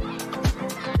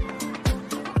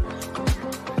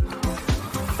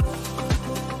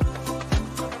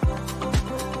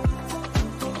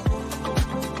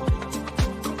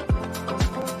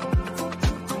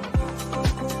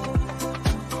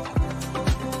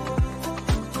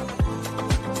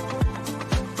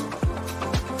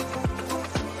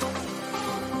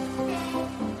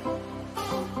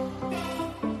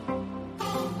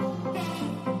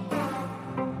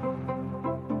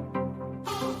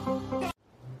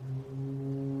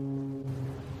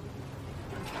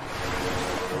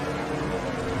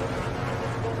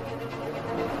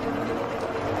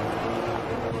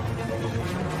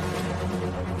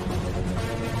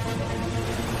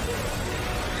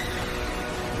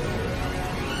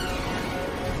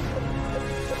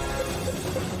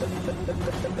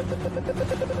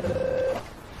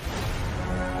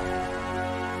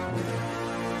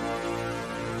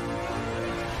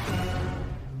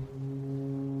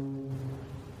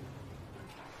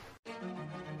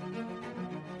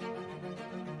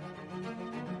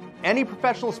 Any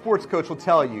professional sports coach will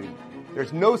tell you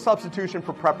there's no substitution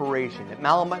for preparation. At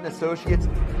Malamut & Associates,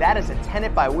 that is a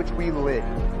tenet by which we live.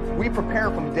 We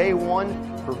prepare from day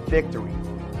one for victory.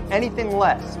 Anything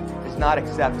less is not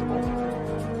acceptable.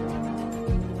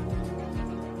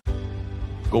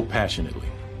 Go passionately.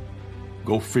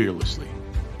 Go fearlessly.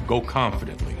 Go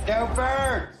confidently. Go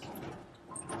Birds!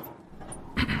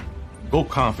 Go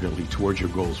confidently towards your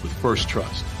goals with First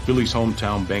Trust, Philly's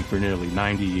hometown bank for nearly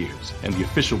 90 years, and the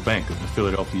official bank of the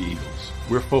Philadelphia Eagles.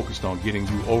 We're focused on getting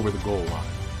you over the goal line.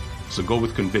 So go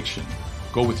with conviction,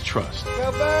 Go with trust.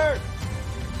 Go Birds!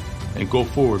 And go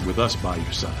forward with us by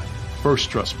your side. First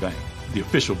Trust Bank, the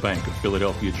official bank of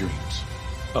Philadelphia Dreams.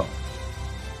 Oh,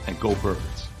 and go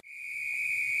Birds.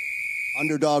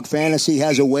 Underdog Fantasy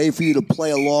has a way for you to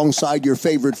play alongside your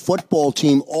favorite football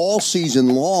team all season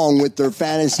long with their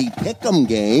Fantasy Pick'em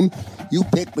game. You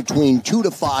pick between 2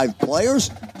 to 5 players,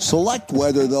 select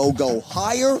whether they'll go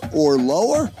higher or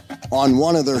lower on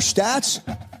one of their stats,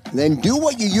 then do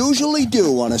what you usually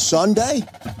do on a Sunday.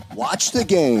 Watch the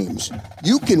games.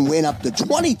 You can win up to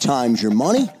 20 times your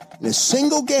money in a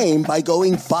single game by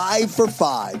going 5 for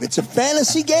 5. It's a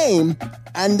fantasy game,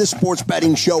 and the Sports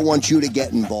Betting Show wants you to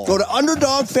get involved. Go to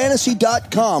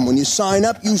UnderdogFantasy.com. When you sign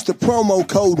up, use the promo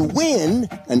code WIN,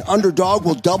 and Underdog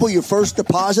will double your first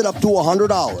deposit up to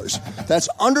 $100. That's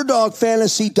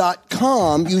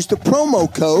UnderdogFantasy.com. Use the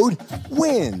promo code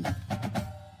WIN.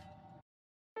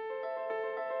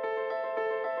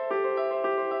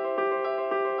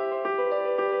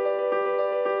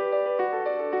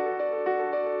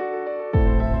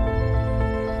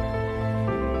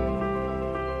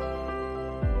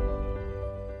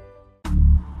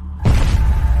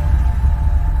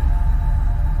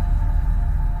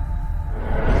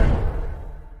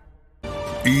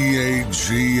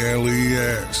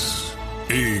 EAGLES,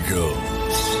 Eagles.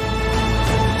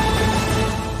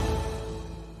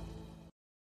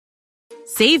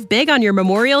 Save big on your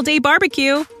Memorial Day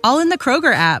barbecue, all in the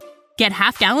Kroger app. Get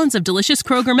half gallons of delicious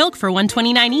Kroger milk for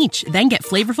 $1.29 each. Then get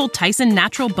flavorful Tyson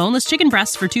natural boneless chicken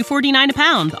breasts for $2.49 a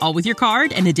pound, all with your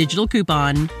card and a digital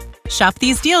coupon. Shop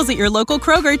these deals at your local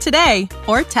Kroger today,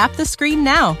 or tap the screen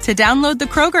now to download the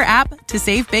Kroger app to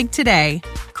save big today.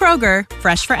 Kroger,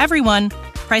 fresh for everyone.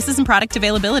 Prices and product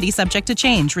availability subject to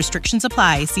change. Restrictions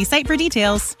apply. See site for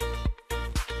details.